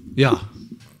baby. Jaa,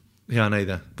 hea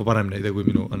näide, parem näide kui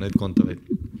minu Anett Kontaveit.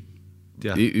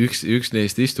 Üks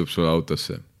neist istub sulle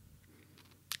autosse.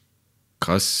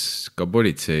 Kas ka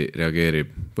politsei reageerib?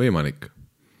 Võimalik.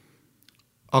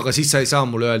 Aga siis sa ei saa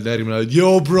mulle öelda järgmine, et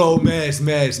yo bro, mees,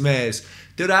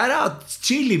 tere ära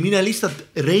chilli, mine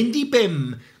lihtsalt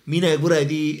rendibemm, mine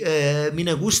kuradi,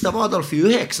 mine Gustav Adolfi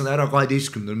 9, ära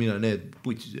 12, mine need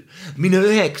putsid, mine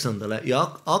 9 ja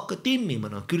hakka timmima,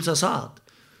 noh, küll sa saad.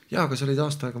 Jaa, aga sa olid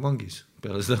aasta aega vangis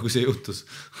peale seda, kui see juhtus.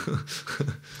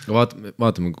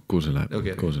 Vaatame, kuhu see läheb.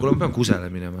 Okay. Kuule, ma pean kusele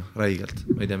minema raigelt,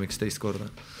 ma ei tea, miks teist korda.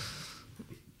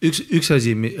 Üks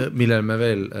asi, millel me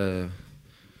veel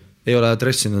ei ole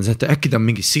adressinud, on see, et äkki ta on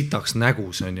mingi sitaks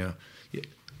nägus, on ju.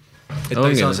 Et ta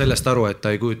ei saa sellest aru, et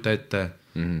ta ei kujuta ette,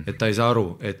 et ta ei saa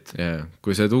aru, et... Yeah.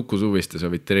 Kui sa Uku suviste,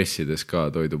 sa võid dressides ka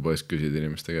toidupoest küsida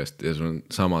inimeste käest ja sul on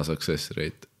sama success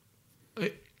rate.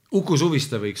 Uku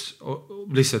suviste võiks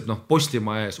lihtsalt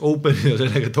Postimaja ees openida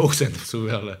sellega, et oksendab su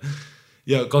peale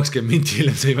ja 20 minti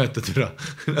hiljem sa imetad üra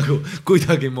nagu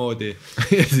kuidagi moodi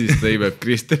ja siis ta imeb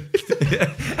Kristjanit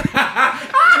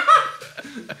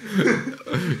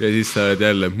ja siis sa oled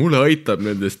jälle, mulle aitab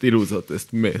nendest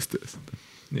ilusatest meestest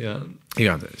ja.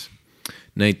 Igatahes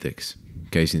näiteks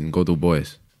käisin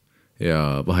kodupoes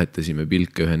ja vahetasime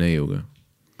pilke ühe neiuga,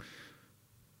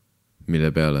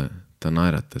 mille peale ta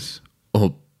naeratas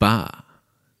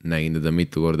nägin teda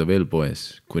mitu korda veel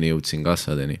poes, kuni jõudsin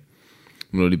kassadeni.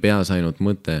 Mul oli peas ainult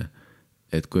mõte,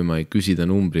 et kui ma ei küsida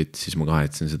numbrit, siis ma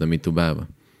kahetsen seda mitu päeva.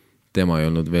 Tema ei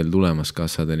olnud veel tulemas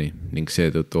kassadeni ning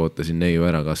seetõttu ootasin neiu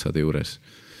ära kassade juures.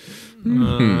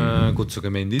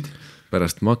 Kutsuge mendid.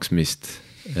 Pärast maksmist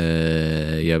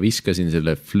ja viskasin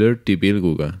selle flirti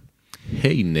pilguga.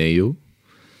 Hei neiu.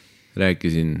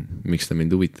 Rääkisin, miks ta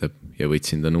mind huvitab ja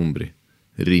võtsin ta numbri.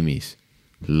 Rimis,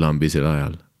 lambisel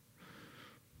ajal.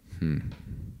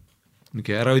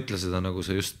 Okay, ära ütle seda, nagu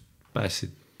sa just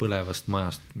päässid põlevast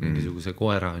majast mingisuguse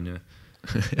koera, on ju.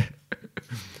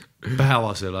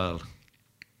 Päevasel ajal.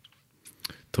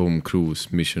 Tom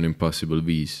Cruise, Mission Impossible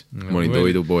 5. Ma olin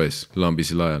toidupoes,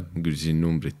 lambisel ajal. Ma küsisin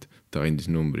numbrit, ta andis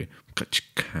numbri.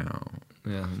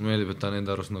 Ja, meeldib, et ta on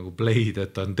enda arust nagu Blade,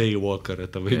 et ta on Daywalker,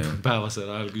 et ta võib päevasel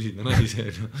ajal küsida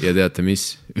naise. Ja teate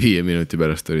mis? 5 minuti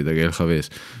pärast oli ta LHV-s.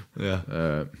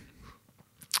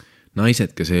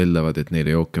 Naised, kes eeldavad, et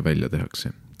neile jooke välja tehakse.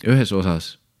 Ühes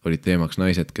osas olid teemaks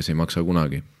naised, kes ei maksa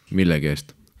kunagi. Millegi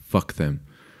eest. Fuck them.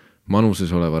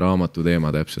 Manuses oleva raamatu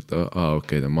teema täpselt. Ta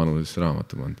on manuses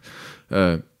raamatu pand.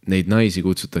 Neid naisi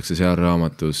kutsutakse seal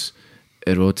raamatus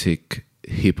erotic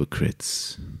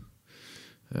hypocrites.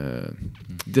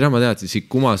 Tere, ma teadsin,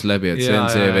 siit kumas läbi, et see on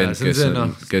see vend,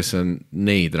 kes on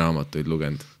neid raamatuid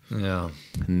lugenud.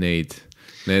 Neid.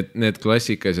 Need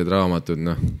klassikalised raamatud,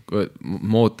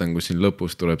 ma ootan, kus siin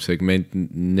lõpus tuleb segment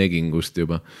negingust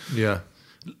juba. Ja.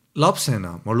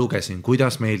 Lapsena ma lugesin,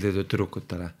 kuidas meeldida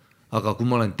tüdrukutele, aga kui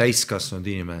ma olen täiskasvanud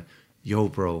inimene, yo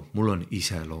bro, mul on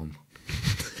iseloom.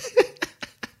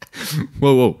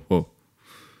 Wow.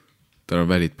 Tal on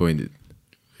valid pointid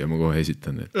ja ma kohe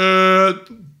esitan need.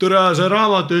 Tere, see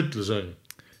raamat ütles on.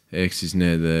 Ehk siis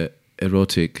need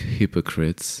erotic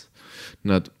hypocrites.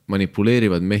 Nad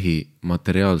manipuleerivad mehi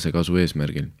materiaalse kasu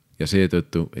eesmärgil ja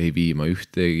seetõttu ei viima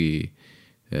ühtegi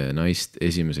naist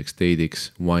esimeseks teidiks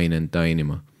wine and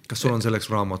dine'ima. Kas sul on selleks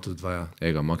raamatud vaja?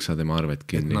 Ega maksa tema arvet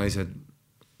kinni. Et naised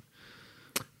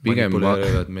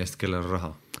manipuleerivad meest, kellel on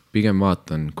raha. Pigem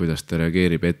vaatan, kuidas ta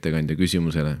reageerib ettekandja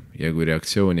küsimusele ja kui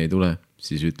reaktsiooni ei tule,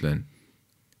 siis ütlen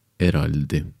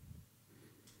eraldi.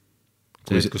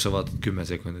 Kus sa vaatad 10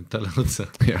 sekundit talle otsa.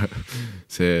 Ja,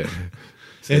 see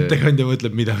ettekandja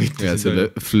mõtleb, mida vittu. Ja selle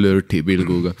flirti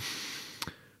pilguga.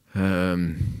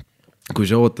 Kui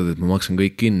sa ootad, et ma maksan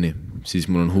kõik kinni, siis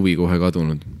mul on huvi kohe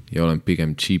kadunud ja olen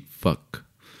pigem cheap fuck.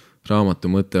 Raamatu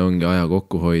mõte ongi aja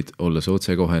kokkuhoid, olles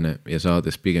otsekohene ja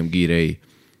saades pigem kiire ei.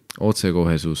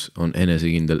 Otsekohesus on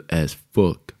enesekindel as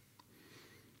fuck.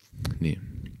 Nii,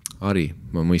 Ari,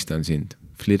 ma mõistan sind.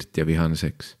 Flirt ja vihane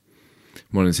seks.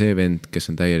 Ma olen see vend, kes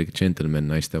on täielik gentleman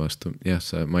naiste vastu. Jah,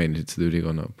 sa mainisid seda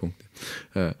ülikonna punkti.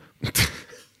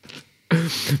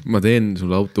 Ma teen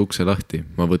sul auto ukse lahti,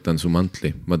 ma võtan su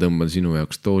mantli, ma tõmban sinu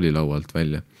jaoks tooli laualt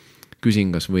välja.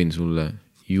 Küsin, kas võin sulle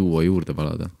juua juurde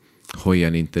valada.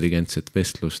 Hoian intelligentset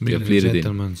vestlust ja flirdi. Milline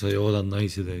gentleman, sa ei oodad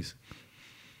naisi täis.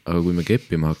 Aga kui me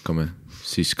keppima hakkame,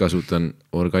 siis kasutan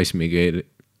orgasmi keeli.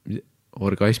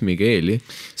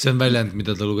 See on väljend,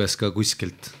 mida ta luges ka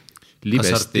kuskilt.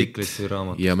 Libestit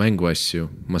ja mänguasju.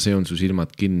 Ma seon su silmad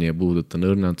kinni ja puudutan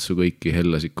õrnalt su kõiki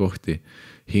hellasid kohti.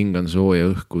 Hingan sooja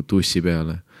õhku tussi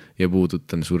peale ja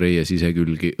puudutan su reie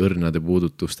sisekülgi õrnade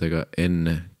puudutustega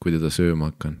enne, kui teda sööma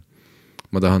hakkan.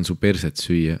 Ma tahan su perset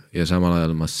süüa ja samal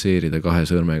ajal masseerida 2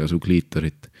 sõrmega su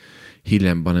kliitorit.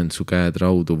 Hiljem panen su käed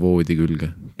raudu voodi külge,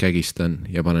 kägistan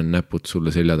ja panen näpud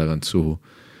sulle selja tagant suhu.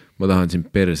 Ma tahan sind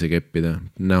perse keppida,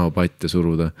 näo patte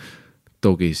suruda,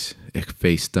 dogis ehk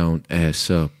face down, ass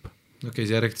up. Okei,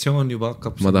 see erektsioon juba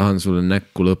hakkab. Ma tahan sulle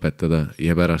näkku lõpetada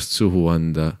ja pärast suhu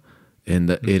anda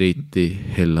enda eriti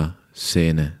hella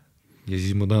seene. Ja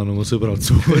siis ma tahan oma sõbralt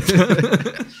suhu.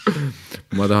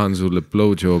 Ma tahan sulle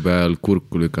blowjob ajal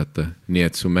kurku lükata, nii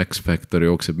et su Max Factor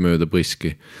jookseb mööda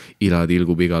põski, ila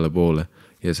tilgub igale poole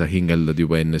ja sa hingeldad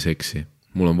juba enne seksi.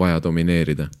 Mul on vaja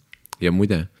domineerida. Ja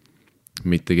muide,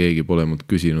 mitte keegi pole mult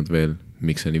küsinud veel,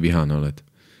 miks sa nii vihane oled.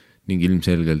 Ning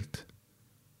ilmselgelt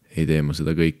ei tee ma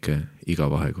seda kõike iga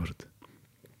vahekord.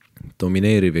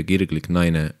 Domineeriv ja kirglik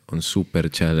naine on super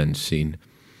challenge siin.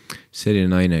 Selline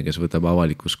naine, kes võtab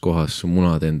avalikus kohas su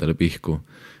munad endale pihku,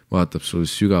 vaatab sul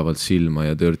sügavalt silma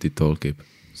ja dirty talkib,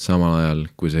 samal ajal,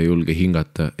 kui sa ei julge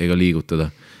hingata ega liigutada,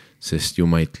 sest you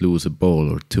might lose a ball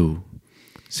or two.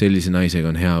 Sellise naisega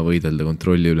on hea võidelda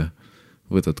kontrolli üle.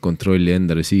 Võtad kontrolli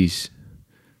endale siis,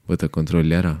 võtad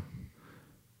kontrolli ära.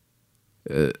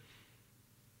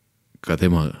 Ka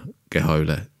tema keha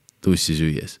üle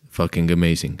tussisööjad. Fucking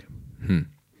amazing.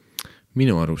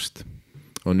 Minu arust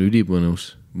on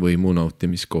ülipõnus võimu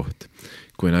nautimiskoht,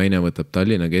 kui naine võtab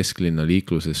Tallinna kesklinna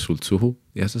liikluses sult suhu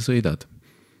ja sa sõidad.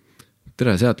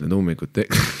 Tere, sealt need ummikud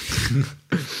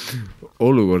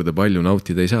Olukorda palju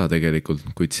nautida ei saa tegelikult,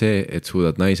 kuid see, et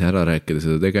suudad naise ära rääkida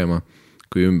seda tegema,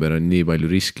 kui ümber on nii palju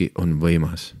riski, on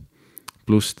võimas.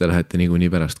 Plus te lähete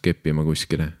niikuinii pärast keppima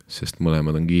kuskile, sest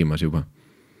mõlemad on kiimas juba.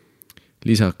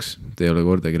 Lisaks te ei ole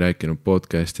kordagi rääkinud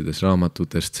podcastides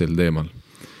raamatutest sel teemal.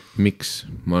 Miks?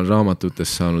 Ma olen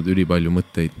raamatutest saanud ülipalju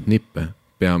mõtteid, nippe,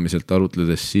 peamiselt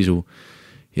arutledes sisu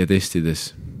ja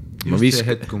testides. Just see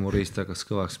hetk, kui mu riist hakkas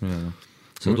kõvaks minema.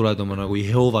 Sa tuled oma nagu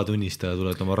Jehova tunnistaja,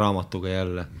 tuled oma raamatuga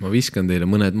jälle. Ma viskan teile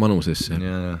mõned manusesse.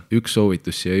 Üks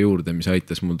soovitus siia juurde, mis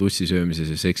aitas mul tussisöömises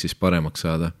ja seksis paremaks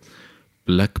saada.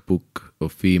 Black Book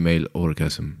of Female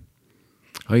Orgasm.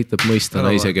 Aitab mõista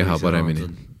naise keha paremini.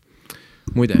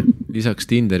 Muide, lisaks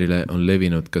Tinderile on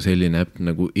levinud ka selline äpp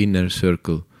nagu Inner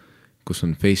Circle, kus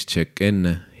on face check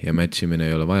enne ja matchimine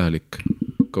ei ole vajalik.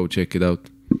 Go check it out.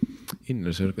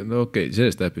 Inner Circle, no okei,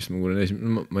 sellest äppist ma kuulen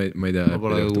ma ei tea. Ma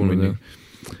pole kuulnud.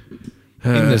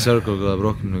 Inner Circle kõlab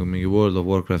rohkem nagu mingi World of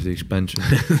Warcrafti expansion.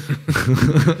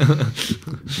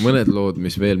 Mõned lood,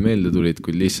 mis veel meelde tulid,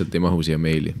 kui lihtsalt ei mahu siia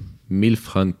meili.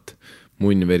 Milf Hunt,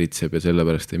 munn veritseb ja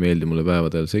sellepärast ei meeldi mulle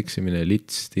päevadel seksimine,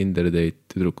 lits, Tinder date,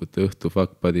 tüdrukute õhtu,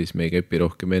 fuck buddies, me ei kepi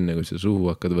rohkem enne, kui sa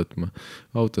suhu hakkad võtma,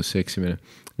 autos seksimine.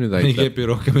 Me ei kepi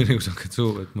rohkem enne, kui sa hakkad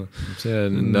suhu võtma. See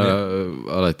on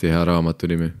alati hea raamatu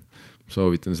nimi.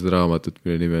 Soovitan seda raamatut,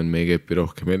 mille nimi on Me ei kepi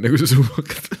rohkem enne, kui sa suhu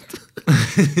hakkad võtma.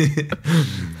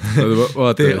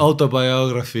 The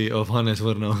autobiography of Hannes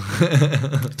Võrno.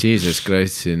 Jesus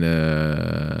Christ siin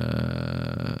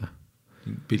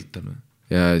pilt on või?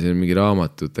 Ja siin on mingi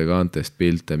raamatute kaantest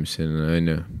pilte, mis siin on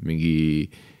ju,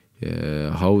 mingi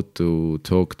How to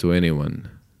talk to anyone,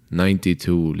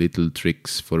 92 little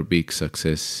tricks for big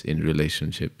success in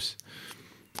relationships.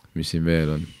 Mis siin veel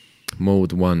on?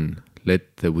 Mode 1,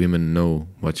 let the women know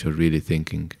what you're really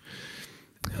thinking.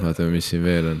 Vaatame, mis siin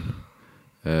veel on.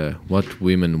 What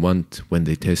women want when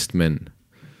they test men.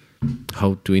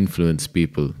 How to influence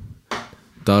people.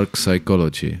 Dark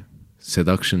psychology.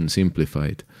 Seduction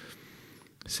simplified.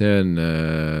 See on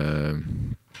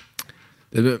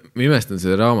ma imestan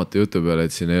selle raamatu jutu peale,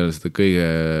 et siin ei ole seda kõige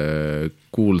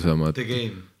kuulsamat. The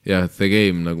Game. Jah, The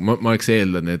Game, nagu ma oleks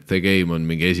eeldan, et The Game on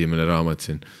mingi esimene raamat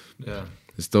siin. Yeah.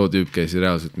 Sest too tüüp käis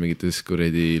reaalselt mingites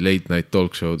kuredi late night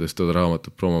talk show'des tood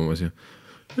raamatut promomas ja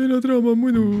ei no draama on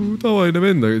muidu tavaline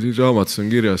vend, aga siis raamatus on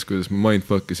kirjas, kuidas ma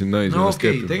mindfuckisin naisi. No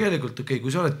okei, tegelikult okei,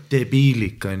 kui sa oled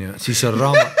debiilik, siis on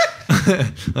raamat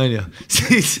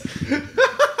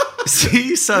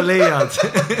siis sa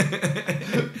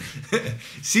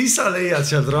leiad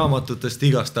sealt raamatutest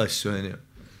igast asju.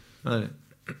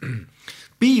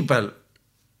 Piibel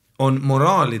on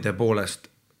moraalide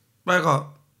poolest väga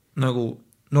nagu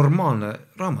normaalne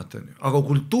raamat, aga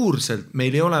kultuurselt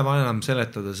meil ei ole vaja enam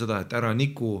seletada seda, et ära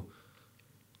niku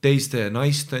teiste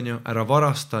naist, ära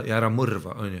varasta ja ära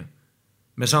mõrva.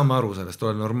 Me saame aru sellest,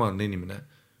 ole normaalne inimene.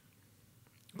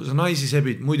 Kui sa naisi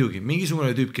sebid, muidugi,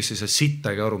 mingisugune tüüp, kes ei saa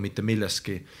sittagi aru mitte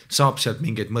milleski, saab sealt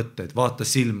mingeid mõtteid, vaata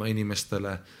silma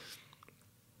inimestele.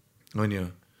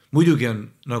 Muidugi on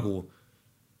nagu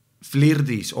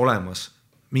flirdis olemas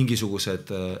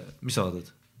mingisugused, mis sa vaatad?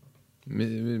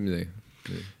 Midagi.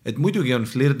 Et muidugi on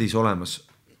flirdis olemas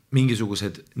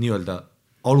mingisugused nii-öelda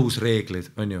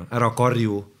alusreeglid, ära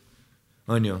karju,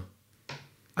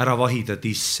 ära vahida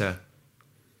tisse.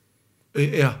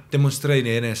 Jah,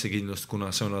 demonstreeri enesekindlust,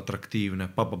 kuna see on atraktiivne,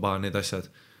 need asjad.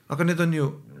 Aga need on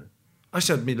ju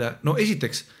asjad, mille, no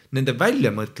esiteks, nende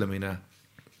väljamõtlemine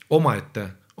omaette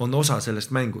on osa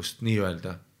sellest mängust, nii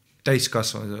öelda.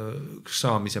 täiskasvanud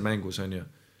saamise mängus on ju.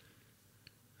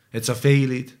 Et sa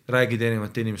fail'id, räägid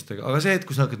erinevate inimestega, aga see, et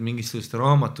kui sa hakkad mingist sellist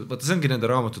raamatut, vaata see ongi nende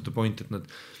raamatute point, et nad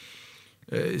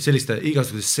selliste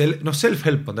igasugused,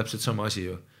 self-help on täpselt sama asi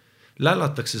ju.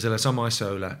 Lällatakse selle sama asja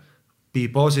üle. Be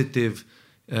positive,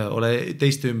 ole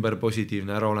teiste ümber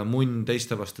positiivne, ära ole munn,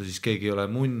 teiste vastu siis keegi ei ole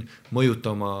munn,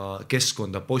 mõjuta oma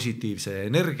keskkonda positiivse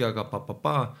energiaga,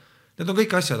 Need on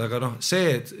kõik asjad, aga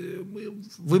see, et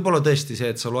võib-olla tõesti see,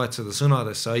 et sa loed seda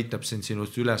sõnadest, see aitab sind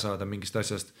sinust üle saada mingist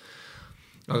asjast,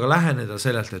 aga läheneda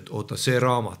sellelt, et oota, see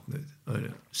raamat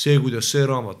nüüd, see, kuidas see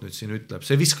raamat nüüd siin ütleb,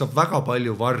 see viskab väga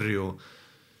palju varju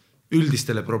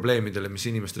üldistele probleemidele, mis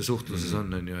inimeste suhtluses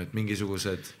on ju, et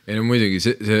mingisugused... Ei no muidugi,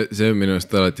 see on minu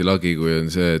arust alati lagi, kui on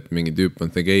see, et mingi tüüp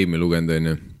on The Game'i lugenud on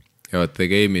ju, ja vaat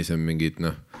The Game'is on mingid,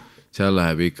 seal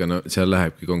läheb ikka, seal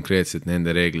lähebki konkreetselt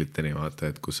nende reegliteni vaata,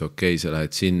 et kus okei, sa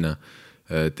lähed sinna,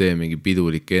 tee mingi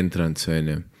pidulik entrance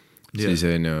on ju, siis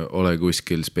on ju, ole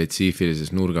kuskil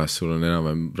spetsiifilises nurgas, sul on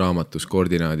enam raamatus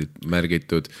koordinaadid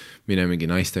märgitud, mine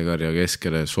mingi naistekarja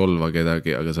keskele, solva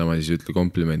kedagi, aga sama siis ütle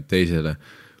kompliment teisele.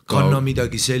 Kanna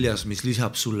midagi seljas, mis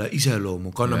lisab sulle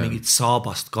iseloomu, kanna mingit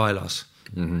saabast kaelas.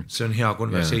 See on hea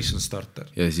conversation starter.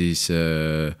 Ja siis,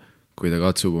 kui ta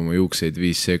katsub oma juukseid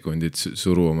 5 sekundit,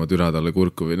 suru oma türa talle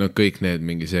kurku või kõik need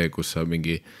mingi see, kus sa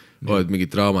oled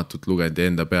mingit raamatut lugenud ja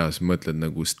enda peas mõtled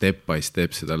nagu step by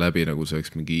step seda läbi, nagu see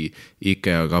oleks mingi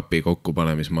IKEA kapi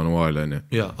kokkupanemismanuaal on ju.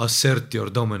 Ja, assert your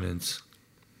dominance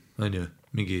on ju,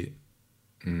 mingi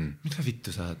mida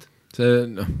vittu sa oled?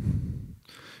 See,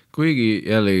 kuigi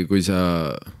jällegi, kui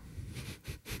sa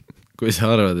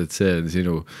arvad, et see on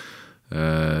sinu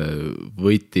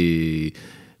võti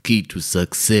key to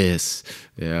success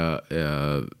ja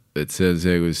et see on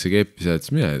see, kuidas see keppi saad,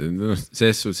 siis mina,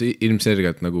 selles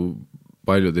ilmselgelt nagu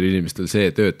paljudel inimestel see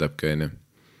töötabki, on ju.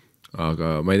 Aga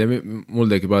ma ei tea,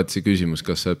 mul tekib alati see küsimus,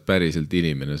 kas sa oled päriselt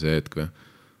inimene see hetk või?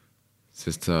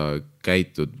 Sest sa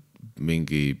käitud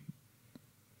mingi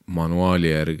manuaali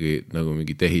järgi nagu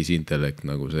mingi tehisintellekt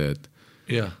nagu see, et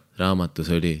raamatus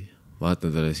oli,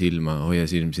 vaata talle silma, hoia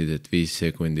silmsidet 5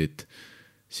 sekundit,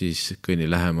 siis kõnni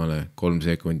lähemale 3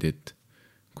 sekundit,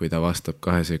 kui ta vastab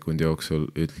 2 sekundi jooksul,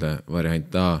 ütle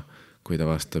variant A, kui ta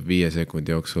vastab 5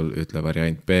 sekundi jooksul, ütle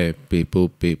variant B,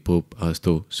 piip-pup,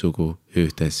 astu sugu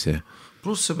ühtesse.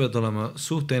 Plus sa pead olema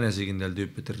suht enesekindel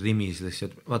tüüp, et rimis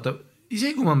lihtsalt, vaata,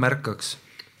 isegi kui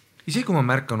ma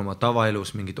märkan oma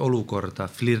tavaelus mingit olukorda,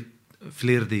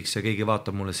 flirdiks ja keegi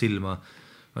vaatab mulle silma,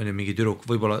 on ju mingi tüdruk,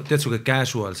 võib-olla, tead suge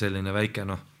casual selline väike,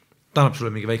 ta annab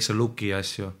sulle mingi väikse looki ja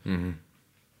asju.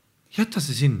 Jäta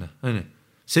see sinna, on ju.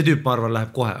 See tüüp, ma arvan, läheb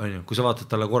kohe, on ju. Kui sa vaatad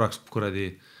talle korraks,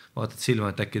 vaatad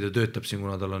silma, et äkki ta töötab siin,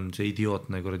 kuna tal on see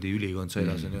idiootne ülikond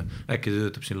sõidas, on ju. Äkki ta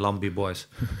töötab siin lambi poes.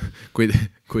 Kui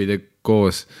te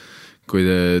koos... Kui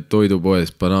te toidupoes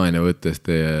banaane võttes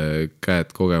teie käed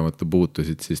kogemata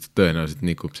puutusid, siis ta tõenäoliselt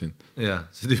nikub siin. Jah,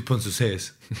 see tüüp on su sees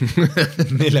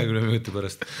 40 minuti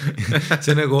pärast.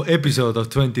 See on nagu episode of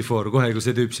 24, kohe kui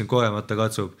see tüüp siin kogemata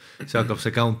katsub, see hakkab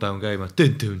see countdown käima,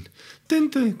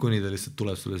 kuni ta lihtsalt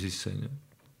tuleb sulle sisse.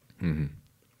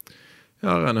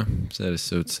 Ja, aga selles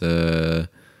suhtes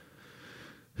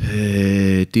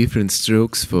different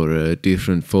strokes for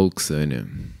different folks, on ju.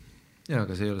 Ja,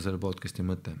 aga see ei ole selle podcasti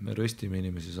mõte. Me röstime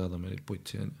inimesi, saadame neid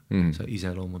putsi. Sa ise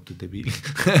loomutu debiil.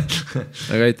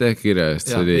 Aga aitäh kirja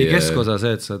eest. Ei keskosa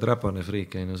see, et sa oled räpane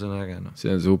friik, see on äge.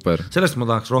 See on super. Sellest ma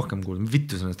tahaks rohkem kuulda.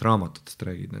 Vittu sa nendest raamatutest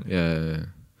räägid. Ja.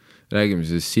 Räägime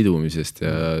sellest sidumisest.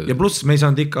 Ja pluss me ei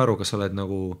saanud ikka aru, kas sa oled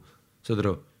nagu,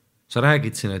 sa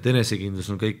räägid siin, et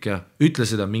enesekindlus on kõik ja ütle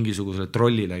seda mingisugusele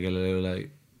trollile,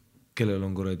 kellel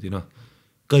on kuradi,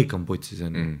 kõik on putsis.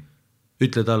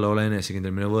 Ütle talle, ole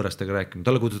enesekindel, mine võõrastega rääkima.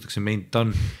 Talle kutsutakse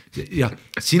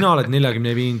sina oled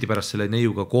 40 minuti pärast selle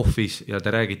neiuga kohvis ja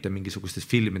te räägite mingisugustest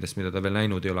filmidest, mida ta veel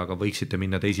näinud ei ole, aga võiksite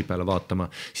minna teisipäeval vaatama.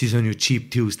 Siis on ju Cheap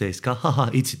Tuesdays ka,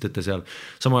 itsitate seal.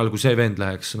 Samal ajal, kui see vend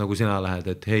läheks, nagu sina lähed,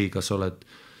 et hei, kas oled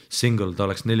single, ta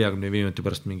oleks 40 minuti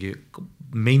pärast mingi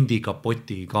mendi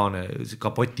kapoti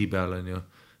peal on ju,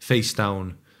 face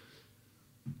down.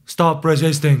 Stop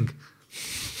resisting!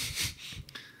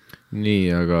 Nii,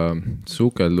 aga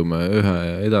sukeldume ühe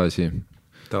edasi.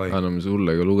 Anname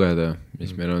sulle ka lugeda,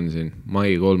 mis meil on siin.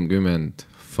 Mai 30,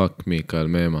 fuck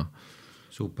Mikael Meema.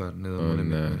 Super, need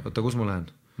on oota, kus ma lähen?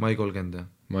 Mai 30,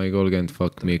 jah? Mai 30,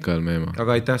 fuck Mikael Meema.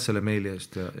 Aga aitäh selle meili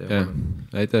eest. Ja,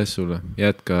 aitäh sulle.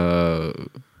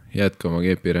 Jätka oma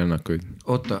kepirännakuid.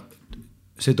 Oota,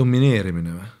 see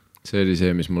domineerimine või? See oli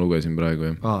see, mis ma lugesin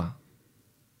praegu, jah.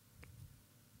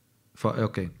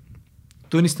 Okei.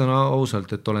 tunnistan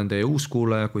ausalt, et olen teie uus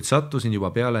kuulaja, kuid sattusin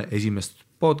juba peale esimest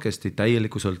podcasti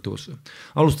täieliku sõltuvusse.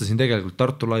 Alustasin tegelikult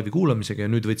Tartu laivi kuulamisega ja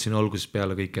nüüd võtsin algusest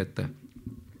peale kõik ette.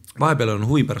 Vahepeal on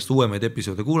huvi pärast uuemaid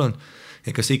episoode kuulanud,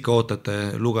 et kas ikka ootate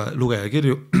lugeja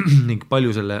kirju ning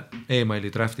palju selle e-maili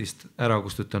draftist ära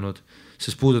kustutanud,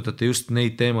 sest puudutate just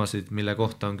neid teemasid, mille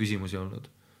kohta on küsimusi olnud.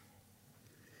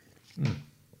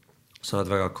 Saad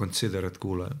väga considerate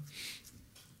kuulaja.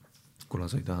 Kuna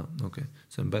sa ei taha, okei.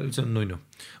 See on nunnu.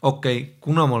 Okei,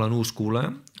 kuna ma olen uus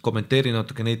kuulaja, kommenteerin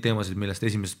natuke neid teemasid, millest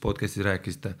esimesest podcastis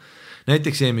rääkisite.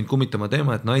 Näiteks jäi mind kummitama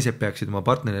teema, et naised peaksid oma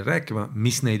partnerile rääkima,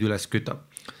 mis neid üles kütab.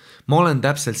 Ma olen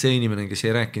täpselt see inimene, kes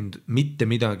ei rääkinud mitte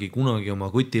midagi kunagi oma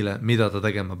kutile, mida ta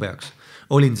tegema peaks.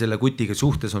 Olin selle kutiga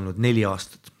suhtes olnud 4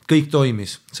 aastat. Kõik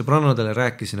toimis. Sõbrannadele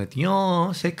rääkisin, et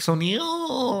jaa, seks on jaa.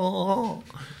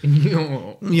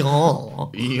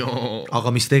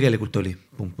 Aga mis tegelikult oli? ...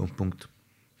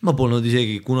 Ma polnud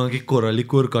isegi kunagi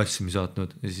korralikku orgasmi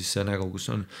saatnud ja siis see nägu, kus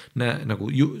on nagu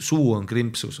suu on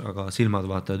krimpsus, aga silmad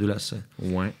vaatavad ülesse.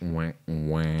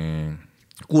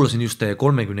 Kuulasin just teie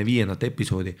 35.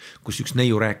 episoodi, kus üks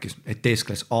neiu rääkis, et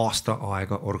teeskles aasta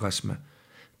aega orgasme.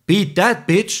 Beat that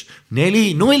bitch,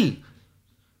 4-0.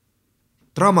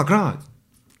 Draamakraad.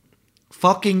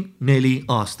 Fucking 4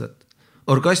 aastat.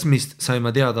 Orgasmist sain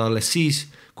ma teada alles siis,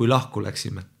 kui lahku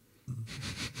läksime.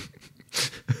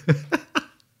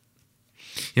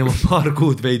 Ja ma paar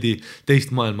kuud veidi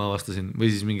teist maailma avastasin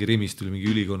või siis mingi Rimist tuli mingi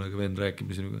ülikonaga vend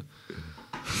rääkimisinuga.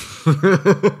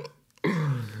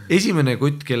 Esimene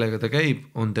kutt, kellega ta käib,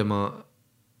 on tema...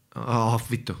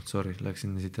 Vittu, sorry,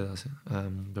 läksin siit edasi.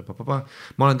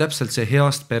 Ma olen täpselt see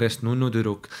heast perest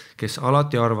nunnu-tüdruk, kes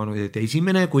alati arvanud, et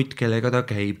esimene kutt, kellega ta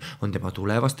käib, on tema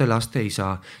tulevaste laste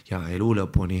isa ja elu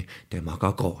lõpuni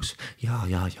temaga koos. Ja,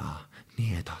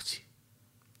 nii edasi.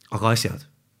 Aga asjad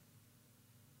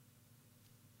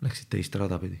läksid teist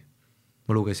radapidi.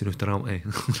 Ma lugesin ühte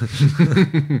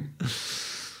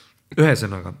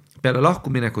Ühesõnaga, peale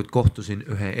lahkuminekut kohtusin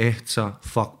ühe ehtsa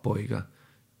fuckboyga.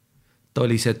 Ta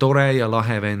oli see tore ja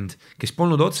lahe vend, kes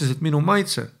polnud otseselt minu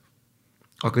maitse,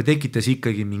 aga tekitas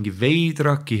ikkagi mingi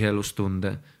veidra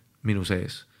kihelustunde minu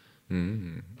sees.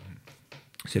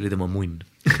 See oli tema munn.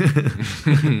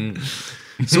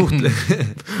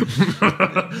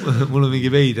 Mul on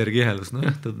mingi veider kihelus, no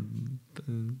jah, ta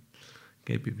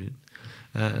käibib siin.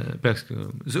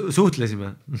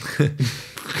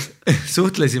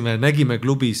 Suhtlesime, nägime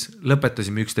klubis,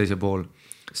 lõpetasime üksteise pool.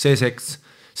 See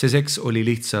seks oli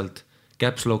lihtsalt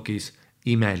capslockis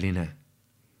imeline.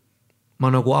 Ma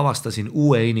nagu avastasin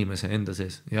uue inimese enda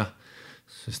sees, jah,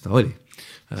 sest ta oli.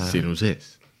 Sinu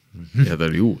sees. Ja ta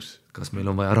oli uus. Kas meil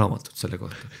on vaja raamatut selle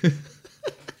kohta?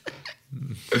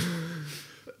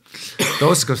 Ta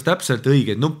oskas täpselt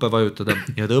õigeid nuppe vajutada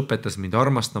ja ta õpetas mind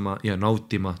armastama ja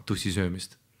nautima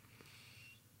tussisöömist.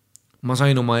 Ma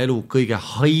sain oma elu kõige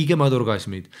haigemad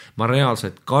orgasmid. Ma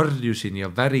reaalselt karjusin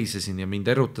ja värisesin ja mind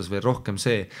erutas veel rohkem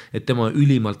see, et tema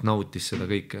ülimalt nautis seda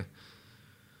kõike.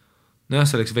 Nojah,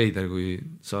 see oleks veider, kui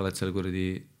sa oled seal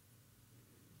kuradi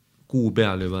kuu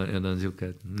peal juba ja ta on siuke,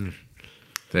 et...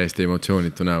 Täiesti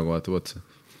emotsioonitu näoga vaatab otsa.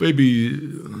 Baby,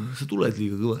 sa tuled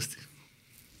liiga kõvasti.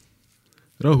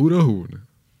 Rahu.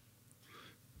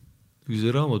 Kui see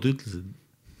raamat ütles, et...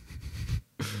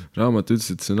 Raamat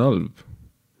ütles, et see on halb,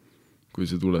 kui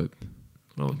sa tuled.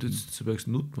 Raamat ütles, et sa peaks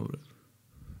nutma,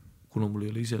 kuna mul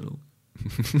ei ole iseloomu.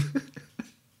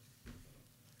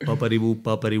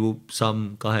 Paparivup,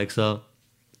 samm 8,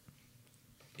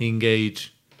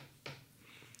 engage.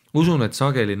 Usun, et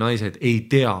sageli naised ei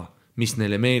tea, mis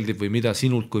neile meeldib või mida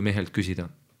sinult kui mehelt küsida.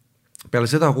 Peale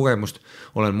seda kogemust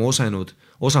olen ma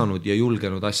osanud ja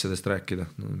julgenud asjadest rääkida.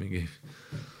 No, mingi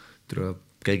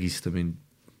kägista mind,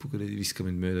 viska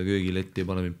mind mööda köögiletti ja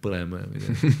pane mind põlema.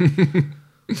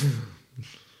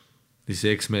 Siis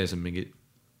see eksmees on mingi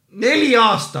 4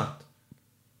 aastat!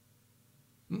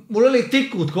 Mul oli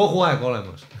tikud kogu aeg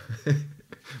olemas.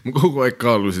 Ma kogu aeg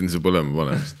kaalusin see põlema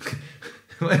panemist.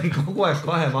 Ma olin kogu aeg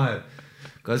 2 vahel.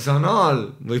 Kas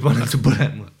anaal või panen see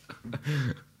põlema?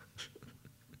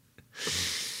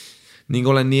 Ning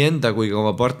olen nii enda kui ka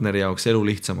oma partneri jaoks elu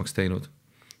lihtsamaks teinud.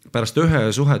 Pärast ühe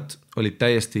suhet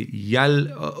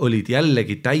olid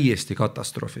jällegi täiesti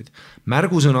katastroofid.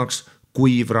 Märgusõnaks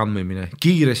kuiv rammimine,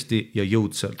 kiiresti ja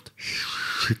jõudsalt.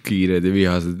 Kiired ja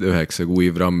vihased 9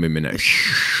 kuiv rammimine.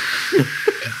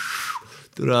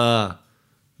 Tule,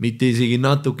 mitte isegi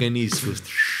natuke niiskust.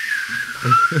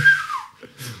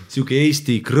 Siuke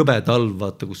Eesti krõbe talv,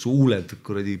 vaata, kus huuled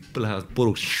kuradi lähevad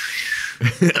puruks.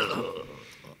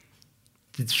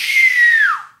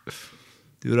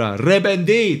 Türa,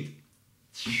 rebendid!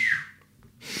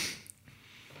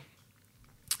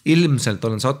 ilmselt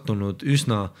olen sattunud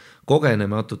üsna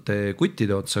kogenematute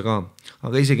kuttide otsa ka,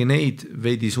 aga isegi neid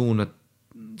veidi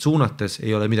suunates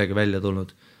ei ole midagi välja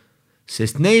tulnud.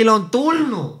 Sest neil on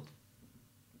tulnud.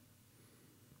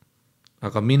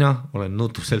 Aga mina olen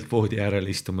nutuselt voodi äärel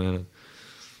istuma jäänud.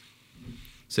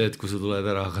 See, et kui sa tuled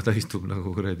ära, aga ta istub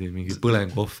nagu kuradi mingi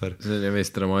põlenguohver. See on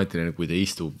meest dramaatiline, kui ta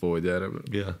istub voodi äärel.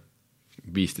 Ja.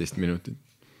 15 minutit.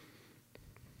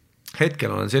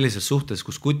 Hetkel olen sellises suhtes,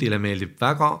 kus kutile meeldib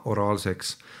väga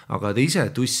oraalseks, aga ta ise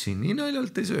tussi nii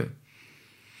naljalt ei söö.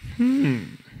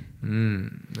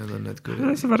 Need on need küll.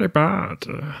 That's very bad.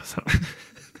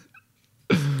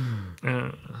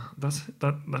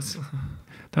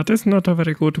 That is not a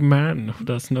very good man who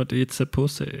does not eat the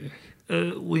pussy.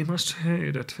 We must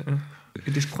say that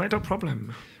it is quite a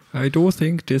problem. I do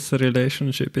think this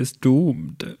relationship is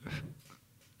doomed.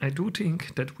 I do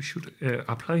think that we should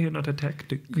apply another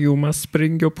tactic. You must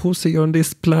bring your pussy on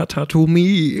this platter to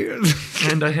me.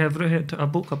 And I have read a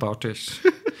book about this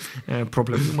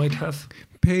problem you might have.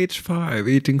 Page 5,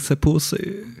 eating the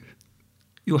pussy.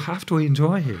 You have to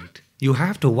enjoy it. You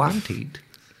have to want it.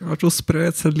 You have to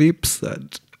spread the lips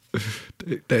and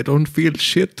they don't feel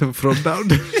shit from down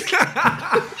there.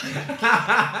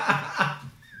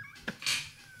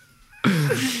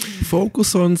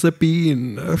 Focus on the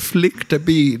bean, flick the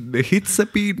bean, hit the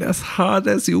bean as hard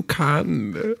as you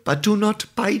can. But do not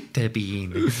bite the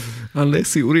bean.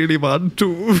 Unless you really want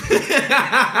to.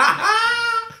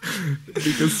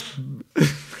 Because...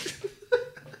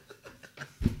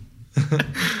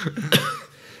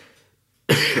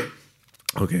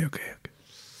 Okay.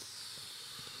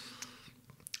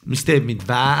 Mis teeb mind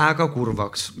väga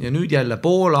kurvaks ja nüüd jälle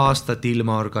pool aastat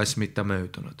ilma orgasmita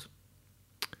möödunud.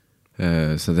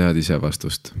 Sa tead ise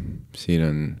vastust. Siin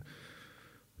on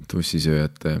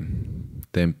tussisööjate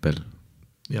tempel.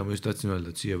 Ja ma just tahtsin öelda,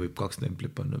 et siia võib 2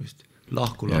 templit panna vist.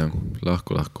 Lahku.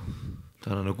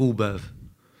 Tänane kuupäev.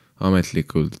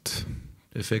 Ametlikult.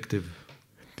 Effective.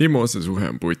 Timo, see suhe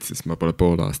on putsis, ma pole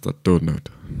pool aastat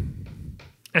tulnud.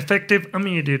 Effective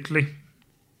immediately.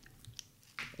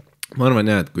 Ma arvan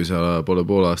jah, et kui sa pole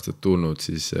pool aastat tulnud,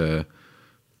 siis...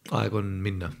 Aeg on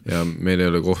minna. Ja meil ei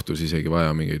ole kohtus isegi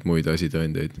vaja mingeid muid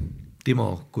asitõendeid.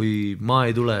 Timo, kui ma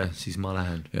ei tule, siis ma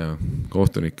lähen. Ja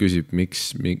kohtunik küsib,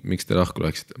 miks te lahku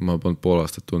läksid? Ma polnud pool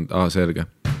aastat tulnud. Selge.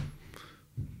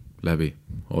 Läbi.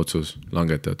 Otsus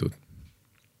langetatud.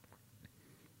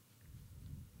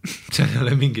 See ei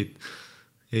ole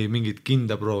mingit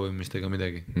kinda proovimist ega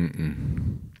midagi.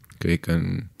 Kõik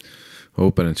on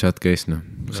open and chat case, no.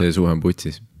 See suhe on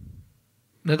putsis.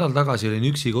 Nädal tagasi olin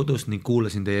üksi kodus ning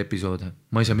kuulasin teie episoode.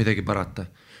 Ma ei saa midagi parata.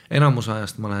 Enamus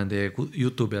ajast ma lähen teie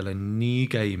jutu peale nii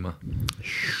käima.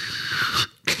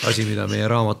 Asi, mida meie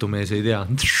raamatumees ei tea.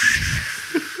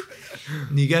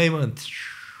 Nii käima.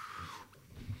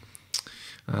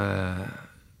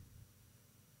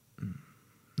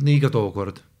 Nii ka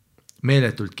tookord.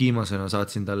 Meeletult kiimasena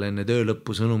saatsin talle enne töö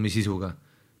lõppu sõnumi sisuga.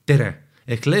 Tere!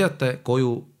 Ehk leiate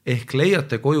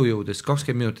koju jõudes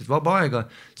 20 minutit vaba aega,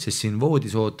 sest siin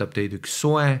voodis ootab teid üks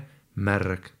soe,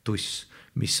 märg tuss,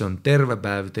 mis on terve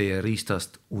päev teie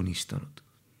riistast unistanud.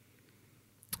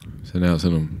 See on hea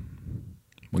sõnum.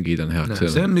 Ma kiidan heaks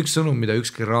sõnum. See on üks sõnum, mida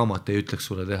ükski raamat ei ütleks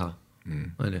sulle teha.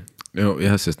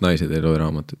 Jah, sest naised ei loe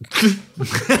raamatut.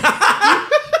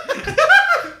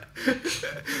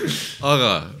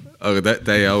 Aga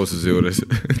täie aususe juures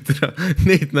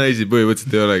neid naisi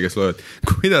põhimõtteliselt ei ole, kes loevad,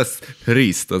 kuidas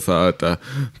riista saada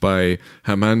by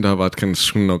Amanda Watkins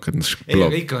blog.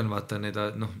 Ikka on vaata,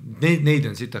 neid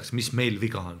on sitaks, mis meil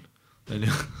viga on.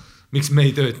 Miks me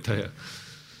ei tööta ja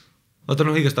vaata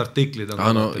igast artiklid on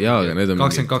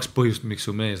 22 põhjust, miks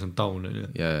su mees on taun.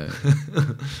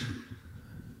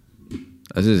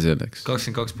 Aga see selleks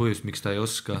 22 põhjust, miks ta ei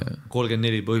oska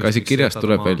 34 põhjust. Kasi kirjast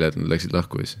tuleb välja, et nad läksid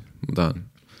lahku või ma tahan.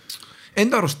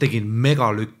 Enda arust tegin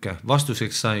megalükke,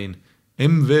 vastuseks sain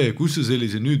MV, kus sa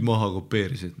sellise nüüd maha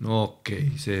kopeerisid? No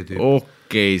okei, see tüüp.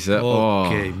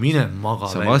 Okei, mine maga.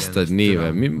 Sa vastad nii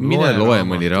või? Mine loe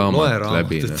mõni raamat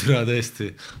läbi. Türa tõesti.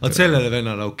 Vaat sellele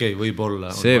vennale võib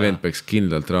olla. See vend peaks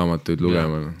kindlalt raamatuid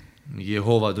lugema.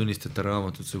 Jehova tunnistajate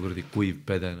raamatut, see kuradi kuiv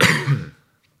pede.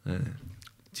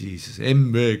 Jesus,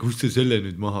 MV, kus sa selle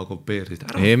nüüd maha kopeerisid?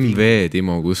 MV,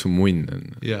 Timo, kus su munn on?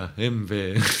 Jah, MV.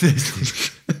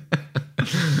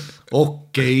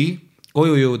 Okei,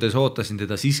 koju jõudes ootasin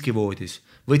teda siiski voodis.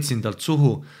 Võtsin talt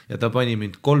suhu ja ta pani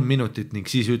mind 3 minutit ning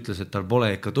siis ütles, et tal pole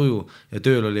ikka tuju ja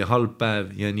tööl oli halb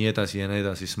päev ja nii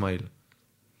edasi, smile.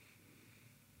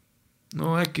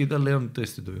 No äkki tal ei olnud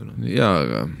tõesti tuju. Jaa,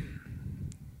 aga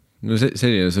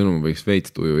selline sõnum võiks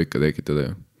veits tuju ikka tekitada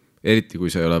ju. Eriti kui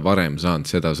sa ei ole varem saanud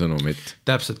seda sõnumit.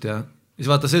 Täpselt jah. siis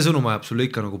vaata, see sõnum ajab sulle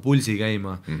ikka nagu pulsi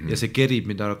käima ja see kerib,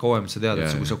 mida kauem sa tead,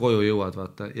 et kui sa koju jõuad,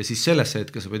 vaata. Ja siis sellesse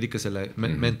hetke sa pead ikka selle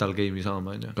mental game'i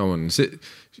saama.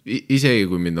 Isegi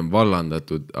kui mind on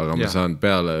vallandatud, aga ma saan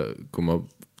peale, kui ma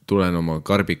tulen oma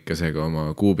karbikesega oma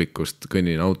kuubikust,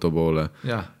 kõnnin auto poole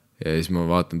ja siis ma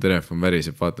vaatan telefon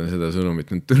väriseb, vaatan seda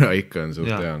sõnumit, türa ikka on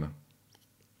suht hea.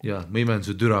 Ja, ma imen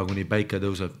su türa, kuni päike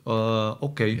tõuseb.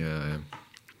 Okei.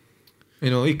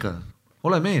 Ei no ikka.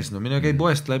 Ole mees, no mine käi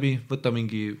poest läbi, võta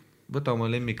oma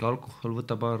lemmik alkohol,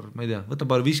 võta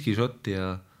paar viskišotti ja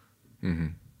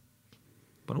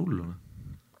pane hullu.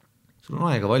 Sul on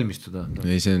aega valmistuda.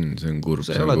 Ei, see on kurb.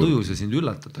 See ei ole tujus ja sind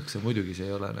üllatatakse, muidugi see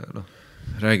ei ole.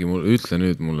 Räägi mulle, ütle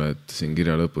nüüd mulle, et siin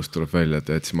kirja lõpus tuleb välja, et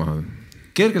jätsi maha.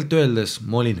 Kergelt öeldes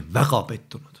ma olin väga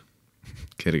pettunud.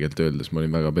 Kergelt öeldes ma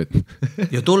olin väga pettunud.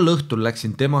 Ja tol õhtul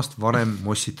läksin temast varem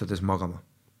mossitades magama.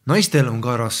 Naistel on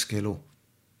ka raske elu.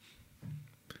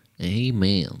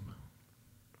 Amen.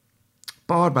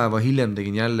 Paar päeva hiljem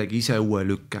tegin jällegi ise uue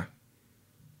lükke.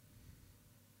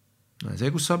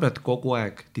 See, kus sa pead kogu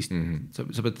aeg,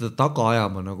 sa pead teda taga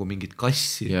ajama nagu mingit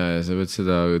kassi. Ja sa pead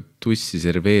seda tussi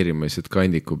serveerima lihtsalt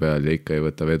kandiku peal ja ikka ei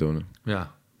võta vedu. Ja.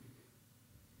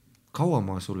 Kaua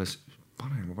ma sulle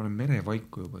ma panen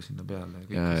merevaiku juba sinna peale.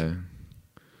 Ja.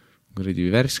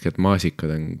 Kuradi värsked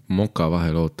maasikad on moka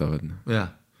vahel ootavad. Ja.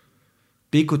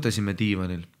 Pikutasime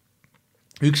diivanil.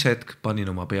 Üks hetk panin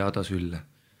oma peada sülle.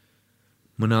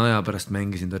 Mõne aja pärast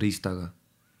mängisin ta riistaga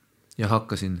ja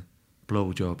hakkasin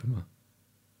blowjobima.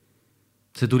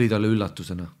 See tuli talle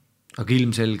üllatusena, aga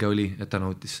ilmselge oli, et ta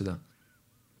nautis seda.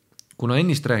 Kuna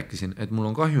ennist rääkisin, et mul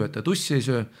on kahju, et ta tussi ei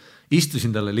söö,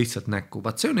 istusin talle lihtsalt näkku.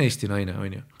 Vaat see on Eesti naine,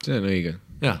 on ju? See on õige.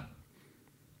 Jah.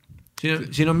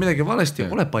 Siin on midagi valesti,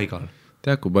 ole paigal.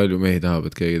 Tead, kui palju mehi tahab,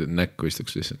 et keegi näkku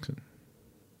istuks lihtsalt?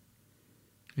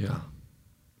 Jah.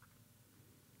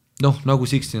 Nagu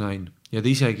 69 ja ta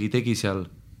isegi tegi seal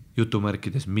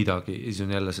jutumärkides midagi ja siis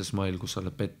on jälle see smile, kus sa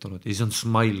oled pettunud ja siis on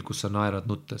smile, kus sa naerad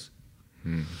nuttes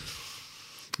ja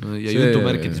see...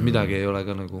 jutumärkides midagi ei ole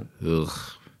ka nagu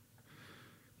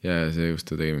ja see, kus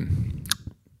ta tegi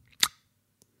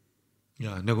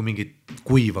ja nagu mingit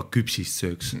kuiva küpsist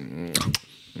sööks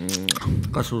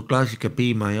kas sul klaasike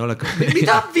piima ei ole ka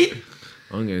mida vitt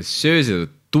ongi, söö seda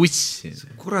tussi.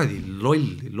 Kuradi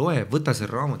lolli, loe, võta see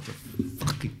raamat ja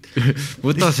fucking.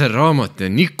 Võta see raamat ja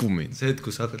niku mind. See, et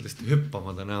kui sa hakkad lihtsalt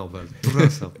hüppama ta näo peal, tule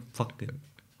sa fucking.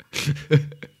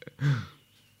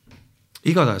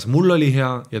 Igatahes, mul oli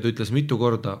hea ja ta ütles mitu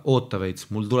korda, oota veits,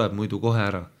 mul tuleb muidu kohe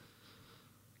ära.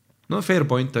 No fair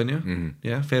point on ju,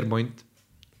 jah, fair point.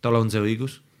 Tal on see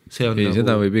õigus. See on ei, nagu...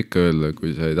 seda võib ikka öelda,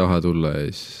 kui sa ei taha tulla ja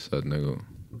siis saad nagu...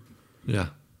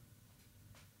 Jah.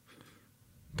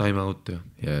 Time out ju.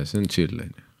 Ja see on chill.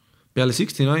 Peale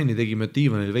 69 tegime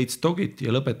diivanil veits dogit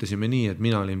ja lõpetasime nii, et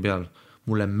mina olin peal.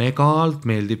 Mulle megalt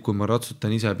meeldib, kui ma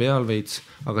ratsutan ise peal veits,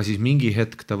 aga siis mingi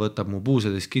hetk ta võtab mu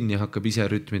puusedest kinni ja hakkab ise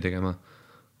rütmi tegema.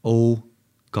 Oh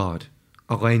god.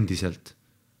 Aga endiselt.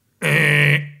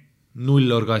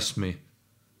 0 orgasmi.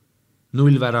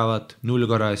 0 väravat, 0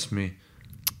 orgasmi.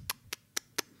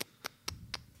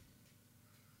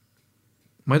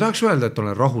 Ma ei tahaks öelda, et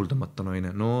olen rahuldamata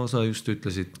naine. No sa just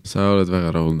ütlesid. Sa oled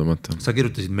väga rahuldamata. Sa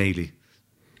kirjutasid meili.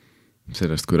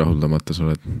 Sellest, kui rahuldamata sa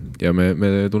oled. Ja me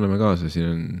tunneme kaasa.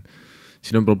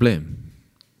 Siin on probleem.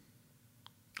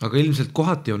 Aga ilmselt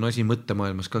kohati on asi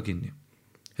mõttemaailmas ka kinni.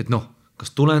 Et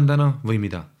kas tulen täna või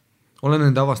mida? Olen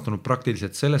enda avastanud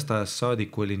praktiliselt sellest ajast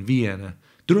saadik, kui olin 5.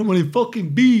 Tule ma olin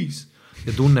fucking 5.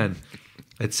 Ja tunnen,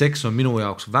 et seks on minu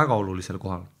jaoks väga olulisel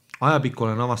kohal. Ajapikku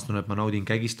olen avastanud, et ma naudin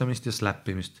kägistamist ja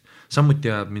släppimist.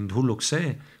 Samuti ajab mind hulluks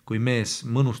see, kui mees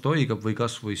mõnust oigab või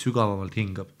kas või sügavamalt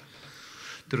hingab.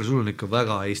 Tere, sul on ikka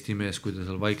väga Eesti mees, kui ta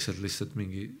seal vaikselt lihtsalt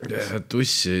mingi... Ja,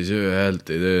 tussi ei söö,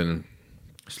 häält ei tee.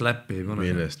 Släppi ei pane.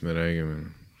 Millest me räägime?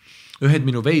 Ühed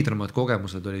minu veidramad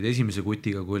kogemused olid esimese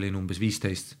kutiga, kui olin umbes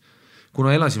 15.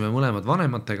 Kuna elasime mõlemad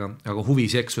vanematega, aga huvi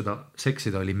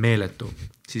seksida oli meeletu,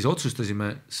 siis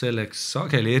otsustasime selleks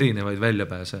sageli erinevaid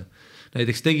väljapääse.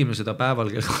 Näiteks tegime seda päeval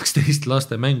kell 12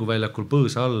 laste mänguväljakul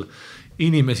põõsa all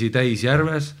inimesi täis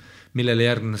järves, millele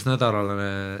järgnes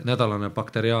nädalane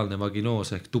bakteriaalne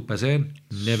vaginoos ehk tupeseen,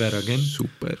 never again.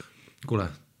 Super. Kuule,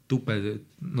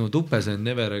 tupeseen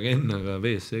never again, aga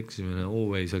vees seksimine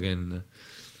always again.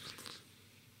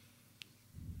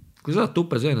 Kui sa saad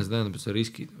tupeseena, see tähendab, et sa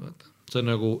riskid. Vaata. See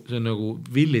on nagu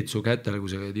villid su kätele, kui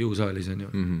sa käid jõusaalis on ju.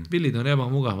 Villid on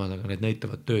ebamugavad, aga need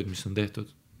näitavad tööd, mis on tehtud.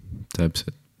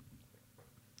 Täpselt.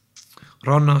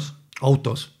 Rannas,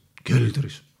 autos,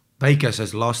 keldris,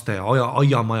 väikeses laste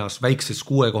aiamajas, väikses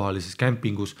 6-kohalises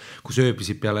kämpingus, kus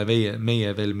ööbisid peale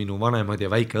meie veel minu vanemad ja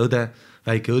väike õde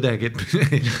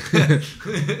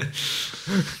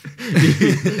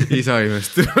isa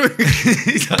imest.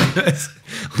 isa imest,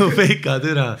 Veika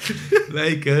türa,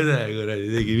 väike õde kuradi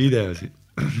tegi videosid.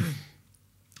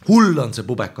 Hull on see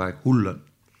pubekaeg, hull on.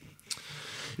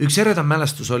 Üks eredam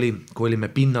mälestus oli, kui olime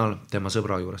pinnal tema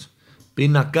sõbra juures.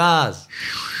 Pinnakas!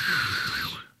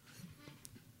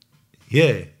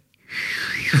 Yeah.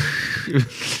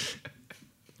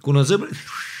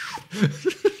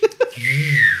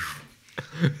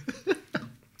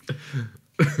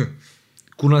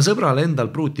 Kuna sõbral endal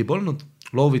pruuti polnud,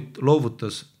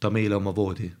 loovutas ta meile oma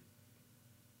voodi.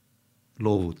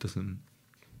 Loovutas.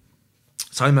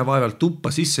 Saime vaevalt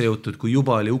tuppa sisse jõutud, kui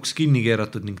juba oli uks kinni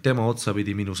keeratud ning tema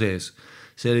otsapidi minu sees.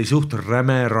 See oli suht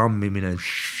räme rammimine.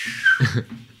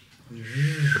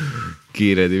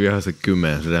 Kiired ja vihased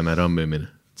 10 räme rammimine.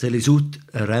 See oli suht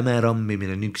räme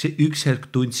rammimine ning üks hetk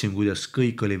tundsin, kuidas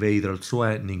kõik oli veidralt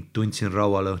soe ning tundsin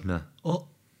raualõhna.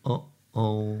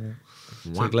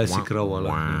 See klassik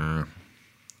raualõhna.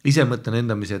 Ise mõtlen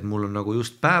endamise, et mul on nagu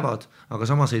just päevad, aga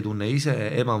samas ei tunne ise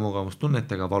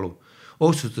ebamugavustunnet ega valu.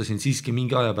 Otsustasin siiski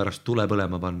mingi aja pärast tule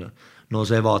põlema panna. No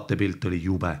see vaatepilt oli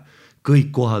jube.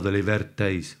 Kõik kohad oli verd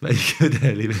täis. Väike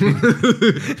õde oli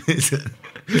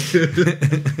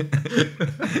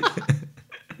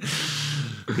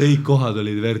kõik kohad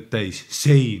olid verd täis.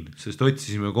 Sein, sest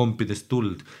otsisime kompidest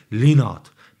tuld. Linad.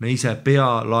 Me ise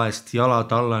pea laest jala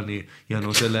tallani ja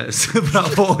no selle sõbra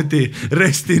voodi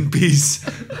rest in peace.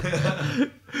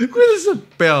 Kuidas sa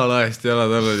pea laest jala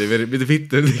tallani, mida vitt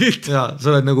on tegid? Jaa,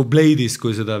 sa oled nagu Blade'is,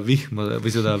 kui seda vihma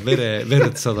või seda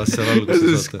verd sadas seal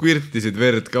alguses. Skvirtisid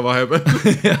verd ka vahepeal.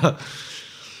 Jaa.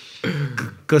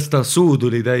 Kas ta suu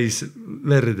tuli täis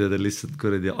verd ja ta lihtsalt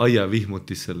kuradi aia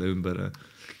vihmutis selle ümber?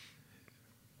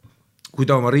 Kui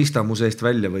ta oma riistamuseest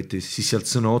välja võttis, siis sealt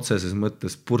sõna otseses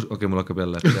mõttes okei, mul hakkab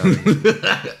jälle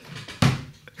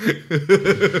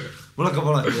mul hakkab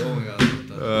alati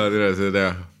tere, see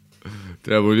tea.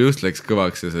 Tere, mul just läks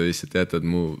kõvaks ja sa lihtsalt jätad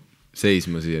mu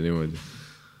seisma siia niimoodi.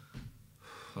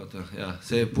 Vaata, jah,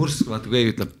 see pursk, vaata, kui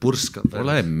keegi ütleb purskab.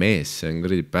 Ole mees, see on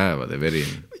kuradi päevade veri.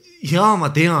 Jaa,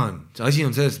 ma tean. See asi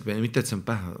on selles, mitte et see on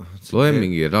päev. Loe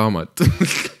mingi raamat.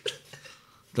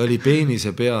 Ta oli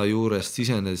peenise pea juurest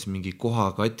sisenes mingi koha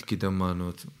katki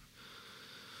tõmmanud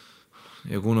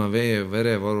ja kuna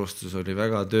verevarustus oli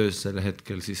väga töös sel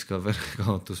hetkel, siis ka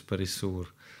verekaotus päris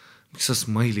suur. Miks sa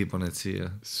smaili paned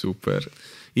siia? Super.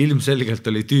 Ilmselgelt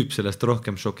oli tüüp sellest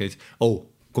rohkem šokeid.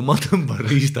 Kui ma tõmban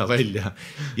riista välja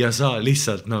ja sa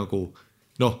lihtsalt nagu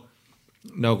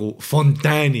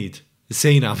fontäänid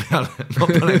seina peale, ma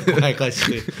panen kohe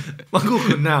kasti. Ma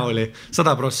kukun näoli,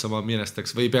 100% ma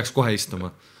minestaks või peaks kohe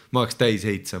istuma. Ma oleks täis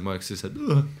heitse, ma oleks lihtsalt...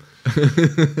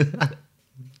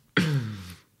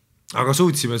 Aga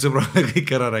suutsime sõbrale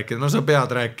kõik ära rääkida. No sa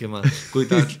pead rääkima,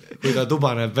 kui ta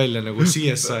tuba näeb välja nagu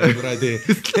CSI kuradi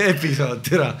episood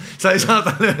türa. Sa ei saa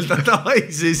talle öelda,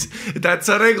 davai siis, that's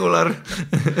a regular.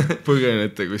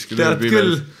 Põgenete kuskil. Tead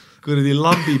küll. Kuradi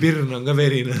lambi pirn on ka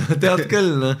verine, tead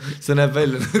küll, see näeb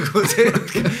välja nagu see,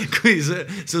 kui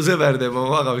su sõber teeb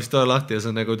oma vagamistoa lahti ja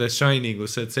see on nagu The Shining,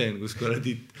 kus see tseen, kus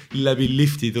kuradi läbi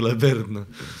lifti tuleb verd.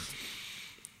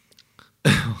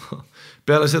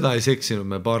 Peale seda ei seksinud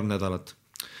me paar nädalat.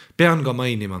 Pean ka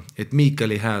mainima, et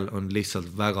Miikali hääl on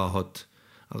lihtsalt väga hot,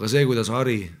 aga see, kuidas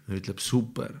Ari ütleb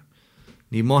super,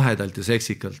 nii mahedalt ja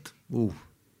seksikalt,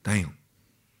 täium.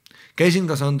 Käisin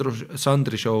ka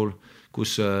Sandri show'l,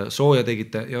 kus sooja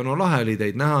tegite ja no lahe oli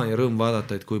teid näha ja rõõm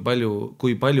vaadata, et kui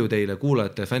palju teile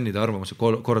kuulajate ja fännide arvamused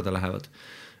korda lähevad.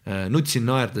 Nutsin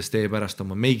naerdes teie pärast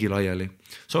oma meigi laiali.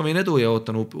 Soovin edu ja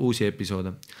ootan uusi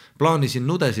episoode. Plaanisin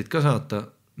nudesid ka saata.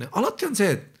 Alati on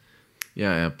see,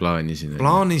 et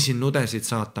plaanisin nudesid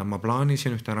saata, ma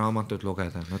plaanisin ühte raamatut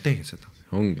lugeda. No tee seda.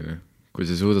 Ongi, kui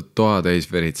sa suudad toa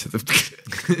täis veritseda.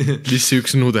 Mis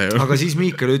üks nude on? Aga siis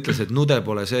Miikal ütles, et nude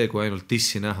pole see, kui ainult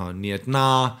tissi näha on. Nii et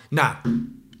näe.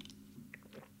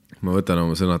 Ma võtan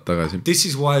oma sõnad tagasi. This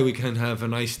is why we can have a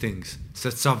nice things.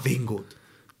 Sest sa vingud.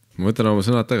 Ma võtan oma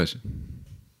sõnad tagasi.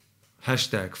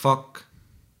 #fuck.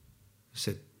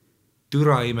 See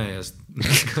türa imejast.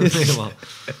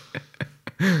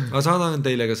 Aga saadan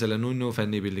teile ka selle nunnu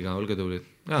fännipildiga. Olge tuulid.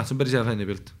 Jah, see on päris hea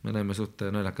fännipilt. Me näeme suht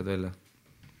naljakad välja.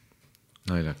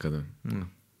 Naljakad on.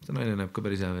 See naine näeb ka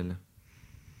päris hea välja.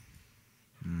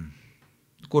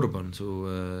 Kurb on su,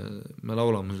 me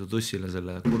laulame su tussile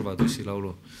selle kurva tussi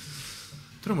laulu.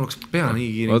 Tule mul oleks pea nii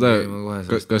kiiri.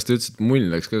 Kas te ütlesid, et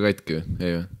mull läks ka katki või?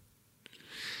 Ei või?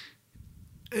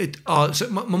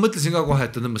 ma mõtlesin ka kohe,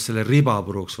 et ta tõmbas selle riba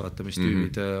puruks, vaata, mis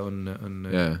tüübid on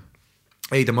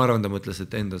Ei, ma arvan, ta mõtles,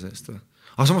 et enda seest või?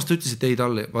 Samas ta ütles, et ei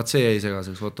talle, vaat see jäi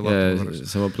segaseks, vaata korraks.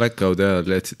 Sama blackout ajal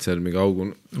leetsid seal mingi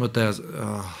augun. Vaata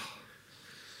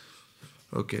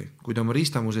okei, kui ta oma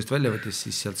riistamusest välja võttis,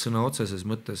 siis sealt sõna otseses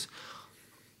mõttes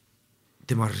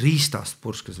tema riistast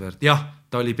purskas verd. Jah,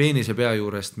 ta oli peenise pea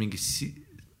juurest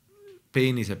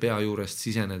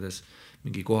sisenedes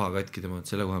mingi koha katki tema,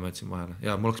 selle koha ma jätsin vahele.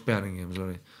 Ja mul oleks pearingi,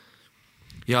 sorry.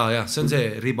 Ja, see on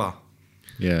see riba.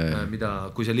 Mida,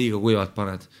 kui sa liiga kuivalt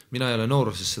paned. Mina ei ole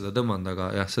nooruses seda tõmmanud,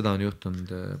 aga jah, seda on juhtunud.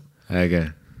 Äge.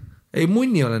 Ei,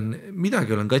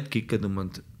 midagi olen katki ikka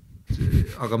tõmmanud,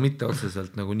 aga mitte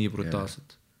otseselt nagu nii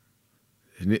brutaalselt.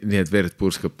 Nii, et verd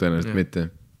purskab tõenäoliselt mitte.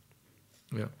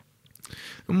 Jah.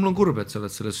 Mul on kurb, et sa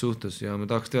oled selles suhtes ja ma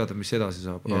tahaks teada, mis edasi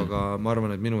saab, aga ma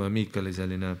arvan, et minu ja Miik oli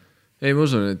selline... Ei, ma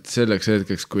usun, et selleks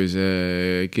hetkeks, kui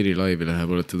see kiri laivi läheb,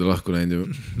 olete ta lahku läinud ju.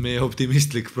 Meie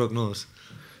optimistlik prognoos.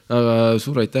 Aga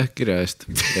suur aitäh kirja eest.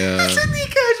 See on nii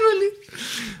casuali.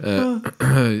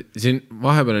 Siin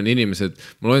vahepeal on inimesed,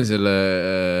 ma loen selle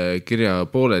kirja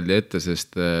pooleldi ette,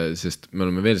 sest me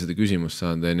oleme veel seda küsimust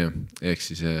saanud, ehk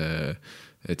siis,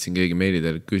 et siin keegi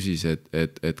meilidel küsis,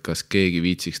 et kas keegi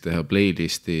viitsiks teha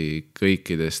playlisti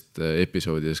kõikidest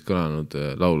episoodidest kõlanud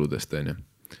lauludest,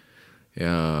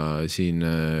 ja siin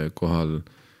kohal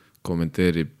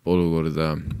kommenteerib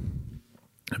olukorda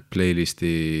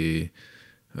playlisti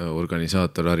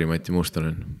organisaator Harri-Mati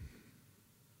Mustonen.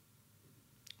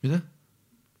 Mida?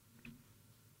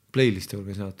 Playlisti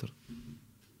organisaator?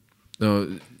 No,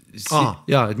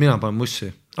 jaa, et mina panen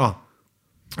mussi.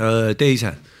 Te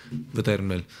ise, võta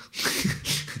järgmine veel.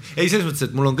 Ei, selles mõttes,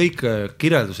 et mul on kõik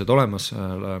kirjeldused olemas,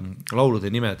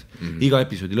 laulude nimed, iga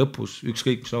episoodi lõpus,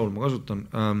 ükskõik mis laul ma kasutan.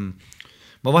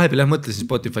 Ma vahepeal mõtlesin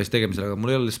Spotify's tegemisele, aga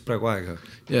mul ei ole lihtsalt praegu aega.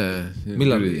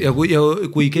 Ja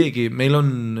kui keegi, meil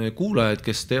on kuulajad,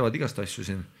 kes teevad igast asju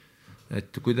siin,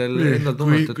 et kui teil endal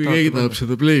tunnete... Kui keegi tahab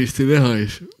seda playlisti teha,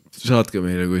 siis saatke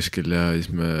meile kuskil ja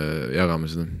siis me jagame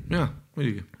seda. Jah,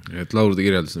 muidugi. Et laulude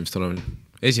kirjeldused, mis tal on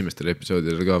esimestel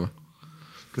episoodidel ka või?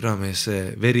 Küra mees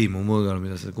see veri mu mõõgal,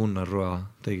 mida see Gunnar Roa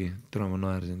tegi. Täna ma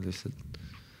naersin lihtsalt.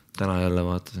 Täna jälle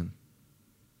vaatasin.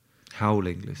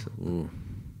 Howling lihtsalt.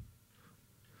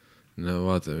 No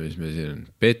vaatame, mis me siin on.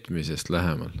 Petmisest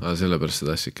lähemal. Aga sellepärast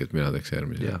seda asjake, et mina teeks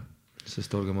järgmise. Jah,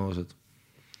 sest olgem ausad.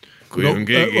 Kui on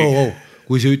keegi...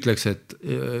 Kui sa ütleks, et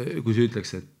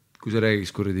kui sa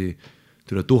räägiks kuradi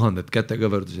üle 1000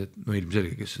 kätekõverdusi, et no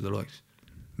ilmselge, kes seda loeks.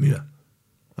 Mida?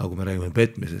 Aga kui me räägime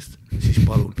petmisest, siis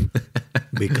palun.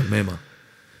 Vikal Meema.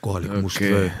 Kohalik must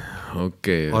vöö.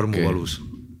 Armuvalus.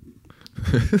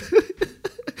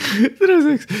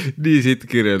 Tõneseks nii siit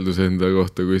kirjeldus enda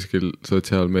kohta kuskil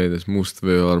sotsiaalmeedias must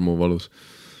vöö armuvalus.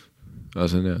 Aga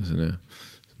see on hea.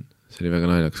 See oli väga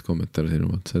naljakas kommentaar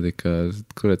sinu poolt. Sa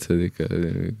oled ikka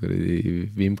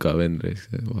vimka vendreis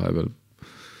vahepeal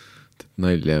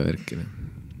nalja värkine.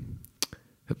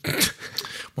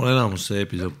 Mul enamus see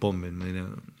episood pommin, ma ei tea.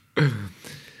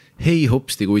 Hei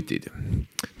hopsti kutid.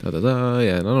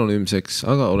 Jään anonüümseks,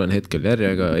 aga olen hetkel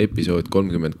järjega episood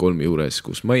 33 juures,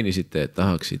 kus mainisite, et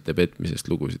tahaksite petmisest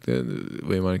lugusid.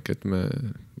 Võimalik, et me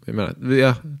ei mäleta.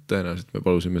 Jah, tõenäoliselt me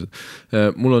palusime seda.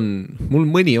 Mul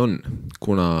mõni on,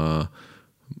 kuna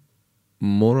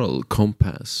moral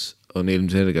compass on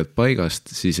ilmselgelt paigast,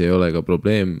 siis ei ole ka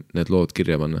probleem need lood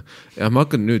kirja panna. Ja ma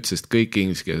hakkan nüüd, sest kõik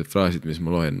ingliskeelsed fraasid, mis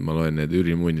ma loen need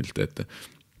ülimunilt ette.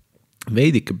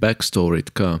 Veidike backstory't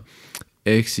ka,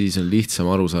 ehk siis on lihtsam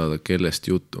aru saada, kellest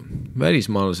juttu.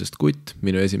 Välismaalasest kutt,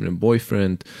 minu esimene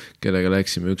boyfriend, kellega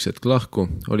läksime üks hetk lahku,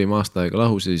 olime aasta aega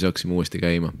lahus ja siis hakkasime uuesti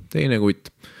käima. Teine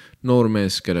kutt,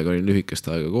 noormees, kellega olin lühikest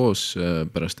aega koos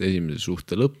pärast esimese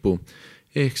suhte lõppu,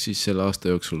 ehk siis selle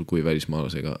aasta jooksul, kui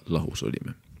välismaalasega lahus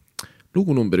olime.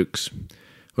 Lugu number 1.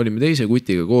 Olime teise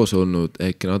kutiga koos olnud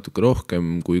äkki natuke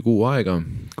rohkem kui kuu aega,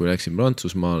 kui läksin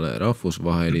Prantsusmaale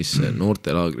rahvusvahelisse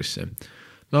noortelaagrisse.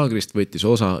 Laagrist võttis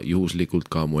osa juhuslikult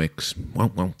ka mu eks.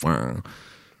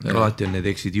 Alati on need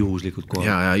eksid juhuslikult kohal.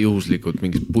 Ja juhuslikult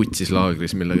mingis putsis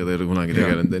laagris, millega ta ei ole kunagi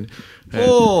tegelenud.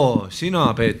 Sina,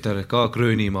 Peeter, ka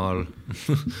Gröönimaal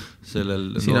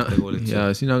sellel noortekoolitsel.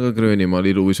 Ja sina ka Gröönimaal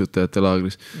iluisutajate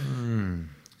laagris.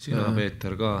 Sina,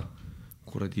 Peeter, ka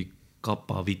kuradi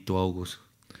kapa vitu augus.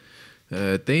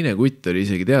 Teine kutt oli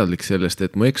isegi teadlik sellest,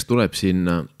 et mu eks tuleb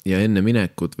sinna ja enne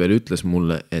minekut veel ütles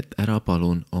mulle, et ära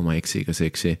palun oma eksiga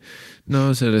seksi.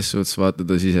 No selles suhtes vaata,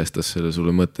 ta sisestas selle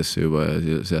sulle mõttesse juba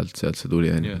ja sealt see tuli.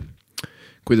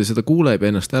 Kui ta seda kuuleb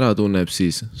ja ennast ära tunneb,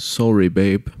 siis sorry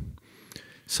babe.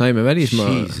 saime välismaa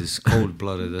Jesus,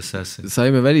 cold-blooded assassin.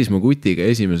 Saime välismaa kutiga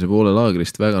esimese poole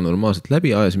laagrist väga normaalselt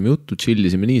läbi, ajasime juttu,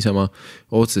 chillisime niisama,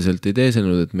 otseselt ei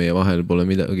teesenud, et meie vahel pole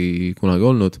midagi kunagi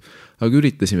olnud, aga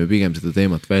üritasime pigem seda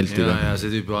teemat vältida. Ja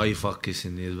see tüüpi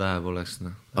iFuckisin, nii et vähe poleks.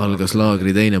 No. Algas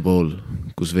laagri teine pool,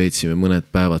 kus veetsime mõned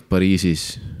päevad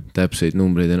Pariisis, täpseid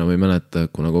numbreid enam ei mäleta,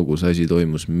 kuna kogu see asi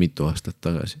toimus mitu aastat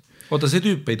tagasi. Oota, see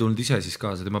tüüp ei tulnud ise siis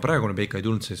kaasa, tema praegune peika ei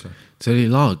tulnud siis või? See oli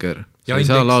laager, sa ei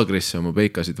saa laagrisse oma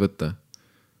peikasid võtta.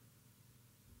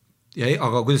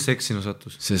 Aga kuidas see sinu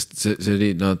sattus? Sest see oli,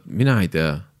 mina ei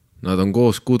tea, nad on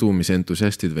koos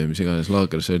kudumisentusiastid või mis iganes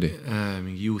laager see oli.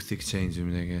 Mingi youth exchange või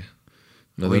midagi.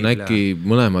 Nad on äkki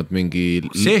mõlemad mingi...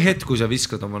 See hetk, kui sa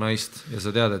viskad oma naist ja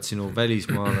sa tead, et sinu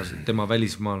tema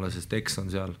välismaalasest eks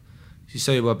on seal, siis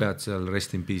sa juba pead seal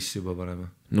rest in peace juba panema.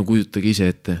 No kujutage ise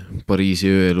ette, Pariisi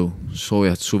ööelu,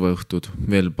 soojad suveõhtud,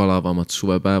 veel palavamad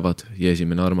suvepäevad ja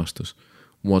esimene armastus.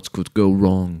 What could go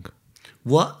wrong?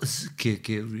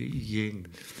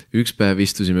 Üks päev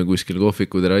istusime kuskil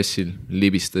kohviku terassil,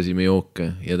 libistasime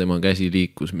jooke ja tema käsi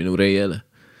liikus minu reiele.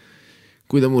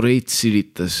 Kui ta mu reit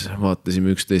silitas,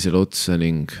 vaatasime üksteisele otsa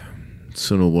ning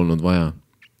sõnu polnud vaja.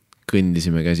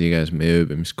 Kõndisime käsi käes meie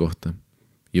ööbimiskohta.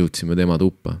 Jõudsime tema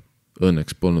tuppa.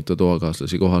 Õnneks polnud ta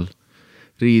toakaaslasi kohal.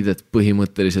 Riided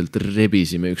põhimõtteliselt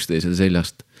rebisime üksteisel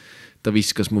seljast. Ta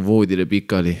viskas mu voodile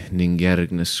pikali ning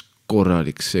järgnes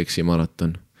korralik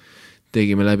seksimaraton.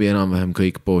 Tegime läbi enam-vähem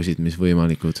kõik poosid, mis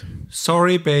võimalikud.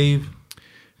 Sorry, babe.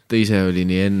 Ta ise oli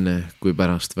nii enne kui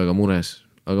pärast väga mures,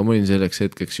 aga ma olin selleks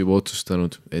hetkeks juba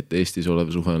otsustanud, et Eestis olev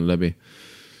suhe on läbi.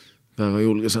 Väga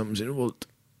julge samm sinu poolt.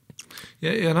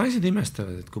 Ja naised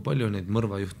imestavad, et kui palju on neid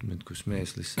mõrvajuhtumid, kus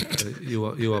mees lihtsalt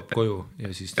jõuab koju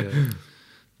ja siis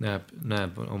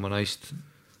näeb oma naist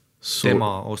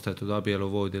tema ostetud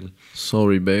abieluvoodil.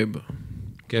 Sorry, babe.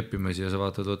 Keppimas ja sa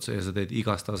vaatad otsa ja sa teed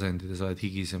igast asendid ja sa oled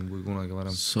higisem kui kunagi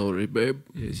varem. Sorry, babe.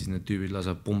 Ja siis need tüübid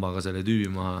lasab pumbaga selle tüübi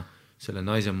maha, selle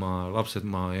naise maha, lapsed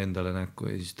maha ja endale näkku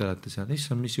ja siis te olete seal,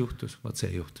 issand, mis juhtus? Vaat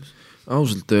see juhtus.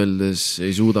 Ausalt öeldes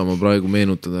ei suuda ma praegu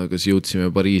meenutada, kas jõudsime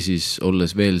Pariisis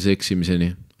olles veel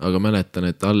seksimiseni, aga mäletan,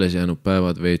 et alles jäänud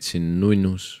päevad veetsin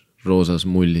nunnus, roosas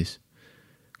mullis.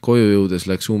 Koju jõudes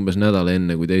läks umbes nädala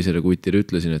enne, kui teisele kutile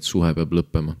ütlesin, et suhe peab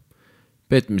lõppema.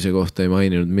 Petmise kohta ei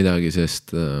maininud midagi,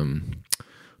 sest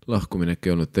lahkuminek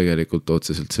ei olnud tegelikult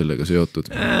otseselt sellega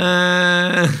seotud.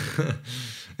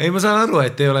 Ei, ma saan aru,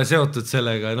 et ei ole seotud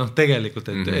sellega, tegelikult,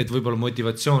 et võib-olla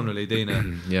motivatsioon oli teine,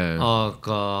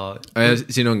 aga... Ja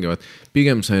siin ongi,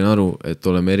 pigem sain aru, et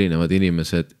oleme erinevad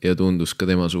inimesed ja tundus ka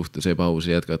tema suhtes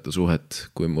ebausi jätkata suhet,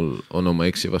 kui mul on oma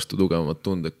eksi vastu tugevamad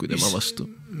tunded kui tema vastu.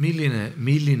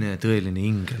 Milline tõeline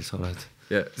ingel sa oled?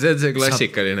 Ja, see on see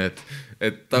klassikaline,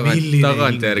 et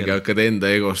tagant järgi hakkad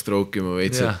enda ego strookima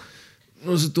veits,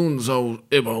 no see tundus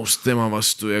ebaust tema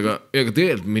vastu ja ka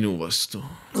tegelikult minu vastu.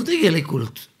 No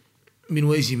tegelikult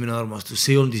minu esimene armastus,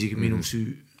 see ei olnud isegi minu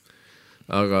süü.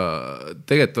 Aga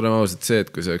tegelikult oleme ausalt see, et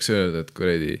kui sa oleks öelnud, et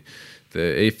kuredi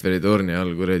Eiffeli torni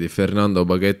all kuredi Fernando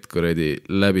Baguette kuredi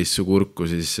läbis su kurku,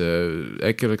 siis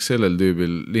äkki oleks sellel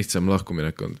tüübil lihtsam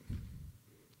lahkuminek olnud.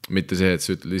 Mitte see, et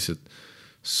sa ütled lihtsalt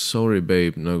sorry,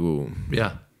 babe, nagu...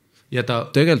 Ja ta...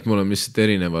 Tegelikult mul on lihtsalt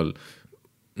erineval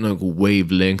nagu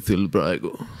wavelengthil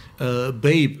praegu.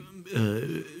 Babe,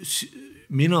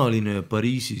 mina olin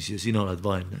Pariisis ja sina oled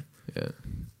vaene.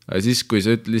 Aga siis, kui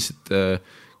sa ütled lihtsalt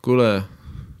kuule,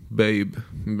 babe,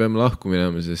 me peame lahku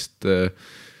minema, sest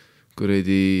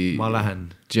kuredi ma lähen.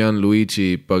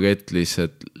 Gianluigi Baguette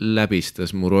lihtsalt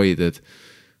läbistas mu roided,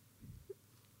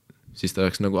 siis ta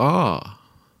oleks nagu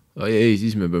ei,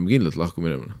 siis me peame kindlalt lahku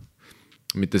minema.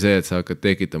 Mitte see, et sa hakkad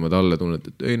tekitama talle tunnet,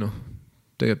 et ei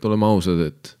tegelikult oleme ausad,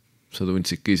 et sa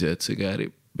tundsid ise, et see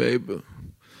käärib, babe.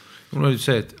 Mul oli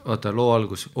see, et vaata, loo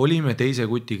algus, olime teise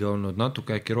kutiga olnud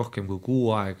natuke äkki rohkem kui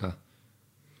 6 aega.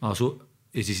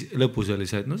 Ja siis lõpus oli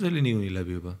see, et see oli nii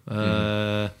läbi juba.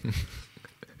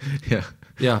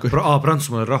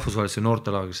 Prantsusmaal rahvusvahelise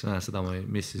noortelaagrisse, seda ma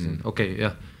missisin. Okei,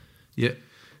 jah.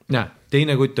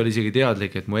 Teine kutt oli isegi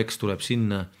teadlik, et mu eks tuleb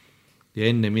sinna ja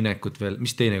enne minekut veel,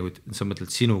 mis teine kutt? Sa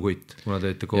mõtled sinu kutt, kuna te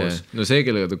olete koos. No see,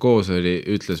 kellega ta koos oli,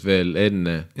 ütles veel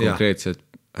enne konkreetselt,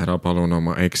 ära palun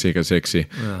oma eksiga seksi.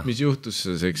 Mis juhtus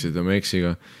sa seksid oma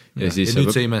eksiga? Ja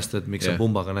nüüd sa imestad, miks sa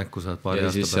pumbaga näkku saad paari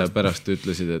aasta pärast. Ja siis sa pärast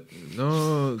ütlesid, et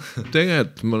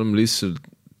tegelikult me oleme lihtsalt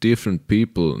different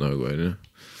people nagu,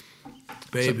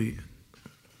 baby.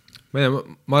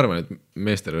 Ma arvan, et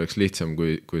meestel oleks lihtsam,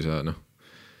 kui sa,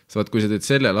 kui sa teed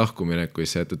selle lahkumineku,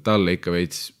 siis sa jätad talle ikka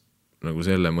veits nagu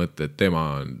selle mõtte, et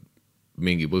tema on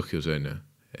mingi põhjus,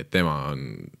 et tema on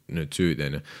nüüd süüdi,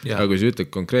 on ju. Aga kui sa ütled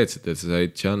konkreetselt, et sa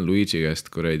said Gianluigi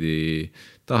käest kuradi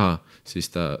taha,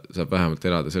 siis ta saab vähemalt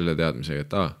elada selle teadmisega,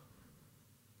 et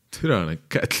türane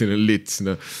Kätlin on lits,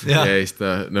 noh. Ja siis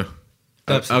ta, noh,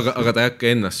 aga ta ei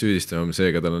hakka ennast süüdistama,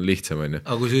 seega tal on lihtsam, on ju.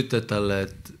 Aga kui sa ütled talle,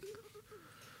 et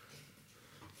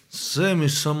see,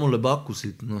 mis sa mulle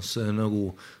pakkusid, noh, see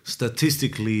nagu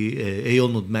statistically ei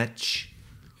olnud match.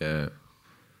 Ja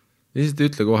lihtsalt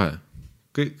ütle kohe.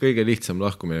 Kõige lihtsam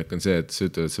lahkuminek on see, et sa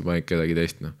ütled, et sa panid kedagi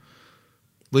teist, noh.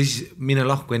 Või siis mine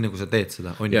lahku enne, kui sa teed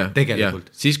seda, on ju,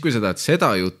 tegelikult. Ja. Siis, kui sa tahad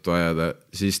seda juttu ajada,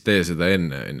 siis tee seda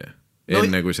enne, on ju.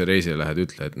 Enne, kui sa reisile lähed,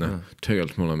 ütle, et noh,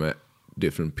 tegelikult me oleme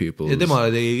different people. Ja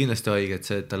temale tegi kindlasti haiget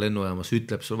see, et ta lennujaamas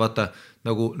ütleb sul, vaata,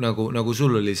 nagu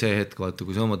sul oli see hetk, vaata,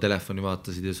 kui sa oma telefoni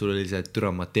vaatasid ja sul oli see, et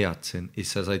türa ma teadsin,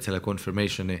 siis sa said selle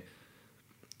confirmationi.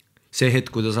 See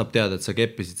hetk, kui ta saab teada, et sa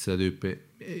keppisid seda tüüpi,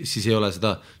 siis ei ole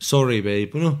seda sorry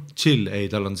babe, noh, chill, ei,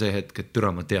 tal on see hetk, et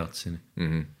türa ma teadsin.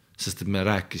 Sest et me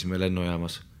rääkisime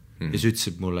lennujaamas ja siis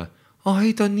ütlesid mulle,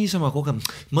 ei, ta on niisama kogem,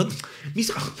 ma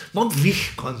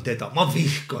vihkan teda,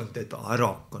 ära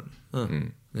hakkan.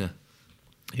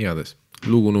 Heades,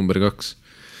 lugu number 2.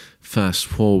 Fast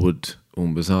forward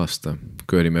umbes aasta,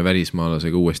 kui olime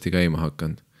välismaalasega uuesti käima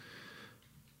hakanud.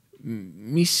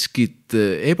 Miskit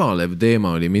ebalev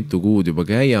teema oli mitu kuud juba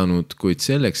käianud, kuid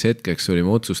selleks hetkeks olime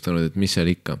otsustanud, et mis seal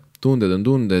ikka. Tunded on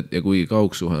tunded ja kui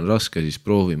kaugsuhe on raske, siis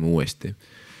proovime uuesti.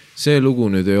 See lugu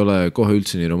nüüd ei ole kohe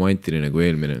üldse nii romantiline kui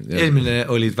eelmine. Eelmine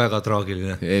oli väga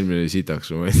traagiline. Eelmine oli sitaks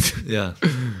romantiline. Jaa.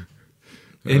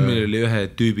 Eelmine oli ühe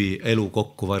tüübi elu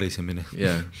kokku varisemine.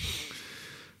 Jaa.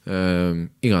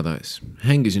 Igatahes.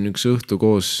 Hängisin üks õhtu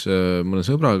koos mõne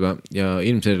sõbraga ja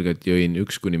ilmselgelt jõin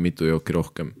 1 kuni mitu jooki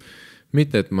rohkem.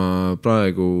 Mitte, et ma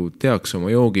praegu teaks oma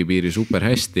joogipiiri super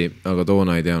hästi, aga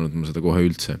toona ei teadnud ma seda kohe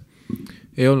üldse.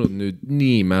 Ei olnud nüüd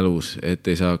nii mälus, et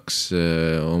ei saaks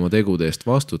oma tegude eest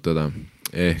vastutada,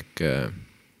 ehk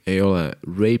ei ole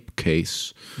rape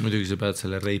case. Muidugi sa pead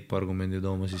selle rape argumendi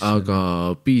tooma sisse.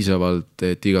 Aga piisavalt,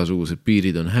 et igasugused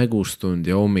piirid on hägustunud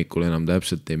ja hommikul enam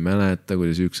täpselt ei mäleta,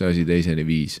 kuidas üks asi teiseni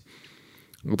viis.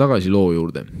 Tagasi loo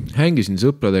juurde. Hängisin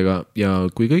sõpradega ja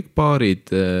kui kõik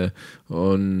paarid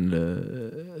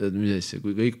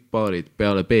kui kõik paarid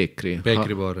peale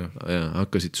peekripaar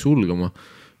hakkasid sulguma,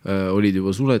 olid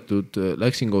juba suletud,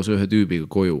 läksin koos ühe tüübiga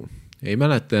koju. Ei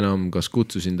mäleta enam, kas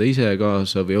kutsusin ta ise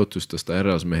kaasa või otsustas ta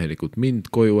härrasmehelikult mind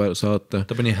koju saata.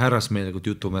 Ta pani härrasmehelikult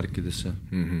jutumärkidesse.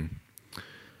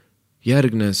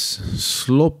 Järgnes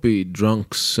sloppy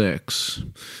drunk sex,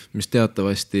 mis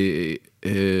teatavasti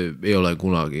ei ole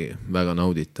kunagi väga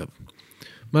nauditav.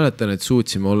 Mäletan, et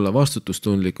suutsime olla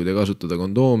vastutustundlikud ja kasutada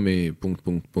kondoomi ...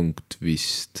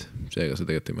 vist. Seega sa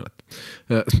tegelikult ei mäleta.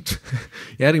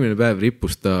 Järgmine päev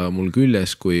rippus ta mul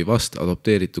küljes kui vast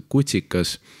adopteeritud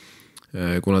kutsikas.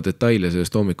 Kuna detaile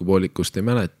sellest hommikupoolikust ei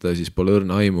mäleta, siis pole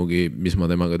õrna aimugi, mis ma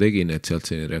temaga tegin, et sealt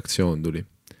selline reaktsioon tuli.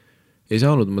 Ei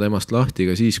saanud ma temast lahti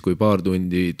ka siis, kui paar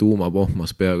tundi tuuma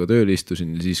pohmas peaga tööl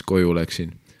istusin ja siis koju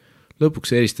läksin.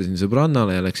 Lõpuks eristasin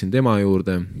sõbrannale ja läksin tema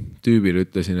juurde. Tüübile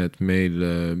ütlesin, et meil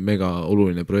mega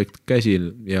oluline projekt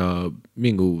käsil ja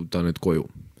mingu ta nüüd koju.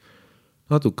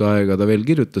 Natuke aega ta veel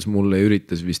kirjutas mulle ja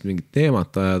üritas vist mingit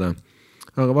teemat ajada,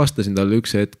 aga vastasin talle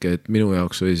üks hetke, et minu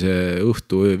jaoks oli see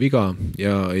õhtu öö viga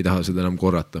ja ei taha seda enam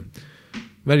korrata.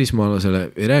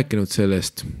 Välismaalasele ei rääkinud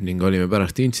sellest ning olime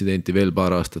pärast intsidenti veel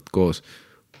paar aastat koos.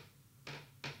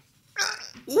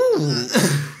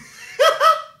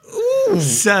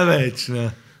 Savage,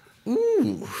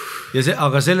 ja see,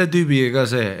 aga selle tüübiga ka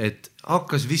see, et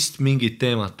hakkas vist mingit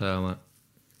teemat ajama.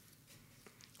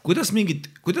 Kuidas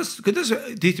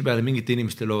tihtipeale mingite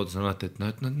inimeste loodus on, et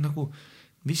nad nagu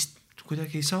vist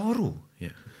kuidagi ei saa aru.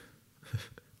 Yeah.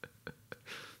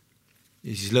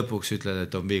 Ja siis lõpuks ütled,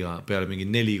 et on viga peale mingi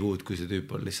 4 kuud, kui see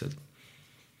tüüp on lihtsalt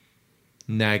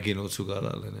näginud su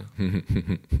kallale.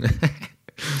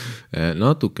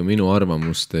 Natuke minu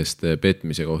arvamustest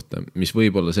petmise kohta, mis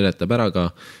võib-olla seletab ära ka,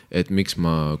 et miks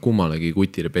ma kummalegi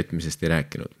kutile petmisest ei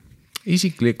rääkinud.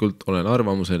 Isiklikult olen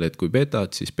arvamusel, et kui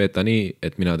petad, siis peta nii,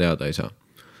 et mina teada ei saa.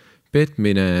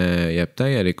 Petmine jääb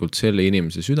täielikult selle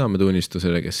inimese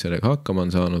südametunnistusele, kes sellega hakkama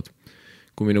on saanud.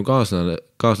 Kui minu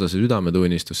kaaslase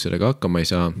südametunnistus sellega hakkama ei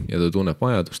saa ja ta tunneb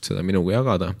vajadust seda minuga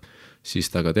jagada, siis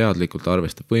ta ka teadlikult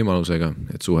arvestab võimalusega,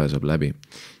 et suhe saab läbi.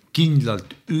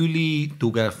 Kindlalt üli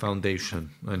tugev foundation.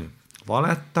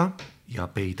 Valeta ja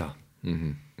peida.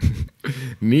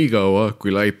 Nii kaua,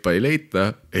 kui laipa ei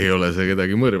leita, ei ole see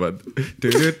kedagi mõrvad.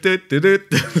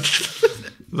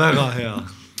 Väga hea.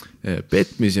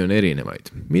 Petmisi on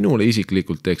erinevaid. Minule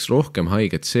isiklikult teeks rohkem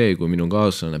haiget see, kui minu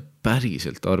kaaslane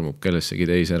päriselt armub kellessegi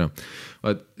teise ära.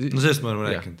 No sellest ma olen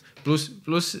rääkinud.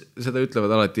 Plus seda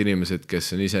ütlevad alati inimesed,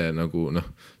 kes on ise nagu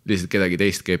lihtsalt kedagi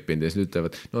teist keppinud ja siis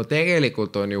ütlevad, no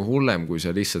tegelikult on ju hullem, kui sa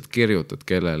lihtsalt kirjutad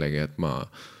kellelegi, et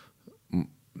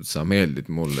sa meeldid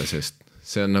mulle, sest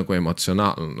see on nagu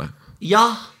emotsionaalne.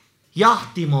 Jah,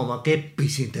 Timo, ma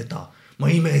keppisin teda. Ma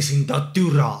imesin ta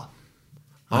türa.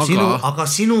 Aga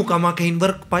sinuga ma käin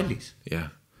võrkpallis. Jah,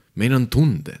 meil on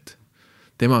tunded.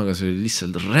 Temaga see oli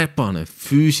lihtsalt räpane,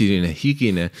 füüsiline,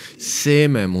 higine,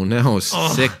 seeme mu näos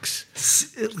seks.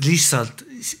 Lihtsalt,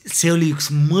 see oli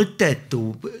üks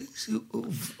mõttetu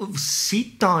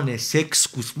sitane seks,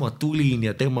 kus ma tulin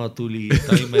ja tema tuli.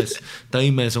 Ta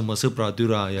imes oma sõbra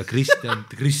türa ja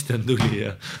Kristjan tuli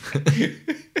ja...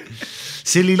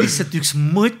 See oli lihtsalt üks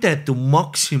mõttetu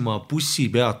Maxima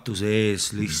bussipeatuse ees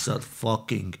lihtsalt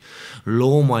fucking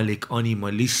loomalik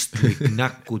animalistlik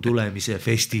näkku tulemise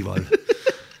festival.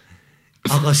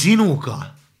 Aga sinuga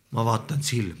ma vaatan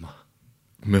silma.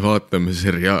 Me vaatame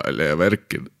seriaale ja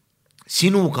värki.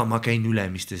 Sinuga ma käin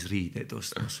ülemistes riideid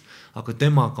ostmas, aga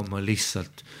temaga ma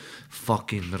lihtsalt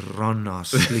fucking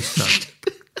rannas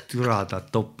lihtsalt türada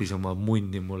toppis oma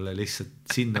munni mulle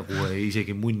lihtsalt sinna, kuhu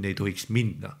isegi munn ei tohiks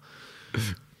minna.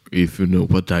 If you know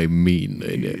what I mean.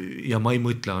 Ja ma ei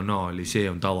mõtle anaali, see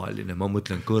on tavaline, ma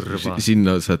mõtlen kõrva.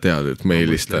 Sinna sa tead, et ma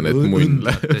eelistan, et munn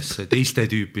läheb. Teiste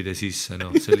tüüpide sisse,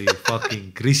 see oli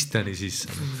fucking Kristjani sisse.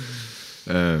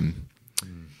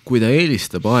 Kui ta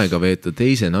eelistab aega veeta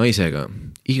teise naisega,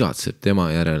 igatseb tema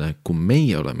järele, kui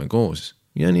meie oleme koos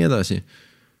ja nii edasi.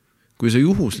 Kui sa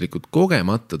juhuslikult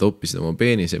kogemata toppisid oma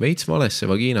peenise veits valesse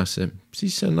vagiinasse,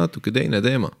 siis see on natuke teine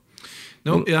teema.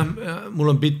 No jah,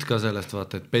 mul on bitt ka sellest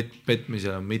vaata, et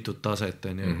petmisel on mitut taset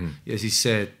ja siis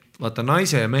see, et vaata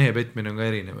naise ja mehe petmine on ka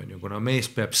erinev, kuna mees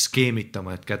peab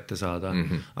skeemitama, et kätte saada,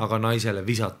 aga naisele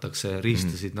visatakse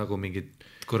riistasid nagu mingid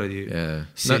kuradi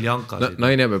seljankasid.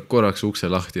 Naine peab korraks ukse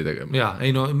lahti tegema. Ja,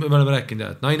 ei no me oleme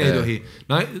rääkinud, et naine ei tohi,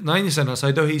 naisena sa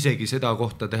ei tohi isegi seda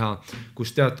kohta teha,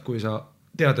 kus tead, kui sa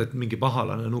tead, et mingi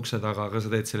pahalane on ukse taga, aga sa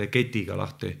teed selle ketiga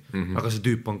lahti, aga see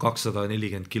tüüp on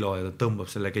 240 kilo ja ta tõmbab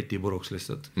selle keti puruks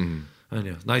lihtsalt.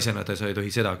 Naisena sa ei tohi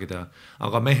sedagi teha,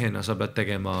 aga mehena sa pead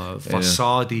tegema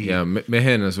fassaadi. Ja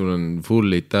mehena sul on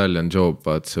full Italian job,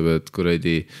 vaat sa pead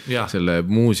kuradi selle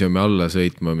muuseumi alla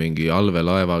sõitma mingi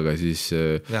allvelaevaga, siis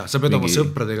sa pead oma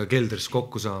sõpradega keldris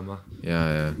kokku saama.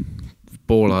 Ja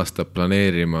pool aastat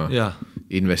planeerima,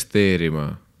 investeerima,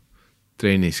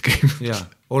 trennis käima. Ja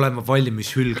olema valmis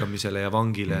hülgamisele ja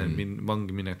vangi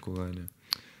minekuga.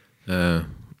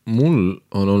 Mul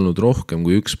on olnud rohkem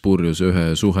kui üks purjus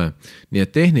ühe suhe, nii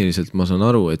et tehniliselt ma saan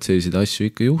aru, et selliseid asju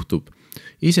ikka juhtub.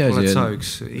 Oled sa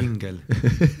üks ingel?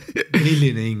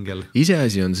 Milline ingel?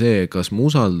 Iseasi on see, kas ma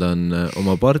usaldan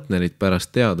oma partnerit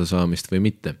pärast teada saamist või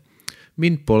mitte.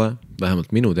 Mind pole,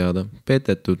 vähemalt minu teada,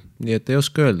 petetud, nii et ei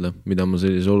oska öelda, mida ma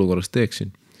sellises olukorras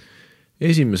teeksin.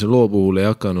 Esimese loo puhul ei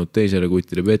hakanud teisele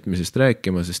kutile petmisest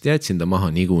rääkima, sest jätsin ta maha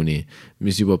niikuinii,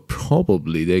 mis juba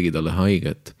probably tegi talle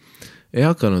haiget. Ei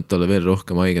hakanud talle veel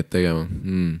rohkem haiget tegema.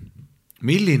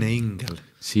 Milline ingel?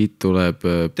 Siit tuleb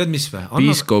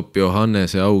piiskop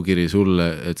Johannese aukiri sulle,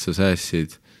 et sa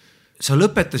säässid. Sa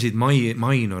lõpetasid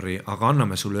minori, aga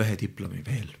anname sulle ühe diplomi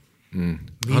veel.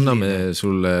 Anname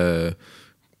sulle,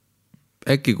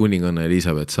 äkki kuninganna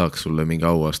Elisabeth saaks sulle mingi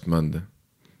auastme anda.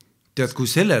 Tead, kui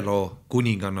selle loo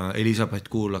kuninganna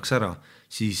Elisabeth kuulaks ära,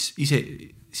 siis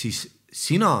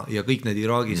sina ja kõik need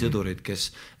Iraagi sõdurid, kes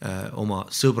oma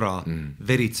sõbra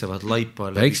veritsevad laipa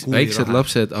väiksed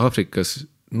lapsed Aafrikas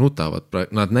nutavad,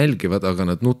 nad nälgivad, aga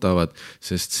nad nutavad,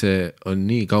 sest see on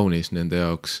nii kaunis nende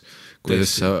jaoks,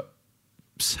 kuidas sa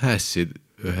säässid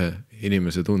ühe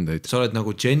inimese tundeid. Sa oled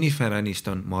nagu Jennifer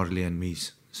Aniston, Marley and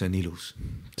Mees, see on ilus.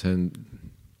 See on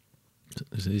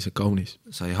ise kaunis.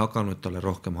 Sa ei hakanud talle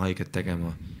rohkem haiget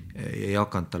tegema, ei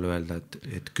hakanud talle öelda,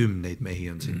 et 10 mehi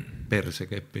on siin perse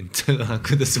keppinud seda,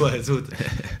 kuidas vahe suhted.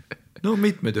 No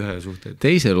mitmed ühe suhteid.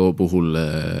 Teise loo puhul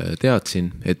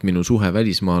teadsin, et minu suhe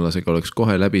välismaalasega oleks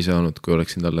kohe läbi saanud, kui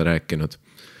oleksin talle rääkinud.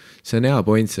 See on hea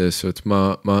point selles, et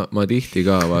ma tihti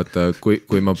ka vaata,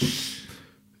 kui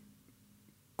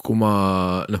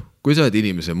sa oled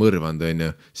inimese mõrvand,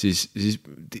 siis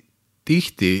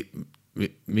tihti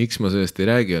miks ma sellest ei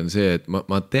räägi, on see, et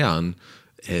ma tean,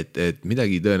 et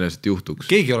midagi tõenäoliselt juhtuks.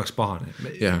 Keegi oleks pahane.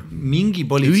 Mingi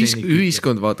politseinik.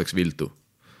 Ühiskond vaataks viltu.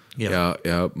 Ja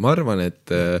ma arvan,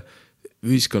 et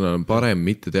ühiskonnal on parem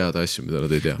mitte teada asju, mida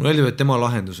nad ei tea. Mul öeldi, et tema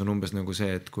lahendus on umbes nagu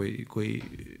see, et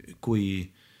kui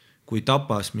kui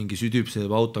Tapas mingi tüüp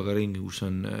sõidab autoga ringi,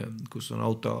 kus on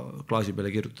auto klaasi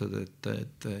peale kirjutatud,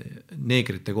 et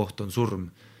neegrite koht on surm,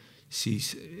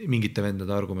 siis mingite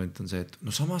vendade argument on see, et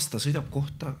no samas ta sõidab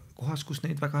kohas, kus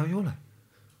neid väga ei ole.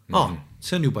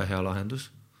 See on juba hea lahendus.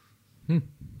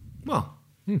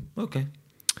 Okay.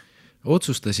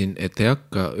 Otsustasin, et ei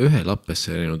hakka ühe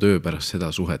lappesse läinud öö pärast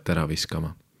seda suhet ära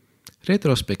viskama.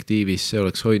 Retrospektiivis see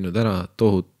oleks hoidnud ära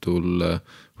tohutul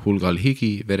hulgal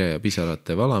higi, vere ja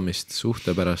pisarate valamist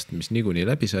suhte pärast, mis niikuinii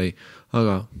läbi sai,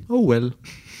 aga oh well.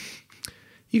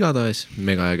 Igatahes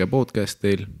megaäge podcast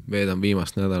teil, veedan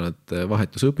viimast nädalat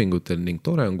vahetusõpingutel ning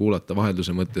tore on kuulata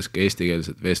vahelduse mõttes ka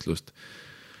eestikeelset vestlust.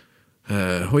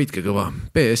 Hoidke kõva.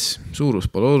 PS, suurus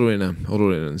pole oluline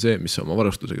on see, mis oma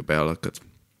varustusega peale hakkad.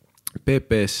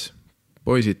 PPS,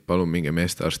 poisid, palun minge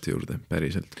meeste arsti juurde,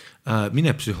 päriselt.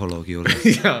 Mine psühholoogi juurde,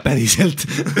 päriselt.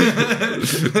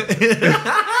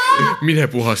 Mine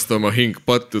puhasta oma hing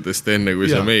pattudest enne, kui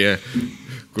sa meie...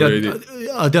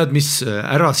 Tead, mis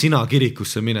ära sina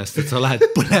kirikusse minest, et sa lähed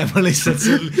põlema lihtsalt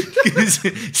seal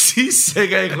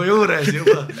sissekäigu juures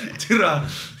juba, türa.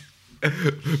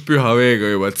 Püha veega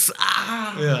juba.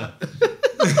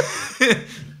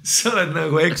 Sa oled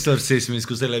nagu eksorsismis,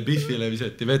 kui selle Biffile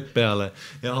visati vett peale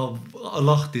ja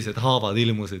lahtised haavad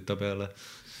ilmusid ta peale.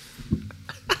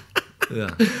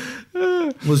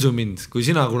 Musu mind, kui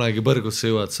sina kunagi põrgusse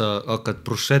jõuad, sa hakkad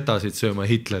bruschetasid sööma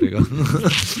Hitleriga.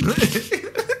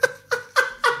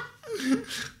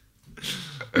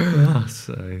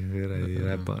 Sai viredi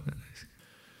räpane.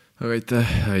 Aga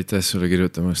aitäh sulle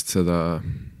kirjutamast seda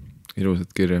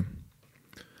ilusat kirja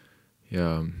ja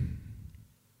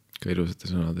ka ilusate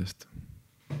sõnadest.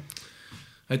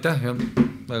 Aitäh, jah,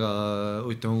 väga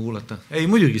huvitav on kuulata. Ei,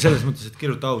 muidugi selles mõttes, et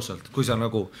kirjuta ausalt, kui sa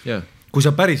nagu, kui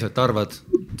sa päriselt arvad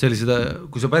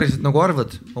kui sa päriselt nagu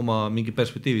arvad oma mingi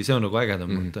perspektiivi, see on nagu ägedam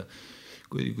mõte.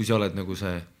 Kui sa oled nagu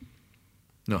see,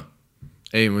 noh.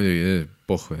 Ei, muidugi,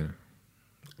 pohhu.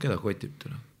 Keda kotib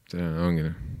tule? See ongi.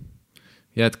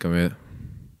 Jätkame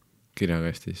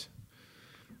kirjakastis.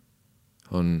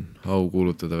 On au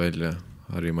kuulutada välja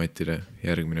Harri Matile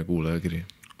järgmine kuulajakiri.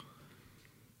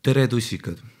 Tere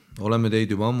tussikad, oleme teid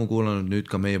juba ammu kuulanud, nüüd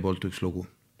ka meie poolt üks lugu.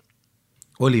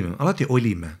 Alati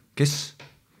olime, kes?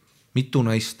 Mitu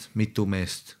naist, mitu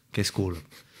meest, kes kuulab?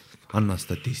 Anna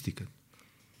statistikat.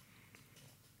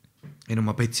 Ei no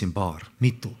ma petsin paar,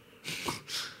 mitu.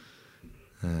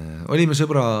 Olime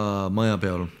sõbra maja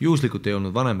peal, juhuslikult ei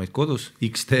olnud vanemaid kodus,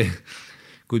 XD,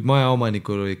 kuid maja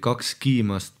omanikul oli 2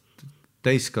 kiimast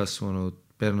täiskasvanud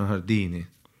Bernhardini.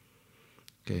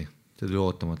 Okei, see tuli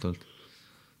ootamatult.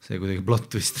 See kuidagi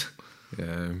plot vist.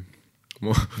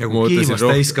 Ja kui kiimast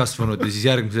täiskasvanud ja siis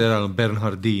järgmisel eral on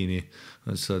Bernhardini.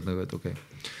 Sa oled nagu, et okei.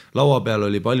 Laua peal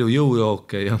oli palju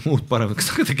jõujooke ja muud parem, kas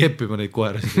hakata keppima neid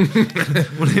koerasid.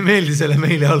 Mulle ei meeldi selle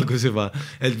meili algus juba,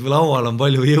 et laual on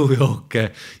palju jõujooke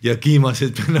ja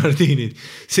kiimased Bernhardinid.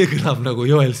 See kõlab nagu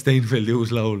Joel Steinfeldi uus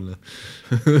laulne.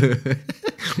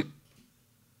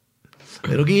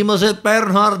 Pero kiimased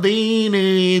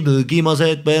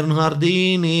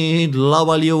Bernhardinid,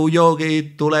 laual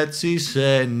jõujoogid, tuled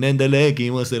sisse nendele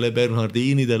kiimasele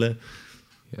Bernhardinidele.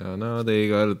 Ja nad ei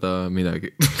karda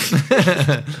midagi.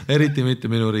 Eriti mitte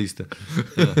minu riista.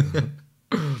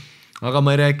 Aga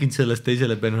ma ei rääkinud sellest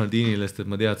teisele Bernhardinilest, et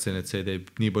ma teadsin, et see teeb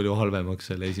nii palju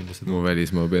halvemaks selle esimesed. Mu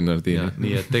välismaa Bernhardini.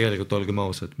 Nii, et tegelikult olgem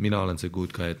ausad, mina olen see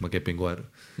good guy, et ma kepin koeru.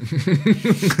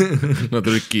 Nad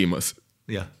olid kiimas.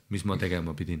 Jah, mis ma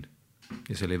tegema pidin.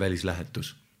 Ja see oli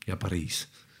välislähetus ja Pariis.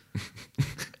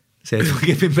 See, et ma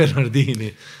kepin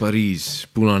Bernhardini. Pariis,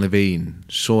 punane vein,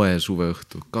 soe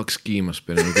suveõhtu, 2 kiimas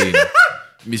Bernhardini.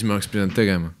 Mis ma oleks pidanud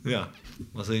tegema? Jaa,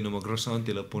 ma sõin oma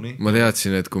croissanti lõpuni. Ma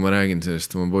teadsin, et kui ma räägin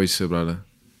sellest oma poissõbrale,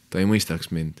 ta ei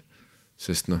mõistaks mind.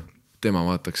 Sest noh, tema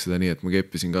vaataks seda nii, et ma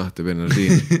keppisin 2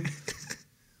 Bernhardini.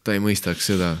 Ta ei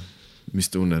mõistaks seda, mis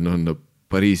tunnen on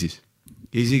Pariisis.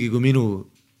 Ja isegi kui minu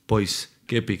poiss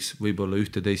kepiks võib-olla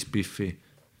 11 biffi,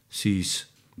 siis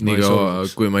nii kaua,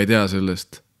 kui ma ei tea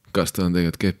sellest, kas ta on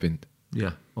tegelikult keppinud.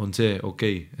 Jah, on see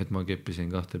okei, et ma keppisin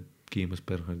 2 kiimas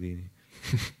Bernhardini.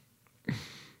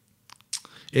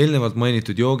 Eelnevalt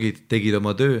mainitud joogid tegid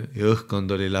oma töö ja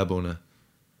õhkkond oli läbune.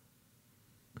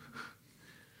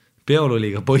 Peol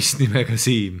oli ka poiss nimega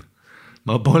Siim.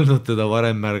 Ma polnud teda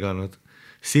varem märganud.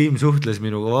 Siim suhtles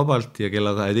minuga vabalt ja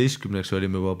kella 12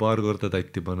 olime juba paar korda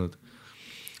tatti pannud.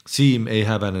 Siim ei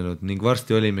häbenenud ning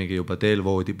varsti olimegi juba teel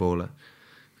voodi poole.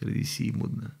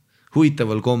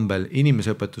 Huvitaval kombel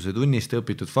inimesõpetuse tunnist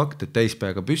õpitud fakt, et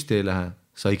täispäega püsti ei lähe,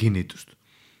 sai kinnitust.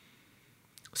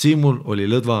 Siimul oli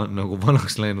lõdva nagu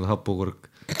vanaks läinud hapukurk.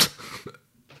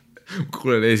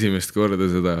 kuulen esimest korda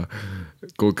seda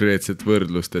konkreetset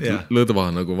võrdlust, et lõdva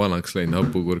nagu vanaks läinud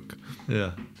hapukurk.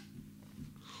 Jah.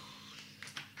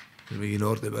 Mingi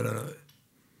noortepärane.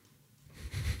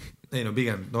 Ei no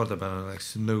pigem noortepärane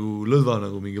oleks nagu lõdva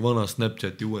nagu mingi vana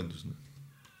Snapchati uuendus.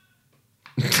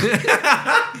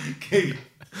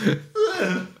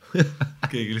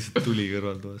 Keegi lihtsalt tuli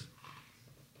kõrvaltoas.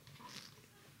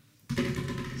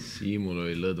 Siimul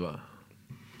oli lõdva.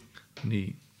 Nii.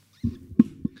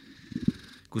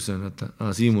 Kus see on, näete?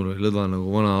 Siimul oli lõdva nagu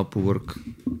vana hapukurk.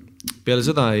 Peale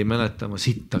seda ei mäleta ma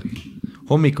sittagi.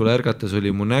 Hommikul ärgates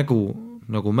oli mu nägu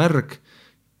nagu märg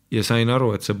ja sain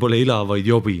aru, et see pole ila, vaid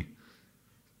jobi.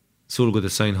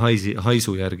 Sulgudes sain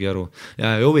haisu järgi aru.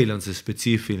 Ja jobil on see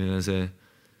spetsiifiline,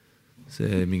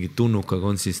 see mingi tunnuka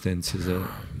konsistents ja see...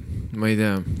 Ma ei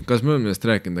tea, kas me oleme millest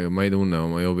rääkinud, aga ma ei tunne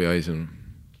oma jobi haisu.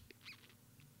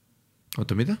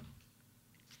 Oota, mida?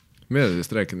 Me ei ole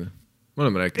sellest rääkinud. Me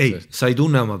oleme rääkinud sellest. Ei, sa ei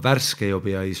tunne oma värske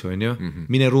jobi haisu, on ju?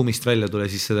 Mine ruumist välja, tule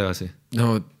sisse tagasi.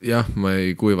 No jah, ma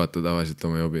ei kuivata tavaliselt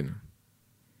oma jobina.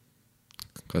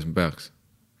 Kas ma peaks?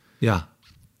 Jah.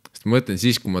 Sest ma mõtlen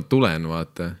siis, kui ma tulen,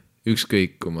 vaata,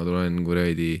 ükskõik, kui ma tulen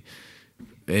kuradi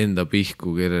enda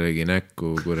pihku kellelegi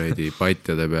näkku kuradi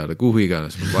patjade peale, kuhu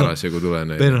iganes ma parasjagu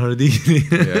tulen. Bernhardini.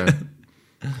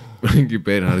 Mingi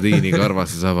Bernhardini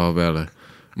karvase saba peale.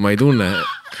 Ma ei tunne,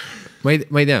 ma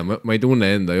ei tea, ma ei tunne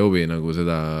enda jobi nagu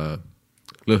seda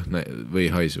lõhna või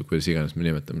haisu, kuidas iganes me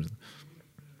nimetame seda.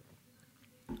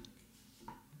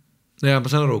 Ja ma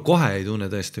saan aru, kohe ei tunne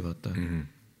tõesti, vaata.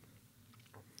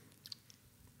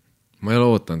 Ma ei ole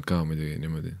ootanud ka muidugi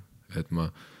niimoodi, et ma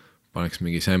paneks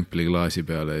mingi sample'i klaasi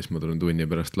peale ja siis ma tulen tunni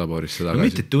pärast laborisse tagasi. No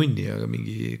mitte tunni, aga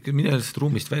mingi, mine lihtsalt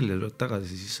ruumist välja, tuled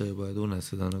tagasi, siis sa juba tunned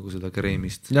seda nagu seda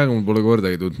kreemist. Ja, aga mul pole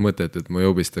kordagi tulnud mõtet, et ma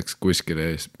jobistaks kuskile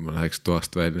ja siis ma läheks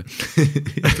toast välja.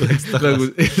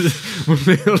 Nagu, mul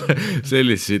ei ole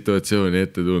sellist situatsiooni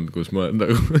ette tulnud, kus ma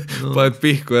nagu paned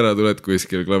pihku ära, tuled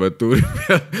kuskile klaviatuuri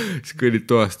peale, siis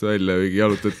kõnnid toast välja,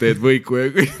 jalutad teed võiku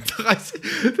ja kõnnid tagasi.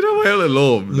 Ma ei ole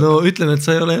loom. No ütlen, et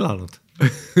sa ei ole elanud.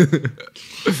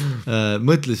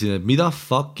 Mõtlesin, et mida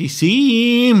fucki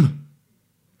Siim,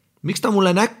 miks ta mulle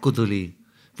näkku tuli?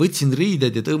 Võtsin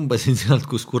riided ja tõmbasin sealt,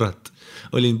 kus kurat.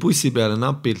 Olin bussi peale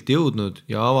napilt jõudnud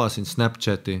ja avasin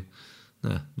Snapchati.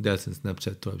 Teadsin,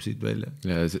 Snapchat tuleb siit välja.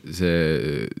 Ja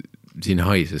see siin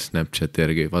haises Snapchati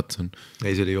järgi, Watson.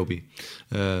 Ei, see oli jobi.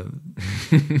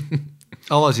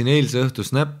 Avasin eilse õhtu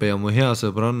snappe ja mu hea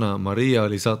sõbranna Maria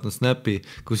oli saatnud snappi,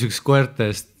 kus üks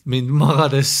koertest mind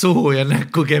magades suhu ja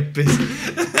näkku keppis.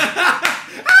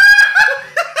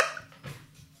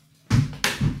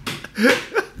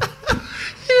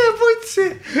 Ine putsi.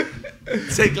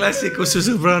 See klassik, kus su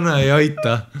sõbranna ei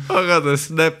aita. Aga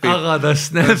ta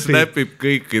snapib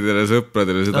kõikidele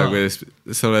sõpradele seda, kuidas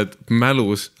sa oled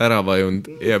mälus ära vajunud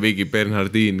ja mingi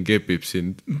Bernhardin kepib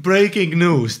sind. Breaking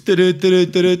news. Ta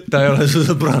ei ole su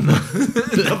sõbranna.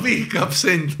 Ta vihkab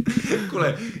sind. Kule,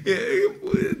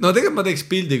 no tegelikult ma teeks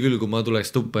pildi küll, kui ma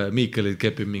tuleks tuppa ja Miikalit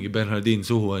kepib mingi Bernhardin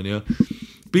suhu, on ju.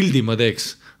 Pildi ma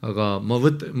teeks, aga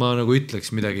ma nagu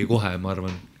ütleks midagi kohe, ma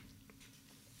arvan.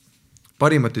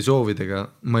 Parimati soovidega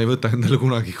ma ei võta endale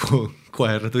kunagi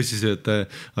koera tussisööjate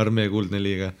armee kuldne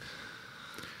liiga.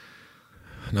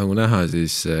 Nagu näha,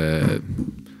 siis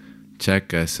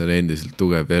Jackass on endiselt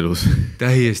tugev elus.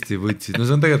 Täiesti võtsid. No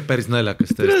see on tegelikult päris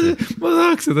naljakas tõesti. Ma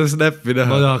tahaks seda snappi näha.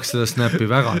 Ma tahaks seda snappi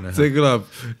väga näha. See kõlab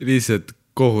lihtsalt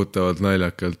kohutavalt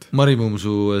naljakalt.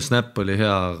 Marimumsu snap oli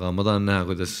hea, aga ma tahan näha,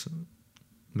 kuidas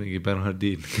mingi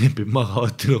Bernhardin kepib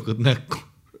magavat tüdrukut näkku.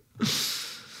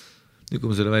 Nüüd kui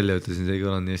ma selle välja ütlesin, see ei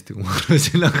kõlanud nii hästi, kui ma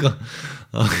arvasin,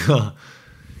 aga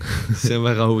see on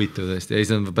väga huvitav tõesti. Ei,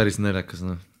 see on päris naljakas.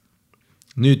 No.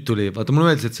 Nüüd tuli, vaata mulle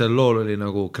meeldis, et seal lool oli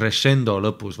nagu crescendo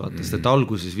lõpus, vaata, sest et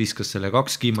alguses viskas selle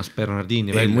 2 kiimast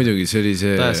Bernhardini välja. Ei, muidugi see oli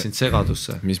see... Ta sind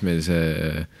segadusse. Mis meil see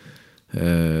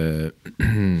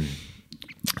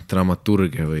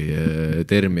dramaturgia või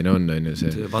termin on ju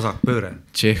see... See vasakpööre.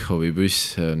 Tšehhovi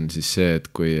püss on siis see, et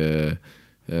kui...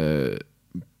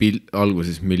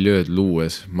 alguses miljööd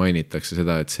luues mainitakse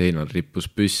seda, et seinal rippus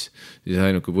püss, siis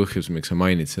ainuke põhjus, miks sa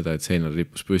mainid seda, et seinal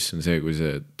rippus püss on see, kui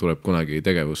see tuleb kunagi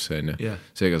tegevusse, on ju.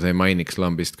 Seega sa ei mainiks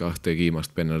lambist 2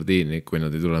 kiimast Bernhardini, kui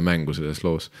nad ei tule mängu selles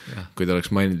loos. Kui ta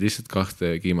oleks maininud lihtsalt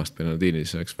 2 kiimast Bernhardini,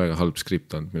 siis oleks väga halb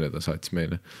skript olnud, mille ta saatis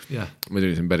meile.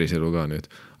 Muidugi see on päris elu ka nüüd.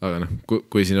 Aga noh,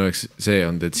 kui siin oleks see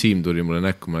olnud, et Siim tuli mulle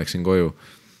näkku, ma läksin koju,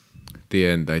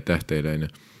 teie enda, aitäh teile, on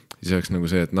ju. siis oleks nagu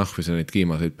see, et nahvi sa neid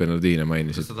kiimaseid Bernardiine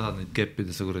mainisid. Kas sa tahad neid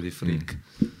keppida, sa kuradi friik?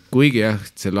 Kuigi jah,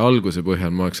 selle alguse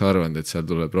põhjal ma oleks arvanud, et seal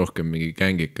tuleb rohkem mingi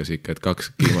gängikas ikka, et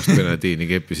 2 kiimast Bernardiini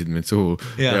keppisid mind suhu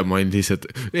ja ma olin lihtsalt,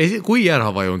 kui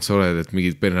ära vajunud sa oled, et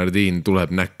mingi Bernardiin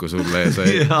tuleb näkku sulle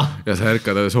ja sa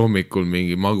ärkad hommikul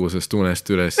mingi magusast unest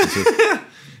üles.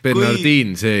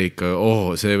 Bernardiin, see ikka,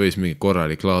 see võis mingi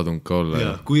korralik laadung ka olla.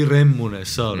 Ja, kui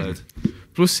remmunes sa oled.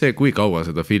 Pluss see, kui kaua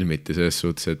seda filmiti selles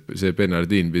suhtes, et see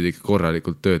Bernardiin pidi ikka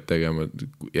korralikult tööd tegema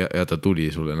ja ta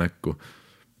tuli sulle näkku.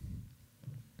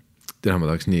 Teha ma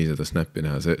tahaks nii seda snappi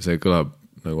näha, see kõlab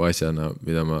nagu asjana,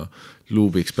 mida ma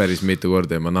luubiks päris mitu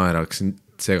korda ja ma naeraksin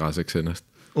segaseks ennast.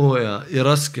 Ja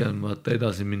raske on vaata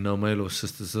edasi minna oma elus,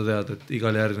 sest sa tead, et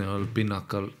igal järgneval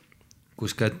pinnakal,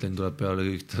 kus Kätlin tuleb peale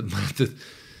kõik,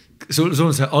 sul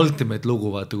on see ultimate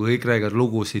lugu, vaata, kui kõik räägivad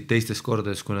lugusid teistes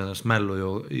kordades, kui ennast mällu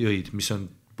jõid, mis on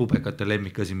pubekate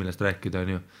lemmikasi, millest rääkida on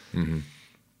ju.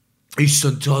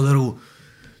 Issand, saad aru,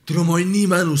 ma olin nii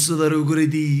mälus, saad aru,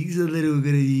 kuradi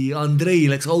Andrei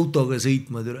läks autoga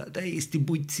sõitma, täiesti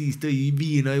putsis, tõi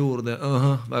viina juurde,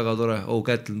 väga tore,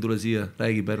 Kätlin, tule siia,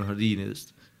 räägi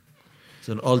Bernardiinidest.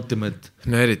 See on ultimate.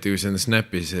 No eriti, kui see on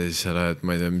snapis ja siis sa lähed,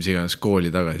 ma ei tea, mis iganes kooli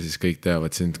tagasi, siis kõik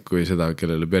teavad sind kui seda,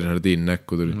 kellele Bernardiin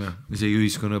näkku tuli. Isegi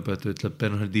ühiskonnaõpetaja ütleb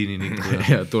Bernardiini nikku.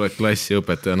 Ja tuleb klassi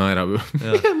õpetaja naerab ju.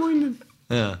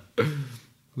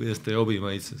 Kuidas ta jobi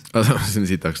maitses? See on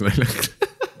sitaks naljaks.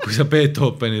 Kui sa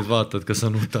Beethovenit vaatad, kas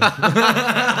sa nutad?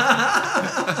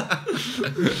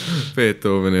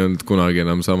 Beethoven ei olnud kunagi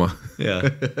enam sama.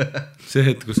 See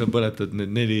hetk, kus sa põletad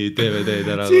need 4 DVD-d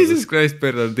ära. Jesus Christ,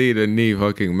 Bernardiin on nii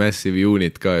fucking massive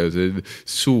unit ka ju, see on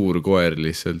suur koer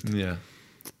lihtsalt. Ja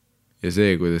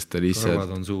see, kuidas ta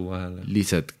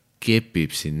lihtsalt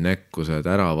kepib siin näkku, sa oled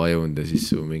ära vajunud ja siis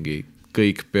su mingi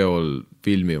kõik peol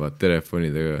filmivad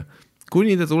telefonidega.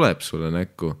 Kuni ta tuleb sulle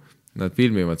näkku. Nad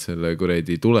filmivad selle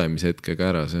kuredi tulemishetkega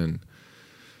ära, see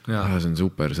on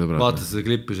super sõbrad. Vaata seda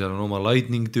klippi, seal on oma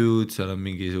lightning dude, seal on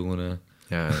mingisugune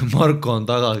Marko on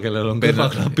taga, kellel on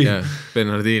kõrvaklapi.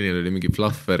 Bernardiinil oli mingi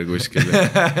fluffer kuskil.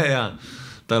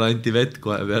 Tal anti vett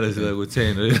kohe peale seda, kui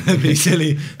tseen oli läbi, see oli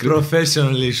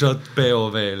professionally shot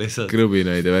POV lihtsalt.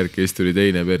 Krõbinaid ja värki, siis tuli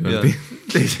teine Bernardiin.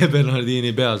 Teise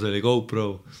Bernardiini peas oli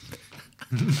GoPro.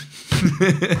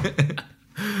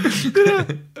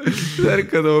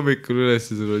 Ärkad hommikul üles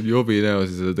ja sul on jobi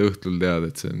näos ja sa oled õhtul tead,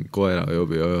 et see on koera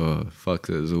jobi. Fuck,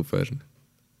 see on super.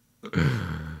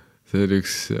 See on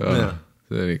üks,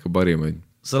 see on ikka parimaid.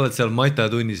 Sa oled seal Mata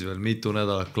tunnis veel mitu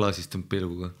nädalat klaasistunud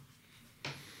pilguga.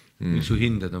 Su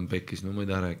hinded on pekkis, no ma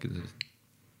ei taha rääkida sellest.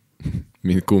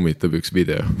 Mind kummitab üks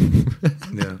video.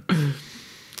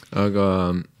 Aga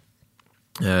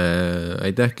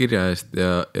aitäh kirja eest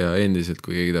ja endiselt,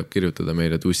 kui keegi tahab kirjutada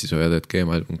meile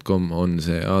tussisööjad@gmail.com on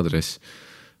see aadress.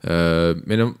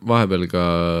 Meil on vahepeal ka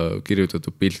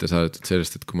kirjutatud pilte saadetud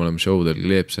sellest, et kui me oleme showdel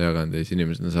kleepse jaganud ja siis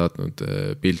inimesed on saatnud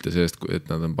pilte sellest, et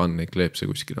nad on pannud neid kleepse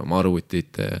kuskil oma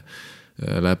arvutite,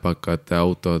 läpakate,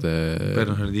 autode,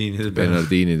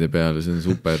 Bernardiinide peale, see on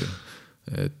super.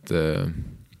 Et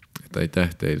aitäh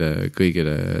teile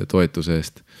kõigile toetuse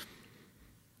eest.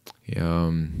 Ja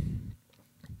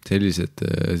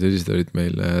sellised olid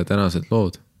meil tänased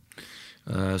lood.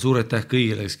 Suur aitäh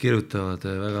kõigile, kes kirjutavad,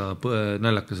 väga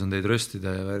näljakas on teid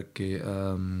röstida ja värki.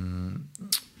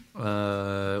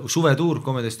 Suvetuur,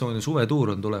 Comedy Estonia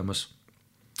suvetuur on tulemas.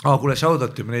 Kuule,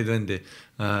 shoutoutime neid vendi.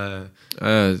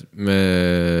 Ma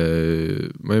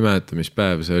ei mäleta, mis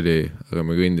päev see oli, aga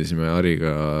me kõndisime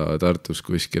Hariga Tartus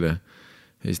kuskile.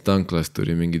 Ja siis tanklast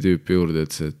tuli mingi tüüp juurde,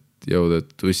 et jõudad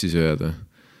tussisööjad.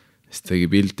 Siis tegi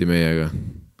pilti meiega.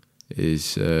 Ja siis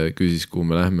küsis, kuhu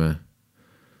me lähme.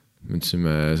 Me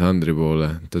ütlesime Sandri poole,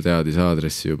 ta teadis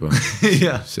aadressi juba.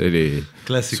 See oli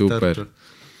Classic super. Tartu.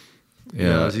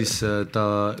 Ja siis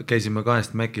käisime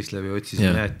 2 Mäkist läbi,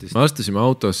 otsisime jäätist. Me astusime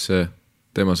autosse,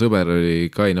 tema sõber oli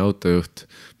kaine autojuht.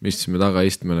 Me istusime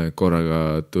tagaistmele,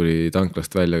 korraga tuli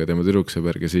tanklast välja ka tema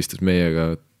tüdruksõber, kes istus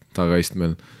meiega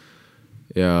tagaistmel.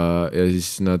 Ja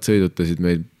siis nad sõidutasid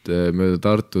meid mööda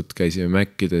Tartut, käisime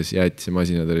Mäkkides, jäätise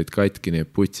masinad olid katki, nii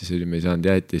et putsis oli, me ei saanud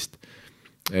jäätist.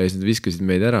 Ja siis nad viskasid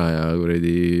meid ära ja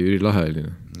kuredi ülilahe oli.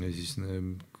 Ja siis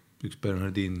üks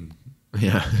Bernardiin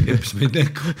keppis meid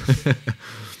nekku.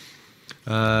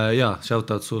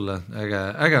 Shoutout sulle.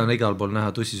 Äge on igal pool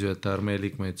näha tussisööjate armee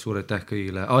liikmeid, suur aitäh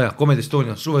kõigile. Comedy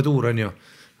Estonia, suvetuur on ju.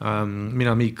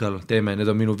 Mina Miikal teeme, need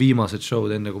on minu viimased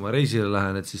showd enne kui ma reisile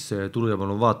lähen, et siis tulge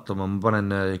palun vaatama, ma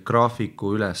panen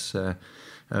graafiku üles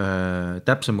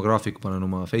täpsema graafiku panen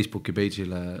oma Facebooki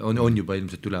page'ile, on juba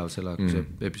ilmselt üleval selle, kui see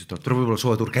episood tuleb, võib-olla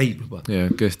suvetuur käib juba. Ja,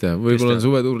 kes teab, võib-olla on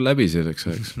suvetuur läbi selleks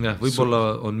ajaks. Jah, võib-olla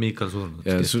on Miikal surnud.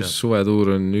 Ja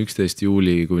suvetuur on 11.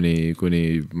 juuli kuni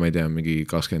ma ei tea, mingi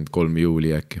 23.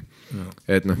 juuli äkki. No.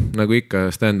 Et noh, nagu ikka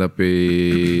stand-upi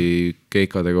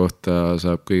keikade kohta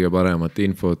saab kõige paremat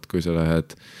infot, kui sa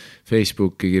lähed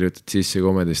Facebooki, kirjutad sisse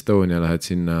Comedy Estonia, lähed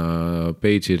sinna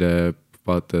page'ile,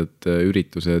 vaatad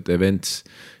üritused, events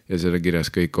ja selle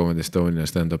kirjas kõik Comedy Estonia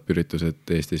stand-up üritused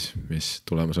Eestis, mis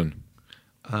tulemas on.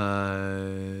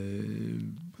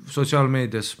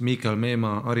 Sotsiaalmeedias Miikael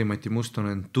Meemaa, Ari-Mati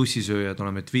Mustonen, Tussisööjad,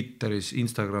 oleme Twitteris,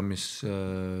 Instagramis,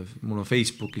 mul on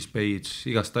Facebookis page,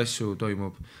 igast asju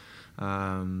toimub.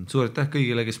 Suur aitäh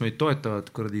kõigile, kes meid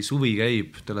toetavad, kuradi suvi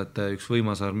käib, te olete üks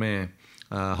võimas armee.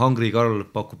 Hungry Karl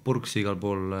pakub purksi igal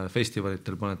pool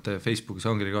festivalitel, panete Facebookis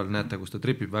Hungry Karl, näete, kus ta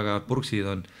tripib, väga head purksid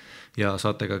on ja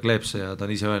saate ka kleepse ja ta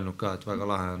on ise öelnud ka, et väga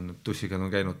lahe on, Tussiga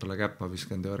on käinud talle käppa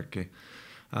viskanud ja värki.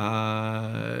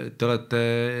 Te olete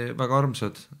väga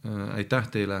armsad, aitäh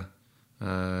teile,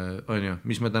 on ju,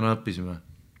 mis me täna õppisime?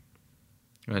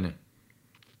 On ju?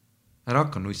 Ära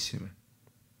hakka nussime.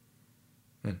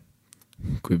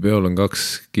 Kui peol on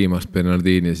 2 kiimast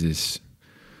Bernardiini, siis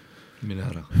mine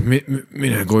ära.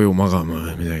 Mine koju magama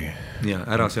või midagi. Ja,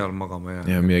 ära seal magama.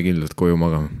 Ja mine kindlalt koju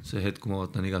magama. See hetk, kui ma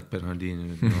vaatan igat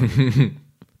Bernardiini.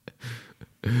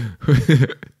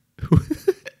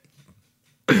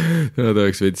 Täna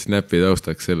tahaks veits snappi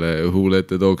taustaks selle Who let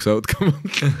the dogs out come on.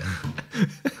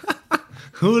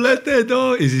 Who let the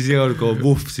dogs? Ja siis igal kui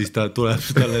vuff, siis ta tuleb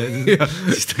talle,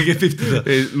 siis ta kepib teda.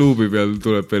 Luubi peal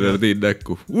tuleb Bernardiin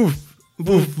näkku.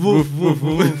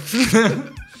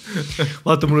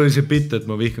 Vaata, mul oli see bitt, et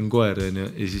ma vihkan koeri ja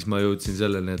siis ma jõudsin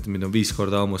selleni, et mind on 5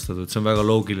 korda hammustatud, see on väga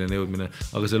loogiline jõudmine,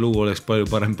 aga see lugu oleks palju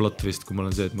parem plot vist, kui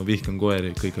mul on see, et ma vihkan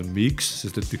koeri, kõik on miks,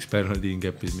 sest et üks Bernardiin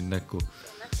keppis mind näkku.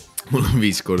 Mul on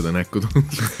 5 korda näkku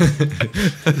tulnud.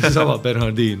 Sama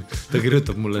Bernardiin, ta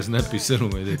kirjutab mulle snapis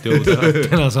sõnumeid, et jõu,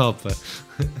 täna saab või.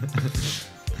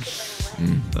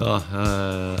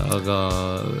 Aga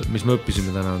mis me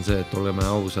õppisime täna on see, et oleme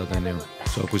ausad,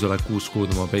 kui sa oled 6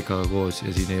 kuud oma peikaga koos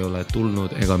ja siin ei ole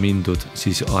tulnud ega mindud,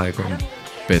 siis aeg on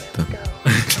petta.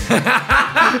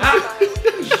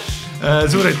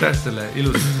 Suur aitäh teile,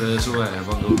 ilusat suve ja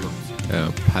pange hullu. Ja,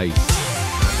 häi.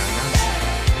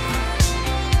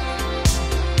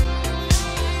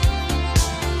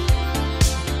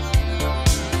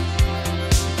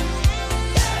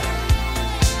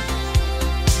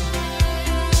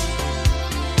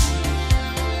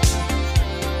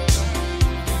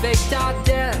 Faked our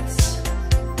deaths,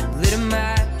 lit a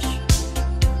match,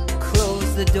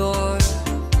 closed the door,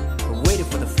 waited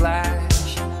for the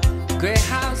flash.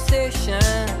 Greyhound station,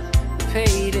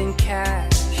 paid in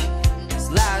cash.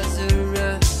 It's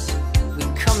Lazarus,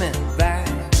 we're coming back.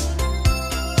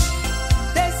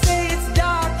 They say it's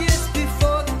darkest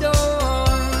before the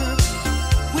dawn.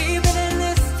 We've been in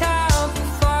this town for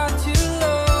far too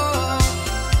long.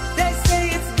 They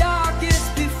say it's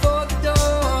darkest before the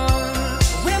dawn.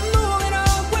 We're moving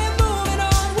on, we're moving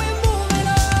on, we're moving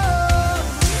on.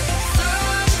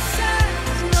 Sunset,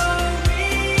 no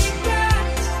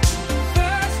regrets.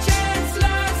 First chance,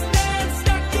 last dance,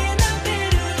 stuck in the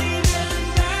middle. Even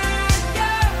bad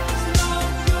girls, no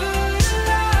good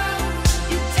love.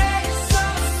 You taste so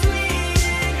sweet,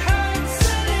 it hurts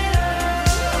a little.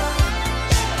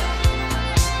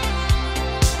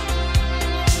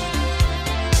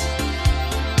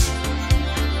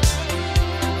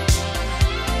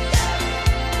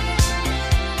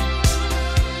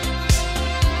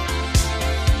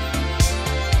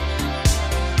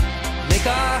 Make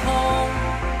our home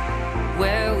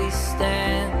where we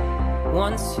stand.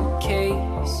 One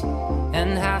suitcase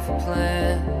and half a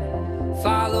plan.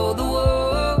 Follow the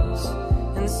wolves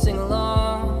and sing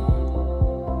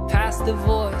along. Pass the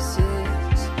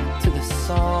voices to the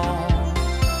song.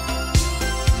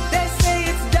 They say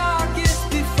it's darkest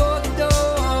before the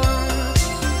dawn.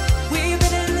 We've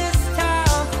been in this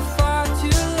town for far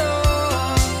too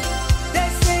long. They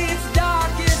say it's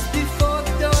darkest before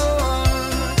the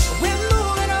dawn. We're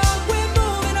moving on, we're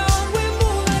moving on, we're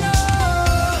moving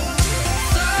on.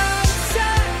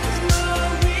 Sunset, no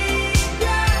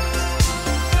regrets.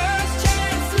 First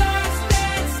chance, last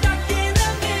dance, stuck in the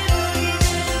middle.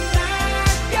 Even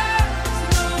bad